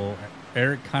Wineland? Will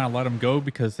Eric kind of let him go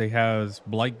because they have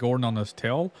Blake Gordon on his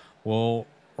tail? Or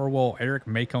will Eric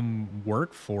make him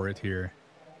work for it here?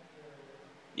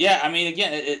 Yeah, I mean,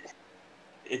 again,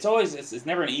 it's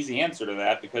never an easy answer to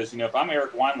that, because, if I'm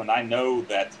Eric Wineland, I know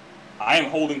that I am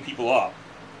holding people up.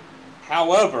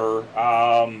 However,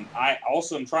 I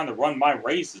also am trying to run my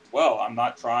race as well. I'm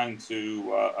not trying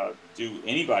to do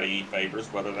anybody any favors,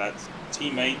 whether that's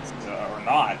teammates or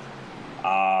not.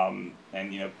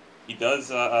 He does,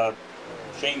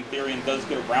 Shane Therian does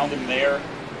get around him there,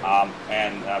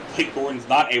 and Blake Gordon's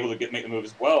not able to make the move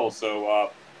as well. So,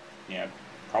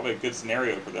 probably a good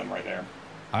scenario for them right there.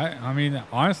 I mean,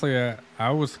 honestly, I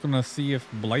was going to see if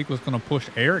Blake was going to push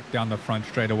Eric down the front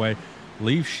straightaway,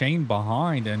 leave Shane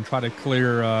behind, and try to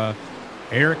clear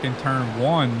Eric in turn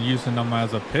 1 using them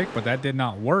as a pick, but that did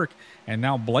not work. And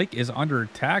now Blake is under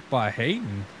attack by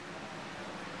Hayden.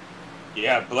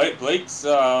 Yeah, Blake's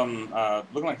looking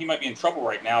like he might be in trouble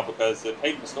right now, because if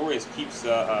Hayden Pastorius keeps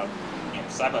side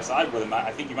by side with him,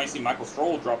 I think you might see Michael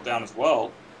Stroll drop down as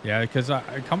well. Yeah, because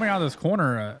coming out of this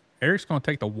corner, Eric's going to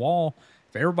take the wall.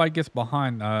 If everybody gets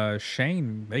behind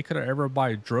Shane,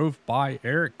 everybody drove by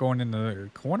Eric going in the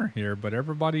corner here, but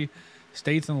everybody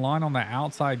stays in line on the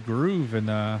outside groove,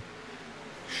 and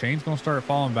Shane's going to start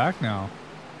falling back now.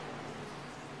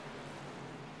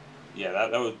 Yeah,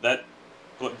 that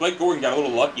Blake Gordon got a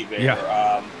little lucky there.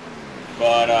 Yeah.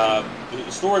 But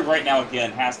the story right now,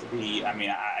 again, has to be, I mean,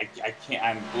 I can't,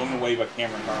 I'm blown away by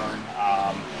Cameron Hearn.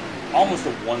 Almost a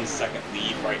 1-second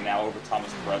lead right now over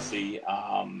Thomas Bresci.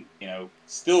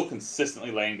 Still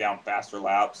consistently laying down faster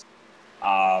laps.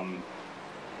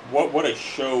 what a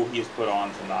show he has put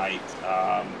on tonight.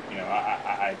 You know,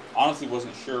 I honestly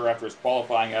wasn't sure after his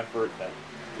qualifying effort that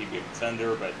he'd be a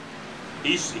contender, but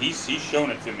he's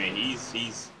shown it to me.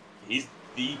 He's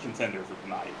the contender for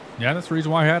tonight. Yeah, that's the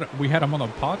reason why we had him on the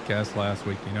podcast last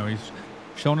week. You know, he's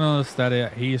shown us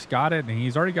that he's got it, and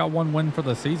he's already got one win for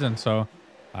the season. So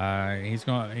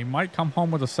he might come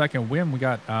home with a second win. We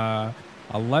got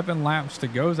 11 laps to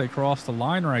go as they cross the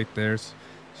line right there.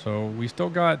 So we still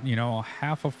got, you know,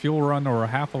 half a fuel run or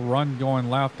half a run going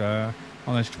left on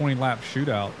this 20-lap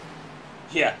shootout.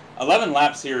 Yeah, 11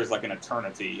 laps here is like an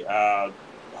eternity. A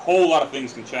whole lot of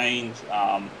things can change.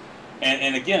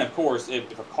 And again, of course,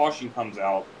 if a caution comes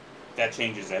out, that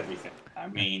changes everything. I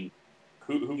mean,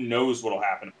 who knows what will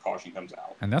happen if a caution comes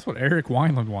out? And that's what Eric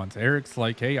Wineland wants. Eric's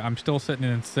like, hey, I'm still sitting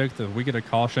in sixth. If we get a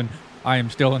caution, I am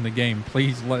still in the game.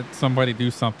 Please let somebody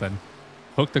do something.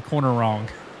 Hook the corner wrong.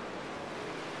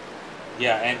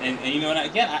 Yeah, and you know, and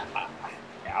again,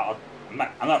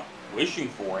 I'm not wishing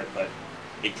for it, but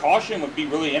a caution would be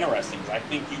really interesting. I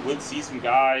think you would see some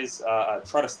guys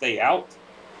try to stay out.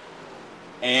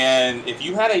 And if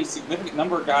you had a significant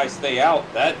number of guys stay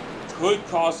out, that could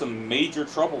cause some major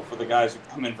trouble for the guys who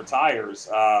come in for tires.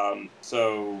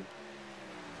 So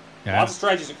lots of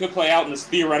strategies that could play out in this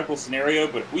theoretical scenario.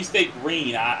 But if we stay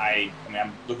green, I mean,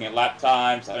 I'm looking at lap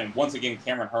times. I mean, once again,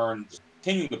 Cameron Hearn just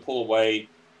continuing to pull away,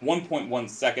 1.1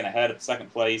 second ahead of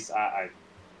second place. I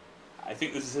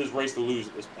think this is his race to lose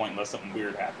at this point unless something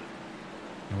weird happens.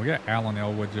 And we got Alan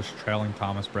Elwood just trailing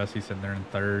Thomas Bressie sitting there in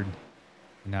third.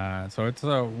 So it's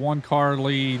a 1-car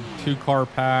lead, 2-car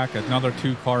pack, another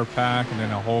 2-car pack, and then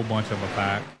a whole bunch of a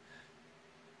pack.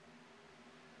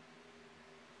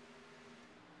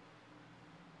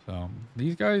 So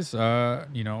these guys,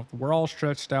 you know, we're all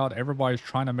stretched out. Everybody's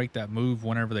trying to make that move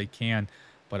whenever they can.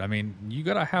 But, I mean, you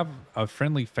got to have a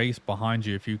friendly face behind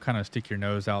you if you kind of stick your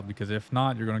nose out, because if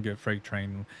not, you're going to get freight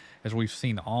trained, as we've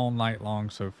seen all night long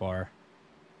so far.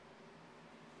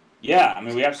 Yeah, I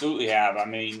mean, we absolutely have. I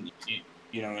mean,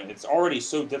 you know, it's already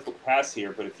so difficult to pass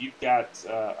here, but if you've got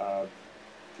the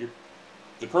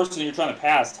person you're trying to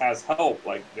pass has help,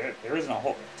 like there isn't a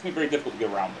whole, it's going to be very difficult to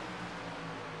get around it.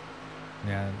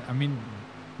 Yeah, I mean,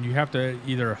 you have to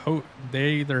they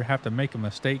either have to make a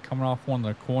mistake coming off one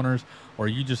of the corners, or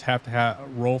you just have to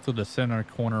roll through the center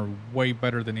corner way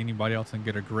better than anybody else and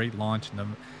get a great launch and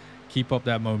then keep up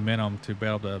that momentum to be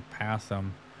able to pass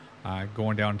them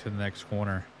going down to the next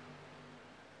corner.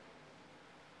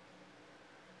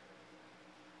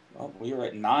 Well, we are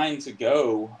at 9 to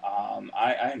go.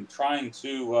 I am trying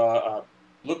to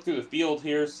look through the field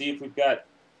here, see if we've got,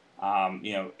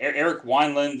 you know, Eric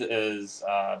Wineland is,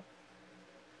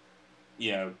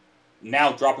 you know,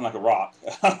 now dropping like a rock.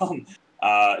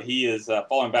 He is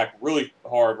falling back really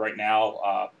hard right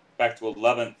now, back to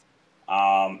 11th.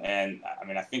 And I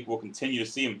mean, I think we'll continue to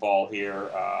see him fall here.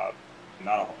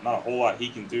 Not a whole lot he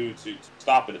can do to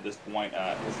stop it at this point.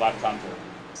 His lap times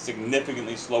are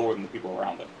significantly slower than the people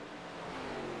around him.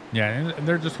 Yeah, and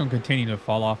they're just going to continue to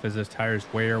fall off as his tires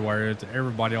wear, whereas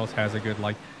everybody else has a good,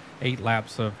 like, 8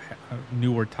 laps of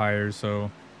newer tires.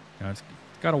 So, you know, it's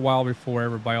got a while before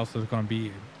everybody else is going to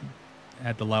be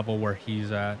at the level where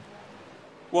he's at.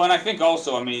 Well, and I think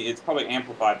also, I mean, it's probably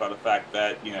amplified by the fact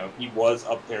that, you know, he was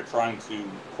up there trying to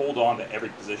hold on to every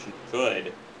position he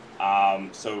could.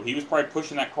 So he was probably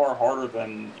pushing that car harder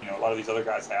than, you know, a lot of these other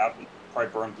guys have, and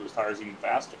probably burned through his tires even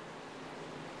faster.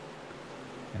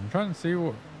 I'm trying to see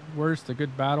where's the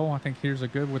good battle. I think here's a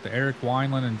good with Eric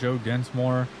Wineland and Joe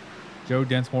Densmore. Joe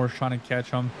Densmore is trying to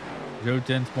catch him. Joe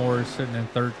Densmore is sitting in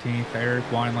 13th. Eric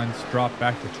Wineland's dropped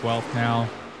back to 12th now.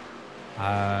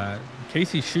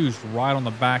 Casey Shoe's right on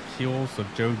the back heels of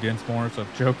Joe Densmore. So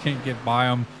if Joe can't get by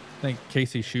him, I think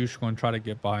Casey Shoe's going to try to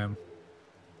get by him.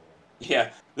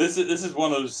 Yeah, this is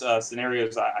one of those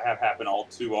scenarios I have happen all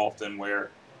too often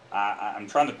where I'm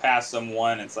trying to pass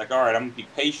someone. It's like, all right, I'm going to be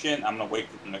patient. I'm going to wait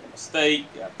for them to make a mistake,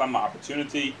 find my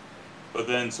opportunity. But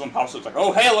then someone pops up, it's like,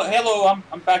 oh, hello,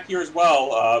 I'm back here as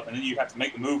well. And then you have to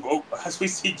make the move. Oh, as we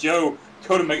see Joe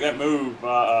go to make that move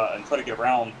and try to get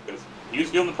around because he was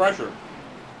feeling the pressure.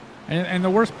 And the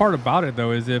worst part about it,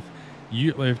 though, is if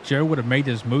Joe would have made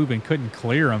his move and couldn't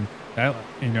clear him, that,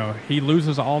 you know, he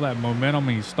loses all that momentum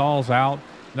and he stalls out.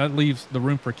 That leaves the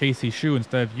room for Casey Shoe.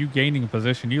 Instead of you gaining a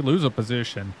position, you lose a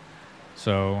position.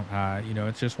 So, you know,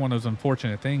 it's just one of those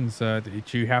unfortunate things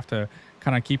that you have to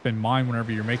kind of keep in mind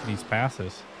whenever you're making these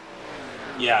passes.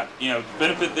 Yeah, you know, the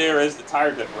benefit there is the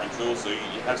tire differential, so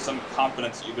you have some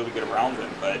confidence that you'll be able to get around them.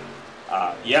 But,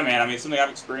 yeah, man, I mean, it's something I've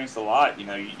experienced a lot. You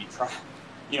know,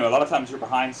 you you know, a lot of times you're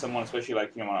behind someone, especially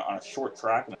like, you know, on a short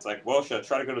track, and it's like, well, should I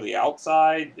try to go to the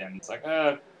outside? And it's like,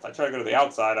 if I try to go to the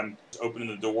outside, I'm just opening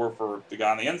the door for the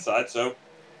guy on the inside. So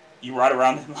you ride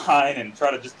around the line and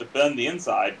try to just defend the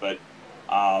inside, but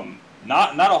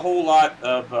not a whole lot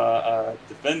of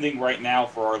defending right now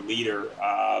for our leader.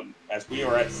 As we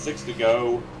are at 6 to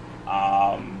go,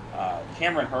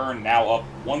 Cameron Hearn now up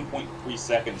 1.3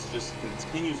 seconds, just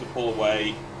continues to pull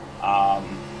away.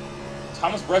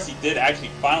 Thomas Bresci did actually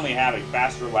finally have a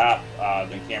faster lap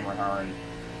than Cameron Hearn,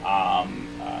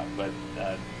 but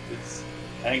I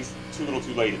think it's too little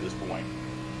too late at this point.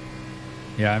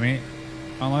 Yeah, I mean,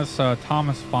 unless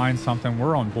Thomas finds something,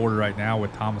 we're on board right now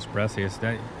with Thomas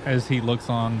Bresci as he looks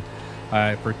on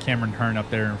for Cameron Hearn up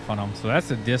there in front of him. So that's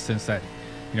the distance that,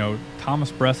 you know,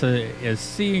 Thomas Bresci is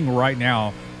seeing right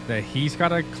now, that he's got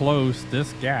to close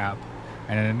this gap.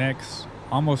 And in the next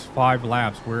almost 5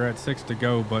 laps, we're at 6 to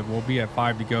go, but we'll be at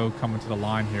 5 to go coming to the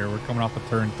line here. We're coming off of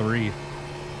turn 3.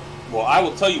 Well, I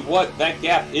will tell you what, that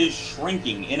gap is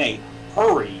shrinking in a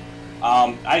hurry.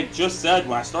 I just said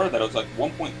when I started that it was like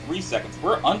 1.3 seconds.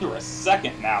 We're under a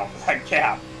second now for that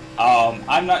gap.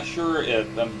 I'm not sure if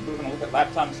we're going to look at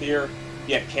lap times here.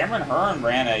 Yeah, Cameron Hearn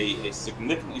ran a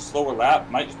significantly slower lap.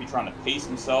 Might just be trying to pace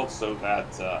himself so that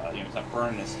you know, he's not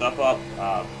burning his stuff up.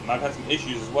 Might have had some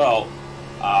issues as well.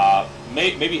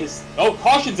 Maybe his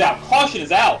caution's out. Caution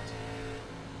is out.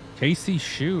 Casey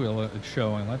Shoe is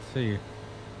showing. Let's see.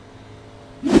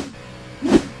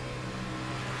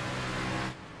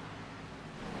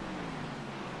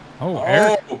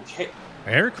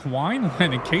 Eric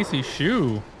Wineland and Casey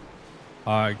Shoe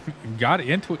got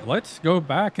into it. Let's go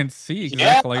back and see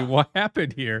exactly what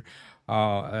happened here.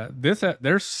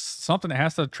 There's something that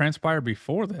has to transpire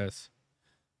before this.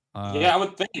 Yeah, I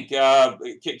would think. Can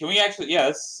we actually? Yeah,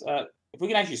 let's. If we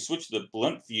can actually switch to the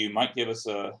blimp view, might give us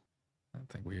a. I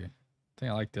think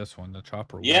I like this one, the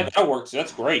chopper. Yeah, that works.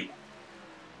 That's great.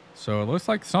 So it looks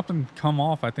like something come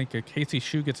off. I think Casey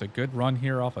Shoe gets a good run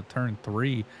here off of turn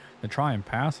 3 to try and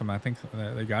pass him. I think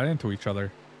they got into each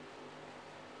other.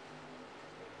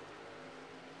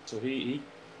 So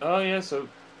so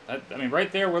I mean,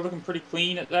 right there, we're looking pretty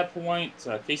clean at that point.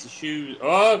 Casey Shoe.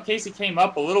 Oh, Casey came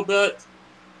up a little bit.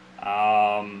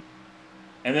 And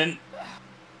then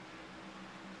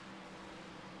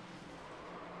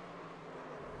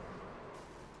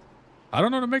I don't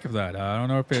know what to make of that. I don't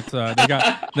know if it's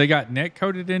they got net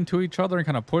coated into each other and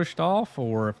kind of pushed off,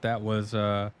 or if that was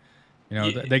you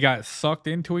know, they got sucked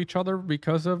into each other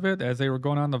because of it as they were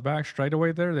going on the back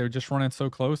straightaway there. They were just running so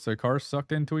close, their cars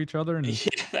sucked into each other and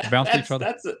bounced each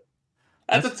other.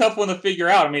 That's a tough one to figure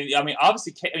out. I mean,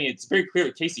 obviously, it's very clear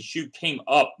that Casey Shoe came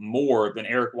up more than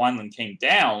Eric Wineland came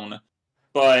down,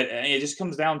 but it just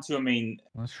comes down to, I mean,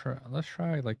 let's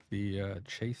try like the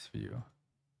chase view.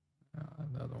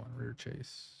 Another one, rear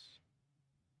chase.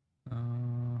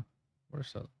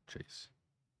 Where's the chase?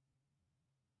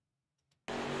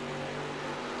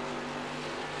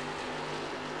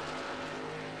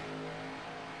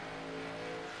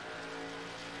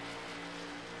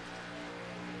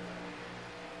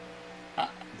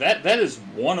 That is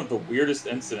one of the weirdest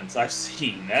incidents I've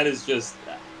seen. That is just,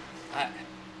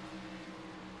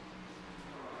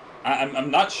 I'm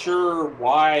not sure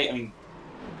why. I mean,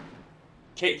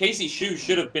 Casey Shoe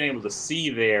should have been able to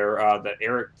see there that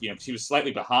Eric, you know, because he was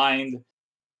slightly behind.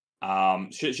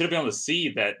 Should have been able to see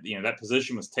that, you know, that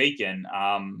position was taken,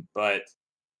 but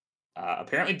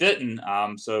apparently didn't.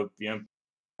 So, you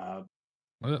know,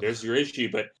 there's your issue.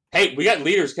 But hey, we got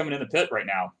leaders coming in the pit right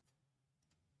now.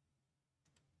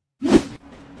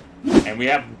 And we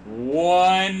have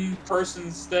one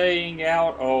person staying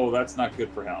out. Oh, that's not good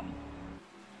for him.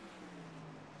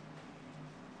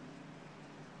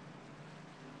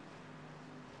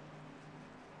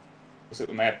 Looks like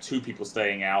we might have 2 people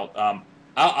staying out.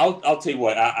 I'll tell you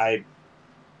what.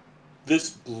 This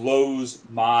blows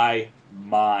my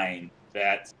mind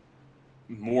that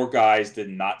more guys did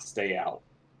not stay out.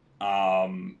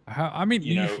 I mean,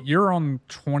 you're on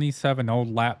 27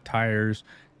 old lap tires.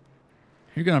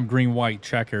 You're going to have green, white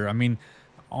checker. I mean,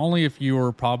 only if you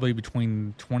were probably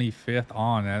between 25th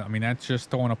on. I mean, that's just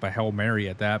throwing up a Hail Mary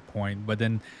at that point. But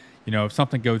then, you know, if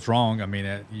something goes wrong, I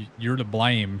mean, you're to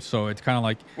blame. So it's kind of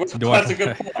like, that's a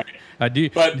good point.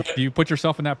 Do you put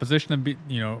yourself in that position to be,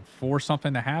 you know, for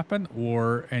something to happen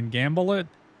and gamble it?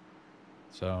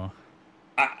 So.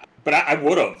 But I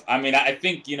would have. I mean, I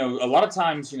think, you know, a lot of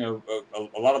times, you know,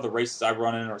 a lot of the races I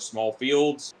run in are small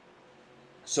fields.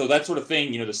 So that sort of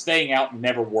thing, you know, the staying out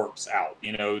never works out.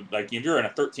 You know, like if you're in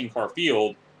a 13-car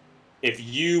field, if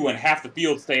you and half the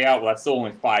field stay out, well, that's still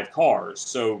only 5 cars.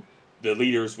 So the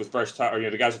leaders with fresh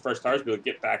tires, the guys with fresh tires, be able to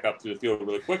get back up to the field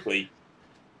really quickly.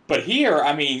 But here,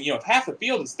 I mean, if half the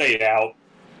field has stayed out,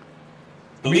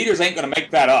 the leaders ain't going to make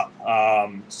that up.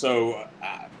 So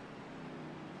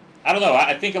I don't know.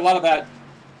 I think a lot of that,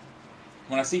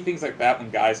 when I see things like that, when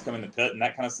guys come in the pit in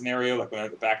that kind of scenario, like when they're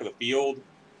at the back of the field,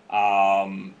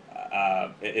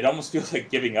 it almost feels like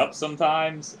giving up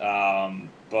sometimes.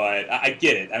 But I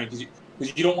get it. I mean,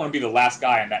 because you don't want to be the last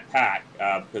guy in that pack,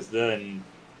 because then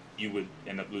you would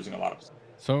end up losing a lot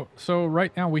of. So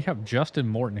right now we have Justin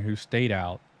Morton, who stayed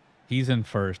out. He's in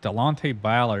first. Delonte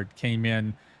Ballard came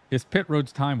in. His pit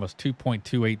road's time was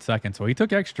 2.28 seconds, so he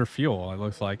took extra fuel. It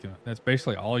looks like that's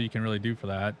basically all you can really do for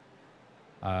that.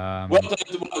 Well,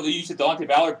 you said Delonte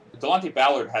Ballard. Delonte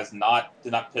Ballard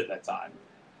did not pit that time.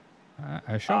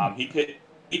 I showed he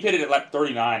pitted at lap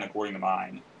 39 according to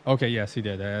mine. Okay, yes, he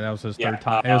did. That was his third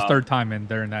time. It was third time in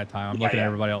during that time. I'm looking at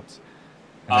everybody else.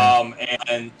 But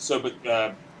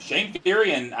Shane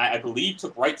Therian, I believe,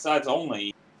 took right sides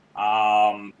only,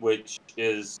 which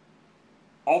is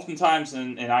oftentimes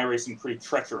in iRacing pretty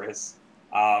treacherous,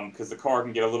 because the car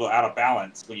can get a little out of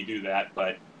balance when you do that.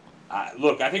 But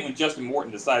look, I think when Justin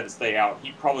Morton decided to stay out,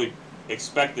 he probably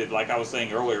expected, like I was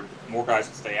saying earlier, more guys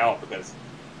would stay out, because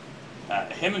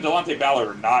him and Delonte Ballard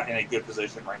are not in a good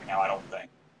position right now, I don't think.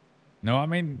 No, I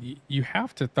mean, you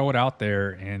have to throw it out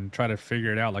there and try to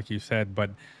figure it out, like you said.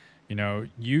 But,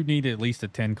 you need at least a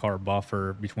 10-car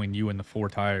buffer between you and the 4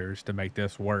 tires to make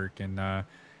this work. And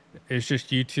it's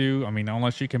just you two. I mean,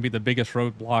 unless you can be the biggest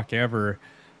roadblock ever,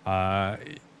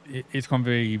 it's going to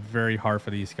be very hard for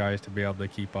these guys to be able to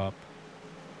keep up.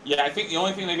 Yeah, I think the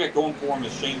only thing they got going for them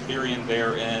is Shane Therian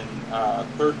there in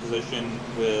third position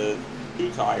with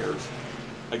 2 tires.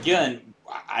 Again,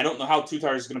 I don't know how 2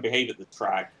 tires is going to behave at the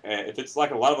track. If it's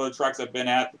like a lot of other tracks I've been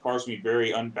at, the car's going to be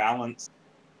very unbalanced,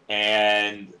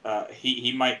 and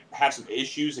he might have some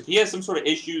issues. If he has some sort of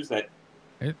issues that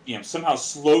somehow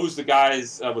slows the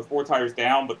guys with 4 tires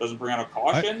down but doesn't bring out a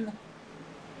caution,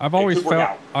 I've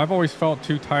always felt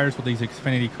 2 tires with these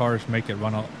Xfinity cars make it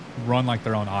run like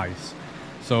they're on ice.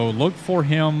 So look for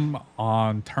him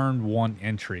on turn 1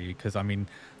 entry, because I mean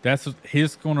that's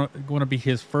going to be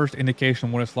his first indication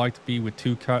of what it's like to be with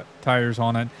 2 tires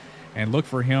on it, and look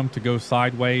for him to go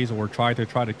sideways or try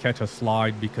to catch a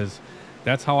slide, because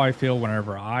that's how I feel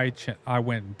whenever I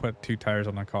went and put 2 tires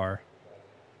on the car.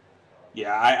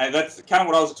 Yeah, that's kind of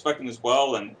what I was expecting as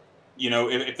well. And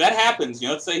if that happens,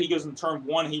 let's say he goes in turn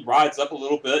 1, he rides up a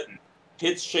little bit and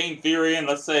hits Shane Therian.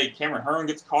 Let's say Cameron Hearn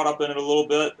gets caught up in it a little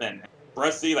bit, and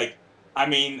Bressie,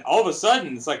 all of a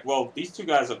sudden, it's like, well, these 2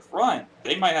 guys up front,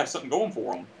 they might have something going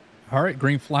for them. All right,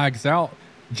 green flag's out.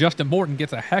 Justin Morton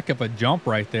gets a heck of a jump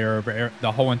right there over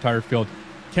the whole entire field.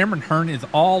 Cameron Hearn is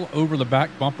all over the back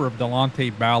bumper of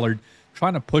Delonte Ballard,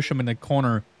 trying to push him in the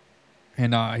corner.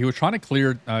 And he was trying to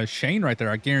clear Shane right there.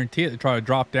 I guarantee it, to try to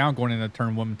drop down going into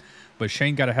turn 1. But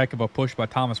Shane got a heck of a push by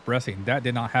Thomas Bressie, and that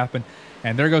did not happen.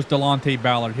 And there goes Delonte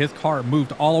Ballard. His car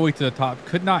moved all the way to the top,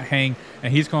 could not hang,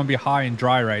 and he's going to be high and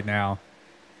dry right now.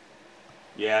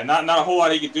 Yeah, not a whole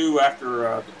lot he could do after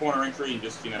the corner entry, and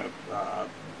just,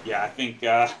 I think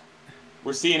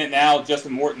we're seeing it now.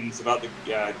 Justin Morton's about to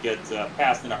get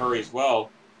passed in a hurry as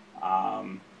well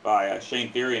by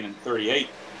Shane Therian in 38.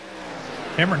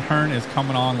 Cameron Hearn is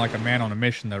coming on like a man on a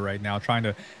mission though right now, trying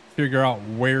to figure out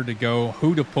where to go,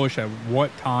 who to push at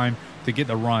what time to get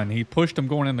the run. He pushed him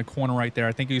going in the corner right there.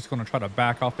 I think he's going to try to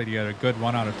back off, that he had a good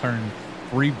run out of turn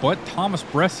 3, but Thomas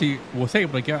Bressie was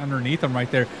able to get underneath him right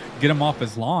there, get him off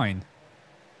his line.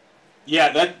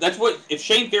 Yeah, that's what, if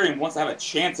Shane Therian wants to have a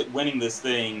chance at winning this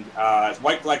thing, as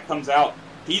white flag comes out,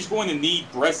 he's going to need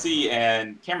Bressie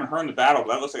and Cameron Hearn to battle,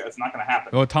 but that looks like that's not going to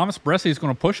happen. Well, Thomas Bressie is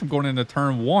going to push him going into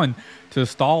turn 1 to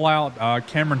stall out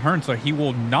Cameron Hearn, so he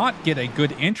will not get a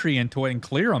good entry into it and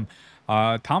clear him.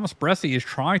 Thomas Bressie is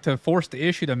trying to force the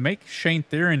issue to make Shane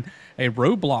Therian a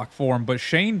roadblock for him, but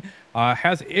Shane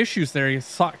has issues there.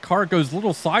 His car goes a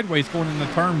little sideways going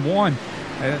into turn 1,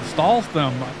 and it stalls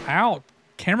them out.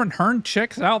 Cameron Hearn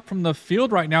checks out from the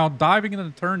field right now, diving into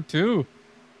turn 2.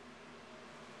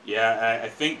 Yeah, I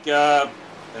think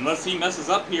unless he messes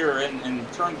up here in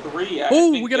turn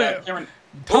 3, we got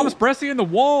Thomas Bressie in the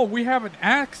wall. We have an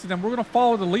accident. We're going to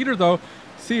follow the leader, though,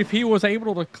 see if he was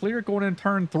able to clear going in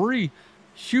turn 3.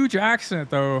 Huge accident,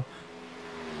 though.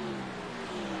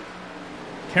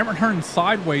 Cameron Hearn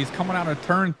sideways coming out of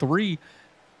turn 3.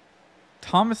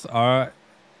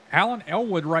 Alan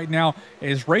Elwood right now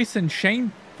is racing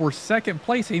Shane for second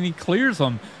place, and he clears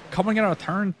him coming out of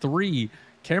turn 3.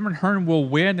 Cameron Hearn will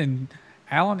win, and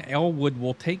Alan Elwood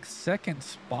will take second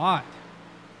spot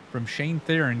from Shane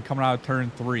Therian coming out of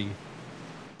turn 3.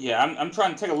 Yeah, I'm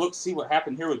trying to take a look, see what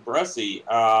happened here with Bressie.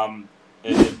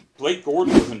 Blake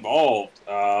Gordon was involved.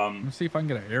 Let's see if I can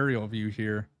get an aerial view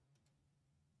here.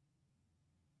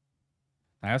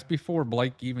 That's before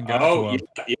Blake even got to him.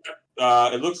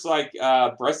 Yeah. It looks like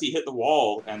Bressie hit the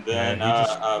wall, and then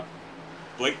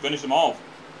Blake finished him off.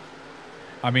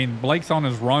 I mean, Blake's on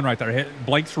his run right there.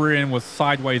 Blake's rear end was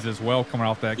sideways as well coming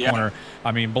off that corner.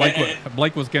 I mean,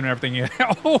 Blake was getting everything in.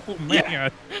 Oh, man. Yeah.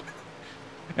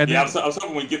 And I was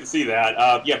hoping we'd get to see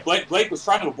that. Blake was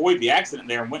trying to avoid the accident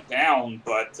there and went down,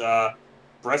 but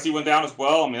Bressie went down as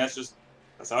well. I mean, that's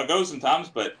how it goes sometimes.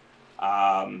 But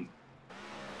kind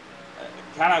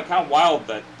of wild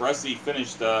that Bressie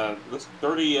finished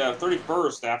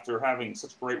 31st after having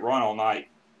such a great run all night.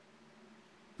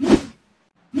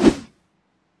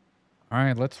 All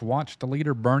right, let's watch the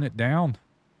leader burn it down.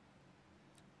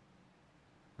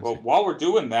 Well, while we're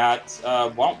doing that,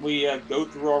 why don't we go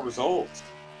through our results?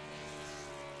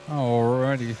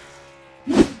 Alrighty.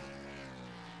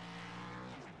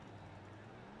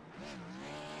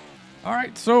 All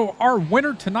right, so our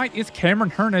winner tonight is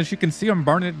Cameron Hearn. As you can see, I'm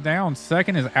burning it down.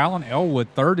 Second is Alan Elwood.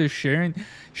 Third is Shane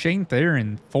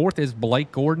Theron. Fourth is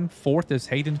Blake Gordon. Fourth is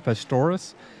Hayden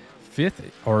Pastoris.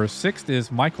 Sixth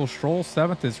is Michael Stroll.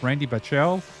 Seventh is Randy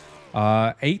Bachel.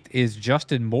 Eighth is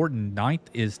Justin Morton. Ninth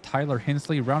is Tyler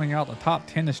Hensley. Rounding out the top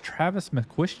 10 is Travis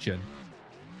McQuistion.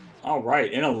 All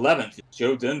right, in 11th,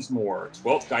 Joe Dinsmore.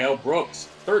 12th, Gael Brooks.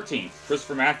 13th,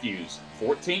 Christopher Matthews.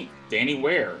 14th, Danny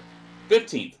Ware.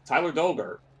 15th, Tyler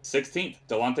Dolger. 16th,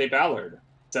 Delonte Ballard.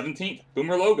 17th,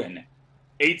 Boomer Logan.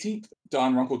 18th,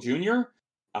 Don Runkle Jr.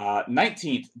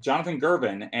 19th, Jonathan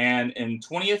Gervin. And in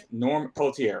 20th, Norm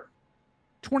Pelletier.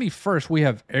 21st, we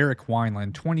have Eric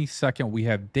Wineland. 22nd, we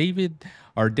have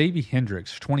Davey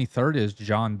Hendricks. 23rd is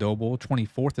John Doble.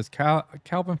 24th is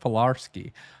Calvin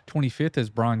Filarski. 25th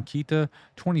is Brian Kita.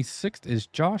 26th is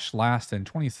Josh Laston.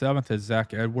 27th is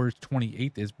Zach Edwards.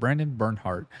 28th is Brandon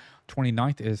Bernhardt.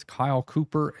 29th is Kyle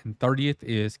Cooper. And 30th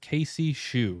is Casey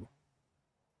Shue.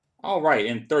 All right,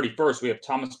 in 31st, we have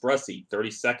Thomas Bressie.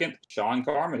 32nd, Sean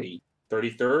Carmody.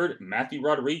 33rd, Matthew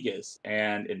Rodriguez.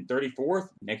 And in 34th,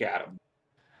 Nick Adams.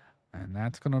 And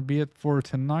that's going to be it for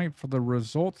tonight for the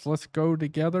results. Let's go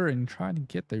together and try to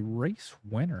get the race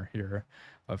winner here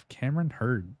of Cameron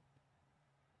Hearn.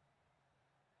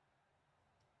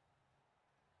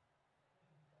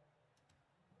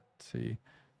 Let's see.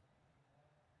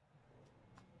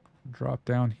 Drop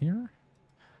down here.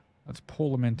 Let's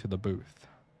pull him into the booth.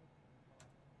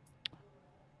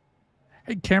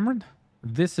 Hey, Cameron.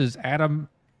 This is Adam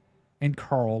and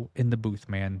Carl in the booth,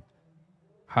 man.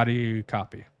 How do you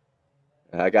copy?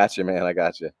 I got you, man. I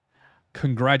got you.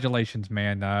 Congratulations,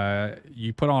 man.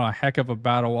 You put on a heck of a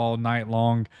battle all night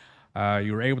long.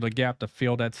 You were able to gap the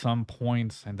field at some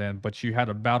points, but you had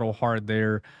to battle hard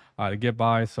there to get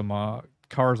by some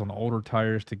cars on the older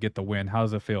tires to get the win. How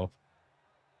does it feel?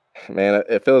 Man,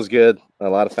 it feels good. A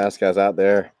lot of fast guys out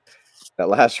there. That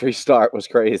last restart was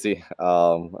crazy. I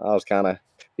was kind of,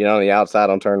 on the outside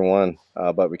on turn one,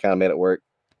 but we kind of made it work.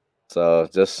 So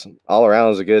just all around, it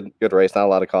was a good race. Not a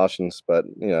lot of cautions, but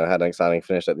had an exciting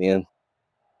finish at the end.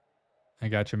 I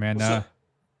got you, man.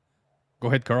 Go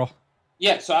ahead, Carl.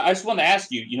 Yeah, so I just wanted to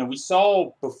ask you. We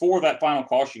saw before that final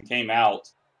caution came out.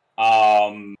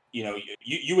 You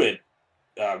had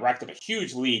racked up a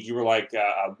huge lead. You were like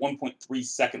 1.3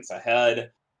 seconds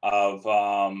ahead of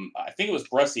I think it was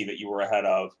Bressie that you were ahead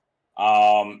of.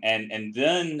 And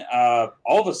then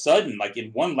all of a sudden, like in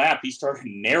one lap, he started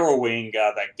narrowing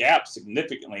that gap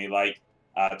significantly,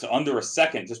 to under a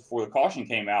second just before the caution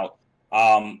came out.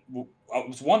 I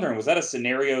was wondering, was that a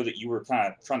scenario that you were kind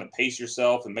of trying to pace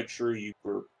yourself and make sure you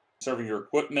were serving your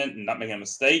equipment and not making a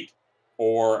mistake,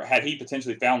 or had he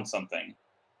potentially found something?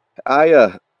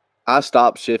 I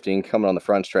stopped shifting coming on the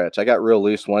front stretch. I got real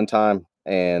loose one time.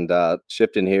 And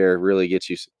shifting here really gets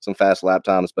you some fast lap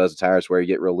times, buzz the tires where you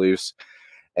get real loose.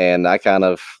 And I kind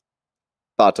of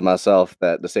thought to myself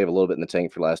that to save a little bit in the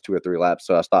tank for the last 2 or 3 laps.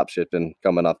 So I stopped shifting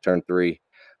coming off turn 3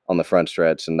 on the front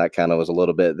stretch. And that kind of was a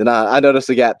little bit. Then I noticed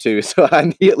the gap too. So I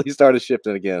immediately started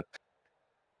shifting again.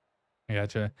 I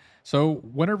gotcha. So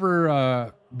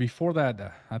whenever before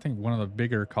that, I think one of the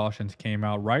bigger cautions came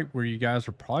out right where you guys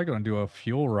are probably going to do a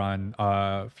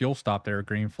fuel stop there,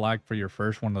 green flag for your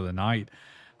first one of the night.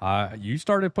 You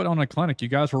started putting on a clinic. You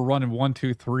guys were running 1,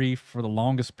 2, 3 for the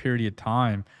longest period of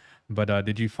time. But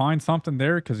did you find something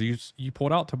there? Because you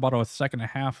pulled out to about a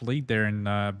 2.5 lead there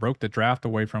and broke the draft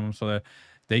away from them so that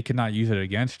they could not use it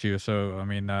against you. So I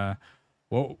mean.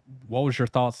 What was your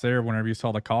thoughts there whenever you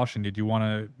saw the caution? Did you want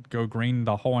to go green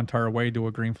the whole entire way, do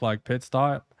a green flag pit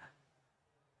stop?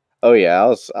 Oh yeah, I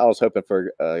was hoping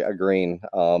for a green.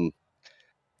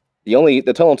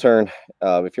 The tunnel turn,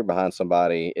 if you're behind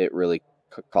somebody, it really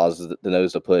causes the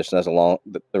nose to push, and as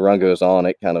the run goes on,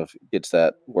 it kind of gets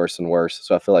that worse and worse.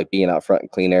 So I feel like being out front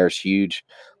and clean air is huge,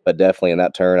 but definitely in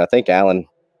that turn,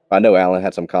 I know Alan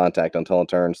had some contact on tunnel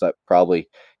turns that probably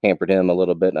hampered him a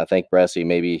little bit, and I think Bressy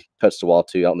maybe touched the wall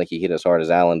too. I don't think he hit as hard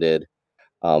as Alan did.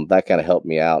 That kind of helped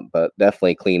me out, but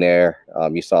definitely clean air.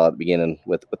 You saw at the beginning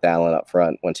with Alan up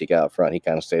front. Once he got up front, he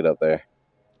kind of stayed up there.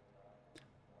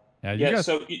 Yeah, you Yeah. guys.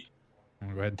 So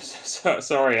Go ahead.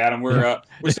 sorry, Adam. We're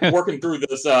still working through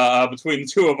this between the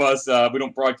two of us. We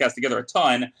don't broadcast together a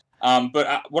ton.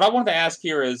 But what I wanted to ask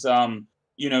here is, we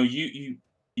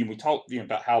talked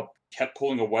about how kept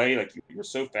pulling away, like you were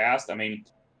so fast. I mean,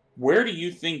 where do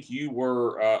you think you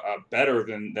were better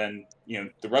than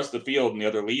the rest of the field and the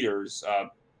other leaders?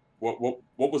 What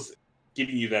was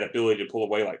giving you that ability to pull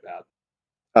away like that?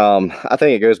 I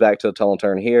think it goes back to the tunnel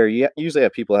turn here. You usually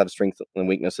have people have strengths and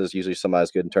weaknesses. Usually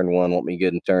somebody's good in turn one, won't be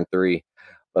good in turn three.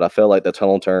 But I feel like the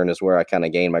tunnel turn is where I kind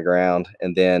of gained my ground.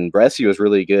 And then Bressy was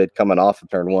really good coming off of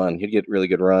turn one. He'd get really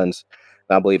good runs.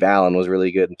 And I believe Allen was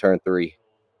really good in turn three.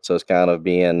 So it's kind of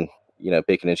being,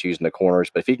 picking and choosing the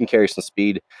corners. But if he can carry some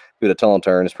speed through the tunnel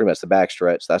turn, it's pretty much the back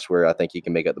stretch. That's where I think he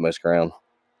can make up the most ground.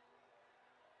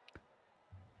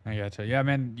 I gotcha. Yeah,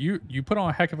 man, you put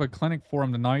on a heck of a clinic for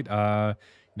him tonight.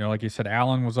 Like you said,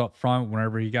 Allen was up front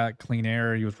whenever he got clean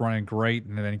air. He was running great,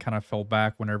 and then he kind of fell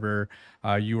back whenever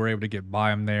you were able to get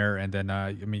by him there. And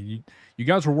then, you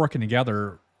guys were working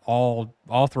together all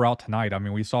throughout tonight. I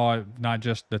mean, we saw not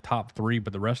just the top three,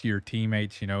 but the rest of your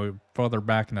teammates. Further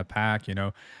back in the pack.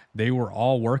 They were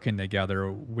all working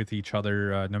together with each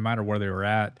other, no matter where they were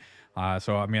at.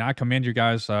 So I mean, I commend you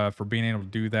guys for being able to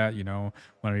do that.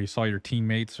 When you saw your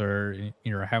teammates are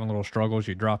having little struggles,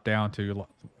 you drop down to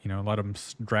let them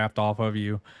draft off of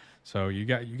you. So you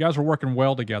guys are working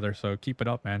well together. So keep it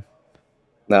up, man.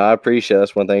 No, I appreciate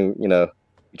that's one thing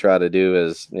you try to do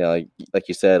is like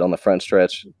you said on the front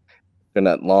stretch in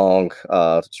that long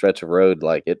stretch of road,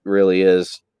 like it really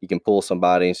is. You can pull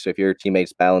somebody. So if your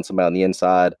teammates balance somebody on the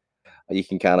inside, you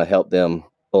can kind of help them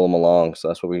pull them along. So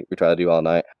that's what we try to do all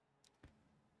night.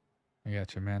 I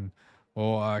got you, man.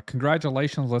 Well,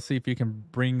 congratulations. Let's see if you can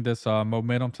bring this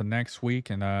momentum to next week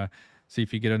and see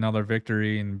if you get another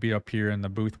victory and be up here in the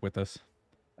booth with us.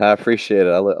 I appreciate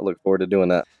it. I look forward to doing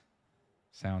that.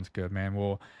 Sounds good, man.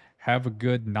 Well, have a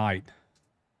good night.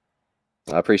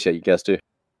 I appreciate you guys too.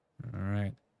 All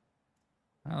right.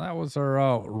 Well, that was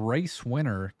our race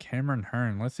winner, Cameron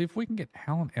Hearn. Let's see if we can get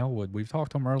Alan Elwood. We've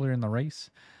talked to him earlier in the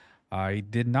race. He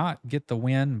did not get the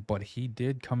win, but he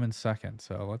did come in second.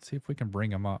 So let's see if we can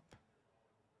bring him up.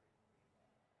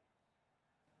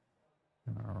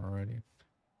 Alrighty.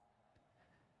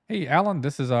 Hey, Alan,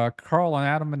 this is Carl and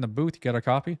Adam in the booth. You got a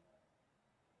copy?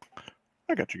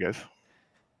 I got you guys.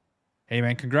 Hey,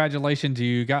 man, congratulations.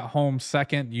 You got home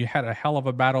second. You had a hell of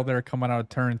a battle there coming out of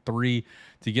turn three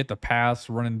to get the pass,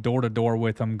 running door to door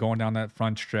with them, going down that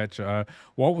front stretch.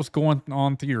 What was going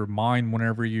on through your mind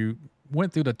whenever you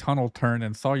went through the tunnel turn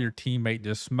and saw your teammate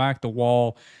just smack the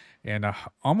wall and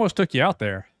almost took you out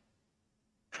there?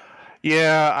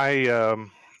 Yeah,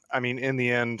 I mean, in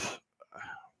the end,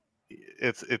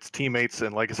 it's teammates,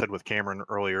 and like I said with Cameron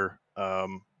earlier,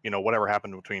 whatever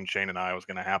happened between Shane and I was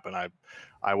going to happen.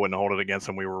 I wouldn't hold it against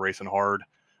him. We were racing hard.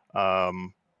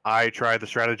 I tried the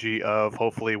strategy of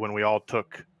hopefully when we all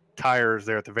took tires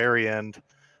there at the very end,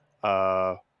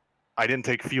 I didn't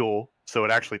take fuel, so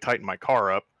it actually tightened my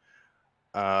car up.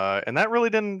 And that really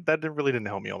didn't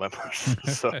help me all that much.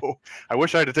 So I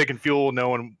wish I had taken fuel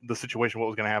knowing the situation, what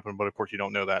was going to happen. But of course you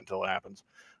don't know that until it happens.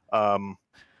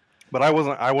 But I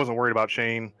wasn't worried about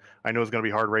Shane. I knew it was going to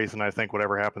be hard racing. I think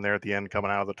whatever happened there at the end coming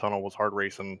out of the tunnel was hard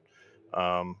racing.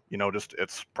 Just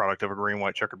it's product of a green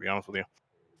white checker, to be honest with you.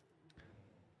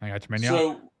 I got you,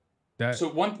 man. So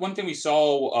one thing we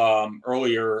saw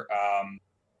earlier,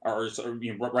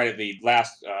 right at the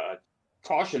last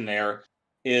caution there,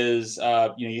 is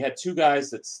you had two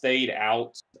guys that stayed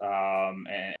out,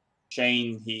 and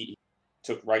Shane, he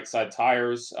took right side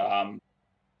tires.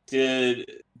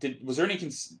 Was there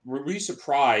any? Were you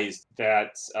surprised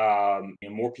that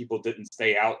more people didn't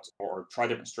stay out or try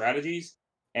different strategies?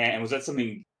 And was that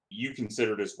something you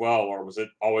considered as well, or was it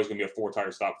always going to be a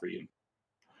 4-tire stop for you?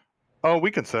 Oh, we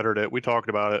considered it. We talked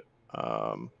about it.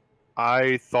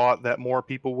 I thought that more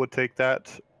people would take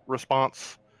that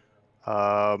response,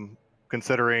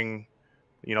 considering,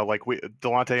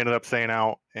 Delonte ended up staying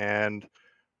out, and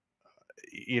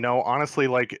honestly,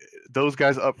 like those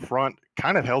guys up front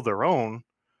kind of held their own.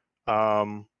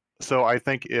 So I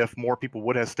think if more people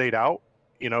would have stayed out,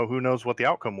 who knows what the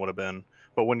outcome would have been.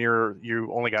 But when you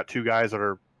only got 2 guys that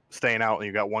are staying out and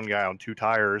you got 1 guy on 2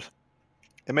 tires,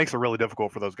 it makes it really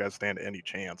difficult for those guys to stand any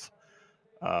chance,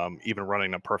 even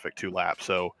running a perfect 2 laps.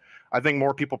 So I think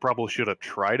more people probably should have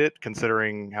tried it,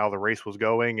 considering how the race was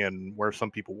going and where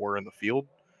some people were in the field.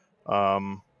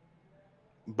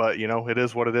 But it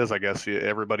is what it is. I guess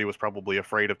everybody was probably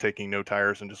afraid of taking no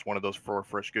tires and just one of those 4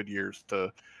 fresh good years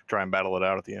to try and battle it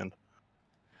out at the end.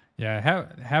 Yeah,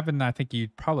 having I think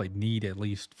you'd probably need at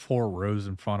least 4 rows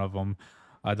in front of them,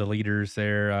 the leaders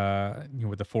there,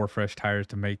 with the 4 fresh tires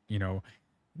to make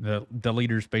the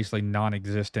leaders basically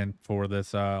non-existent for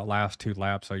this last 2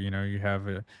 laps. So you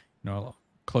have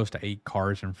close to 8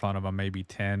 cars in front of them, maybe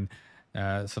 10.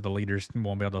 So the leaders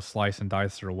won't be able to slice and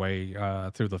dice their way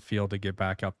through the field to get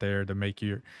back up there to make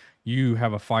you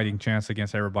have a fighting chance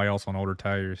against everybody else on older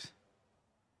tires.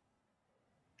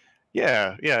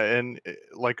 Yeah, and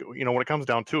when it comes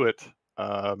down to it,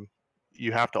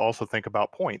 you have to also think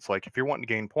about points. Like if you're wanting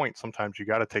to gain points, sometimes you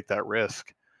got to take that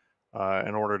risk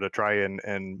in order to try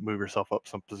and move yourself up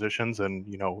some positions.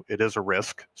 And it is a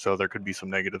risk, so there could be some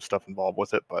negative stuff involved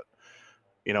with it. But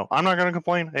I'm not going to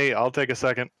complain. Hey, I'll take a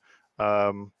second.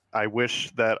 I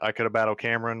wish that I could have battled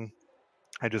Cameron.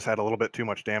 I just had a little bit too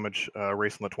much damage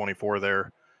racing the 24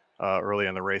 there early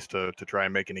in the race to try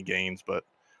and make any gains. But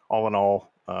all in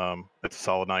all, it's a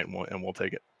solid night, and we'll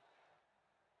take it.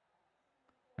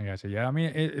 I gotcha. Yeah, I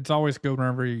mean it's always good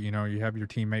whenever you have your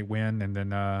teammate win, and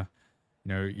then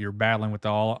you're battling with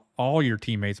all your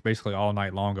teammates basically all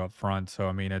night long up front. So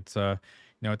I mean it's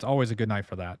it's always a good night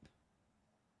for that.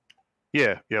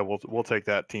 Yeah, we'll take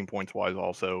that team points wise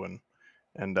also, and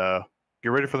get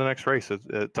ready for the next race.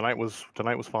 Tonight was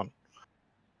fun.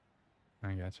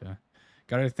 I gotcha.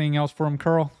 Got anything else for him,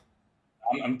 Curl?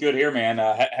 I'm good here, man.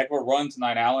 Heck of a run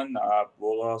tonight, Alan.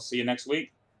 We'll see you next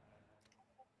week.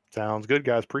 Sounds good,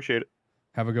 guys. Appreciate it.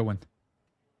 Have a good one.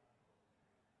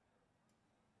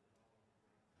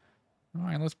 All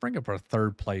right, let's bring up our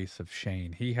 3rd place of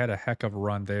Shane. He had a heck of a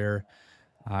run there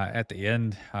at the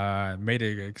end. Made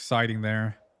it exciting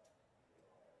there.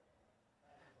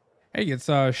 Hey, it's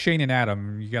Shane and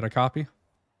Adam. You got a copy?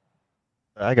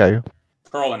 I got you.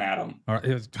 Carl and Adam. All right,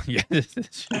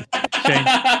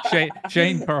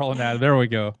 Shane, Carl, and Adam. There we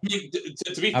go.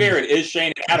 To be fair, it is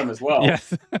Shane and Adam as well.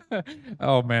 Yes.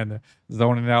 Oh man,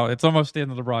 zoning out. It's almost the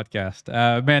end of the broadcast.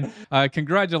 Man,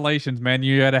 congratulations, man.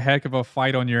 You had a heck of a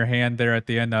fight on your hand there at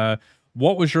the end.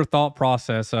 What was your thought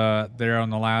process there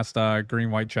on the last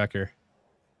green-white checker?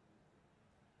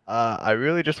 I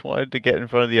really just wanted to get in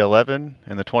front of the 11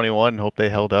 and the 21 and hope they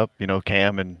held up,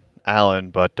 Cam and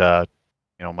Allen, but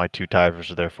my 2 tires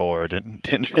were there forward.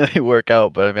 Didn't really work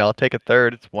out, but I mean, I'll take a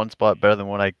 3rd. It's 1 spot better than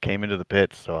when I came into the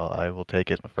pits, so I will take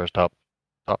it. My first top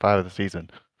 5 of the season.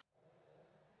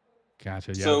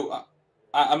 Gotcha. Yeah. So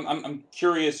I'm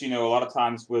curious. A lot of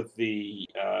times with the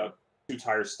 2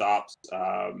 tire stops,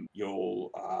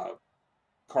 you'll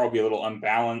car will be a little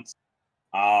unbalanced.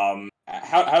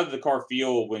 How did the car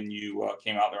feel when you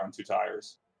came out there on 2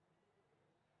 tires?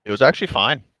 It was actually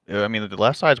fine. I mean, the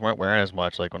left sides weren't wearing as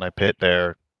much. Like when I pit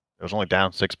there, it was only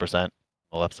down 6% on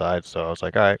the left side. So I was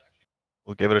like, all right,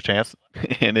 we'll give it a chance.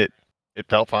 And it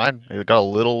felt fine. It got a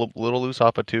little loose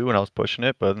off of 2 when I was pushing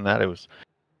it. But other than that, it was,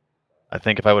 I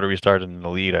think if I would have restarted in the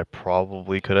lead, I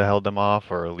probably could have held them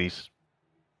off or at least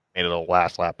made it a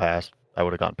last lap pass. I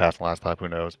would have gotten past the last lap, who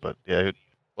knows? But yeah, it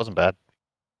wasn't bad.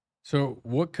 So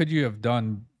what could you have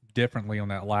done differently on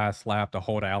that last lap to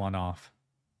hold Allen off?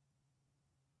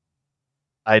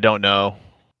 I don't know.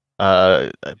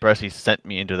 Bressie sent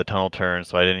me into the tunnel turn,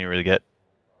 so I didn't even really get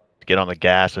on the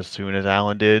gas as soon as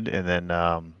Allen did. And then,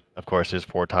 of course, his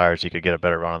 4 tires, he could get a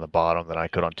better run on the bottom than I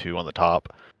could on 2 on the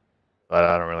top. But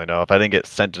I don't really know. If I didn't get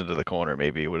sent into the corner,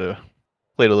 maybe it would have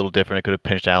played a little different. I could have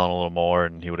pinched Allen a little more,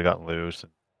 and he would have gotten loose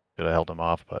and could have held him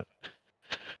off. But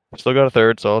still got a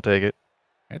 3rd, so I'll take it.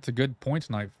 It's a good points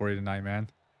night for you tonight, man.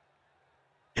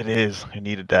 It is. I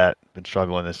needed that. Been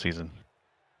struggling this season.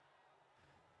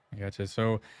 I gotcha.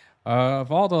 So,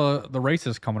 of all the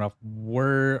races coming up,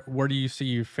 where do you see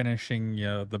you finishing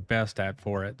the best at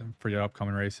for your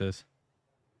upcoming races?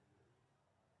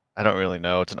 I don't really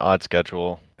know. It's an odd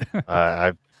schedule.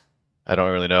 I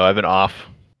don't really know. I've been off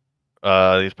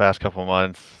these past couple of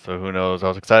months, so who knows? I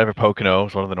was excited for Pocono.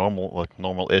 It's one of the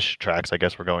normal-ish tracks I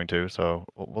guess we're going to. So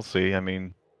we'll see. I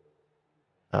mean,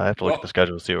 I have to look at the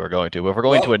schedule to see what we're going to. But if we're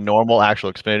going to a normal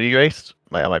actual Xfinity race,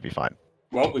 I might be fine.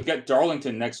 Well, we've got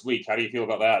Darlington next week. How do you feel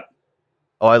about that?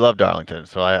 Oh, I love Darlington,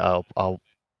 so I'll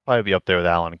probably be up there with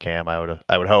Alan and Cam. I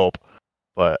would hope,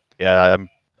 but yeah,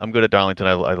 I'm good at Darlington.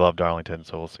 I love Darlington,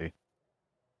 so we'll see.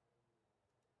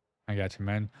 I got you,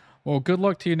 man. Well, good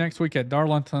luck to you next week at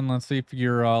Darlington. Let's see if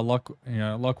your luck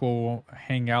will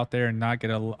hang out there and not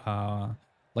get a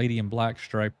lady in black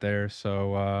stripe there.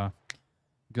 So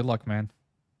good luck, man.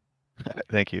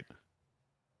 Thank you.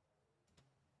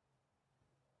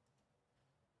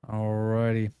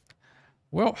 Alrighty.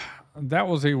 Well, that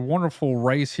was a wonderful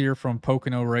race here from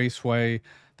Pocono Raceway,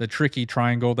 the tricky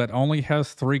triangle that only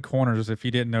has 3 corners. If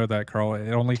you didn't know that, Carl,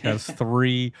 it only has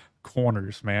 3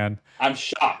 corners, man. I'm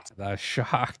shocked.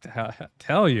 Shocked, I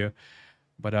tell you.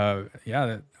 But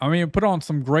yeah, I mean, put on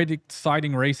some great,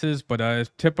 exciting races. But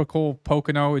typical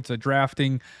Pocono, it's a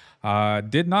drafting.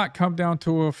 Did not come down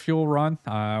to a fuel run.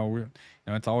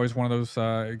 It's always one of those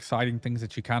exciting things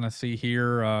that you kind of see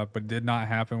here, but did not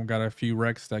happen. We got a few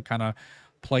wrecks that kind of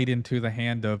played into the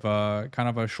hand of kind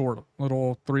of a short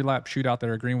little 3-lap shootout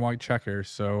there, green white checkers.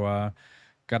 So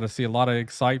got to see a lot of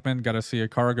excitement. Got to see a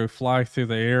car go fly through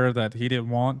the air that he didn't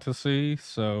want to see.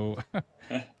 So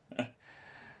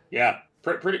yeah.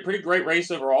 Pretty great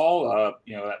race overall.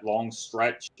 That long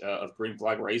stretch of green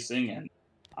flag racing, and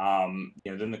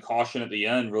then the caution at the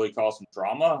end really caused some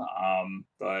drama.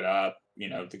 But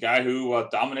the guy who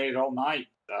dominated all night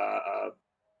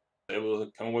able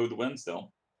to come away with the win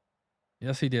still.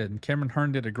 yes, he did. And Cameron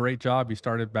Hearn did a great job. He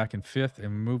started back in 5th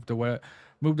and moved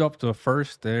up to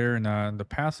 1st there, and the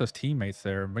past his teammates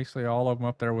there. Basically, all of them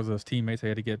up there was his teammates. They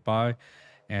had to get by,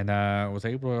 and was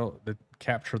able to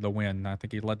capture the win. I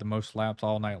think he led the most laps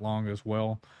all night long as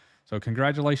well. So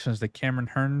congratulations to Cameron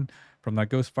Hearn from the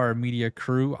Ghostfire Media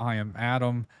crew. I am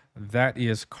Adam. That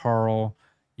is Carl.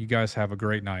 You guys have a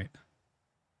great night.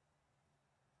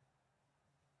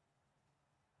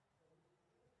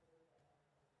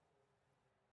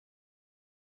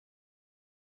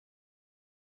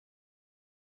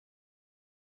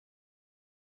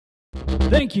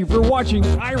 Thank you for watching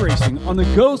iRacing on the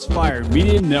Ghostfire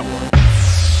Media Network.